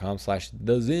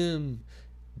 Patreon.com/thezim.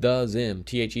 The Zim,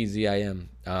 THEZIM.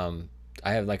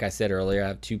 I have, like I said earlier, I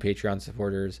have 2 Patreon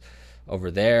supporters over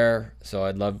there, so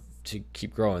I'd love to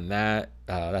keep growing that.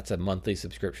 That's a monthly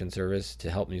subscription service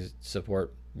to help me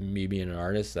support me being an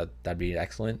artist. That'd be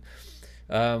excellent.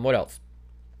 What else?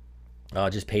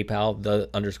 Just PayPal,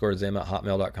 _Zim at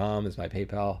hotmail.com is my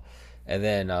PayPal, and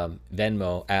then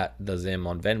Venmo at the Zim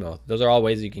on Venmo. Those are all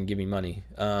ways you can give me money,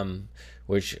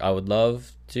 which I would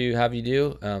love to have you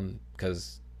do,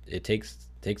 because it takes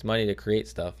money to create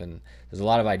stuff, and there's a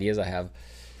lot of ideas I have.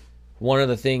 One of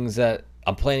the things that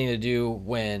I'm planning to do,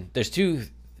 when there's 2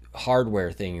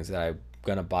 hardware things that I'm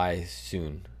gonna buy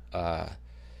soon, an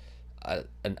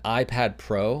iPad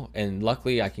Pro, and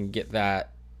luckily I can get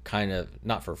that kind of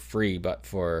not for free but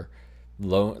for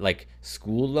loan, like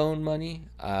school loan money.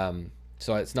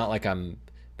 So it's not like I'm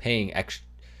paying extra.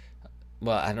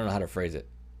 Well, I don't know how to phrase it.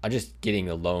 I'm just getting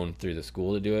a loan through the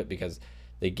school to do it, because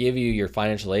they give you your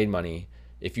financial aid money.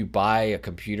 If you buy a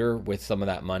computer with some of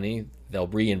that money, they'll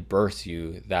reimburse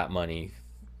you that money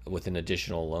with an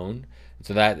additional loan.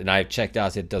 So that, and I checked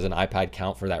out, said, does an iPad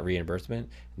count for that reimbursement?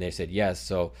 And they said yes.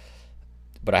 So,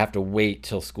 but I have to wait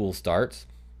till school starts.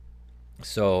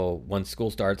 So when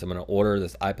school starts, I'm going to order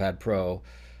this iPad Pro.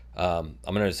 I'm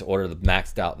going to just order the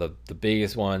maxed out, the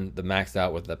biggest one, the maxed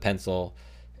out with the pencil.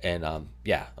 And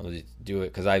yeah, I'm going to do it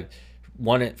because I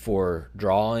want it for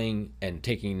drawing and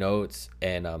taking notes,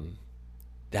 and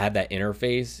have that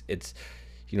interface. It's,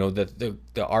 you know, the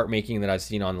art making that I've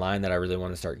seen online that I really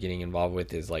want to start getting involved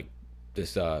with is like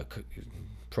this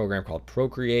program called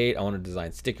Procreate. I want to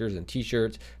design stickers and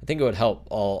t-shirts. I think it would help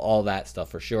all that stuff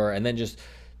for sure. And then just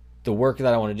the work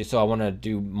that I want to do. So I want to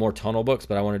do more tunnel books,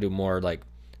 but I want to do more like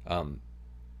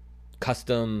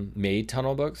custom made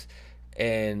tunnel books,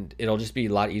 and it'll just be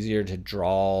a lot easier to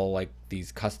draw like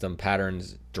these custom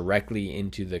patterns directly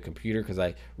into the computer, because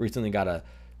I recently got a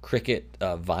Cricut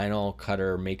vinyl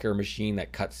cutter maker machine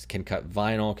that can cut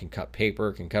vinyl, can cut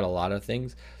paper, can cut a lot of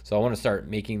things. So I want to start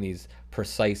making these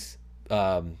precise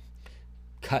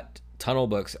cut tunnel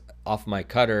books off my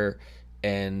cutter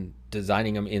and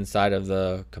designing them inside of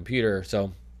the computer.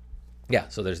 So yeah,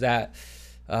 so there's that.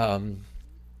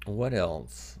 What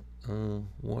else?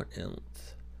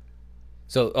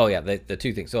 So, oh yeah, the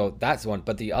 2 things. So that's one.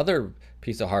 But the other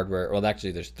piece of hardware, well,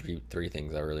 actually there's three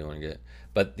things I really want to get.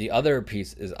 But the other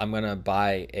piece is I'm going to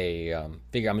buy a I'm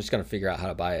just going to figure out how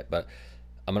to buy it, but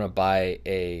I'm going to buy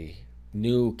a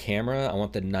new camera. I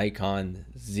want the Nikon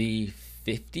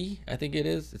Z50, I think it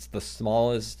is. It's the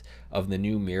smallest of the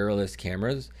new mirrorless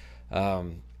cameras,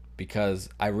 because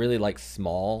I really like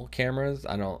small cameras.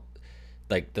 I don't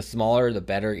like, the smaller the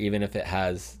better, even if it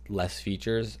has less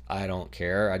features. I don't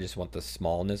care. I just want the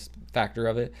smallness factor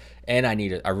of it. And I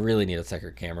really need a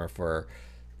second camera for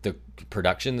the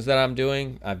productions that I'm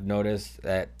doing. I've noticed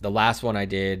that the last one I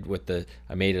did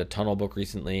I made a tunnel book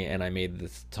recently, and I made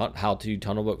this how-to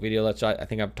tunnel book video. I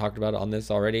think I've talked about it on this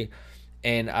already.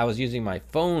 And I was using my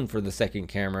phone for the second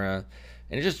camera,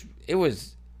 and it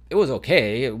was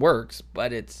okay. It works,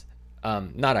 but it's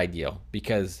not ideal,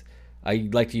 because I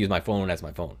like to use my phone as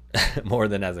my phone more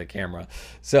than as a camera.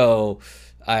 So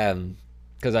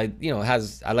because I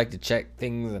like to check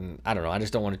things, and I don't know, I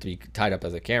just don't want it to be tied up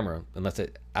as a camera unless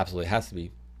it absolutely has to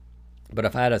be. But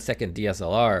if I had a second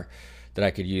DSLR that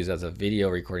I could use as a video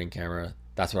recording camera,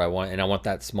 that's what I want. And I want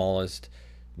that smallest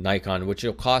Nikon, which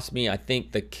will cost me, I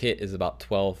think the kit is about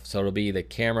 12. So it'll be the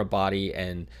camera body,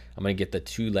 and I'm going to get the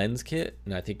 2 lens kit,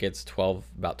 and I think it's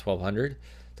about 1200.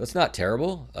 So it's not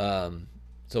terrible.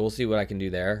 So we'll see what I can do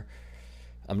there.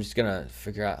 I'm just going to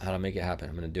figure out how to make it happen.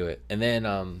 I'm going to do it. And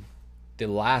then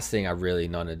the last thing I really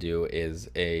want to do is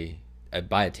I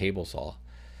buy a table saw.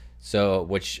 So,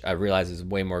 which I realize is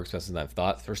way more expensive than I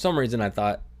thought. For some reason, I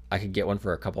thought I could get one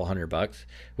for a couple $100,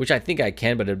 which I think I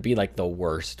can, but it'd be like the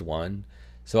worst one.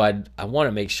 So I want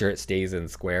to make sure it stays in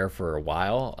square for a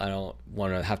while. I don't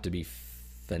want to have to be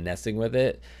finessing with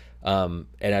it. And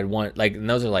I'd want like, and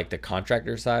those are like the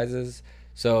contractor sizes.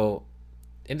 So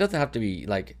it doesn't have to be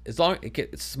like, as long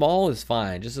small is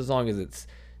fine, just as long as it's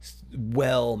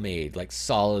well made, like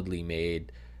solidly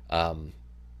made.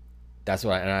 That's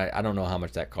what I don't know how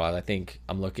much that costs. I think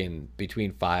I'm looking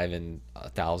between 5 and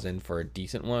 1,000 for a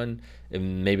decent one,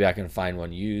 and maybe I can find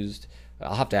one used.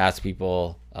 I'll have to ask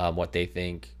people what they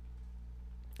think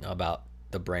about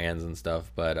the brands and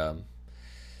stuff, but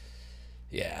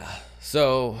yeah.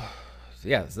 So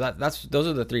yeah, so that's those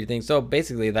are the three things. So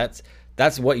basically, that's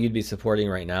what you'd be supporting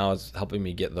right now, is helping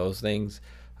me get those things,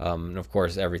 and of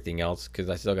course everything else, because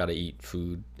I still got to eat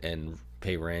food and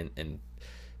pay rent and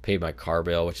pay my car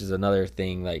bill, which is another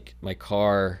thing. Like my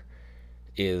car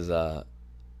is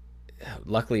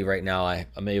luckily right now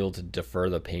I'm able to defer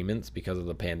the payments because of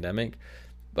the pandemic,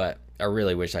 but I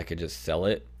really wish I could just sell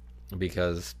it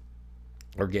because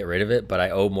or get rid of it, but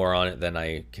I owe more on it than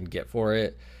I can get for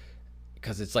it,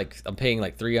 because it's like I'm paying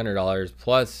like $300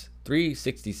 plus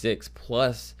 366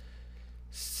 plus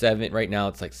 7 right now.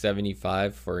 It's like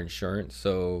 75 for insurance,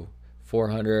 so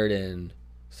 400 and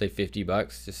say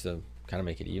 $50 just to kind of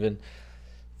make it even.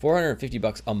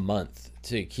 $450 a month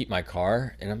to keep my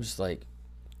car, and I'm just like,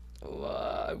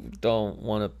 I don't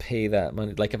want to pay that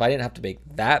money. Like if I didn't have to make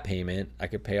that payment, I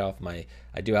could pay off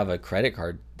I do have a credit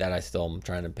card that I still am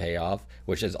trying to pay off,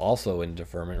 which is also in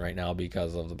deferment right now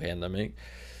because of the pandemic.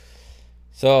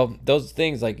 So those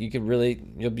things, like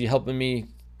you'll be helping me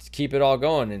keep it all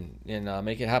going and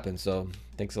make it happen. So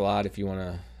thanks a lot if you want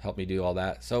to help me do all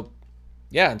that. So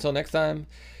yeah, until next time,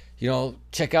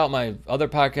 check out my other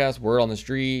podcast, Word on the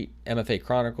Street, MFA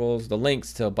Chronicles. The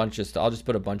links to a bunch of stuff, I'll just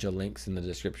put a bunch of links in the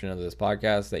description of this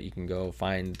podcast that you can go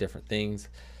find different things.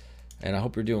 And I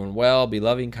hope you're doing well. Be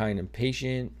loving, kind, and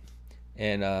patient.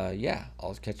 And yeah,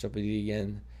 I'll catch up with you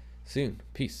again soon.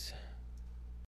 Peace.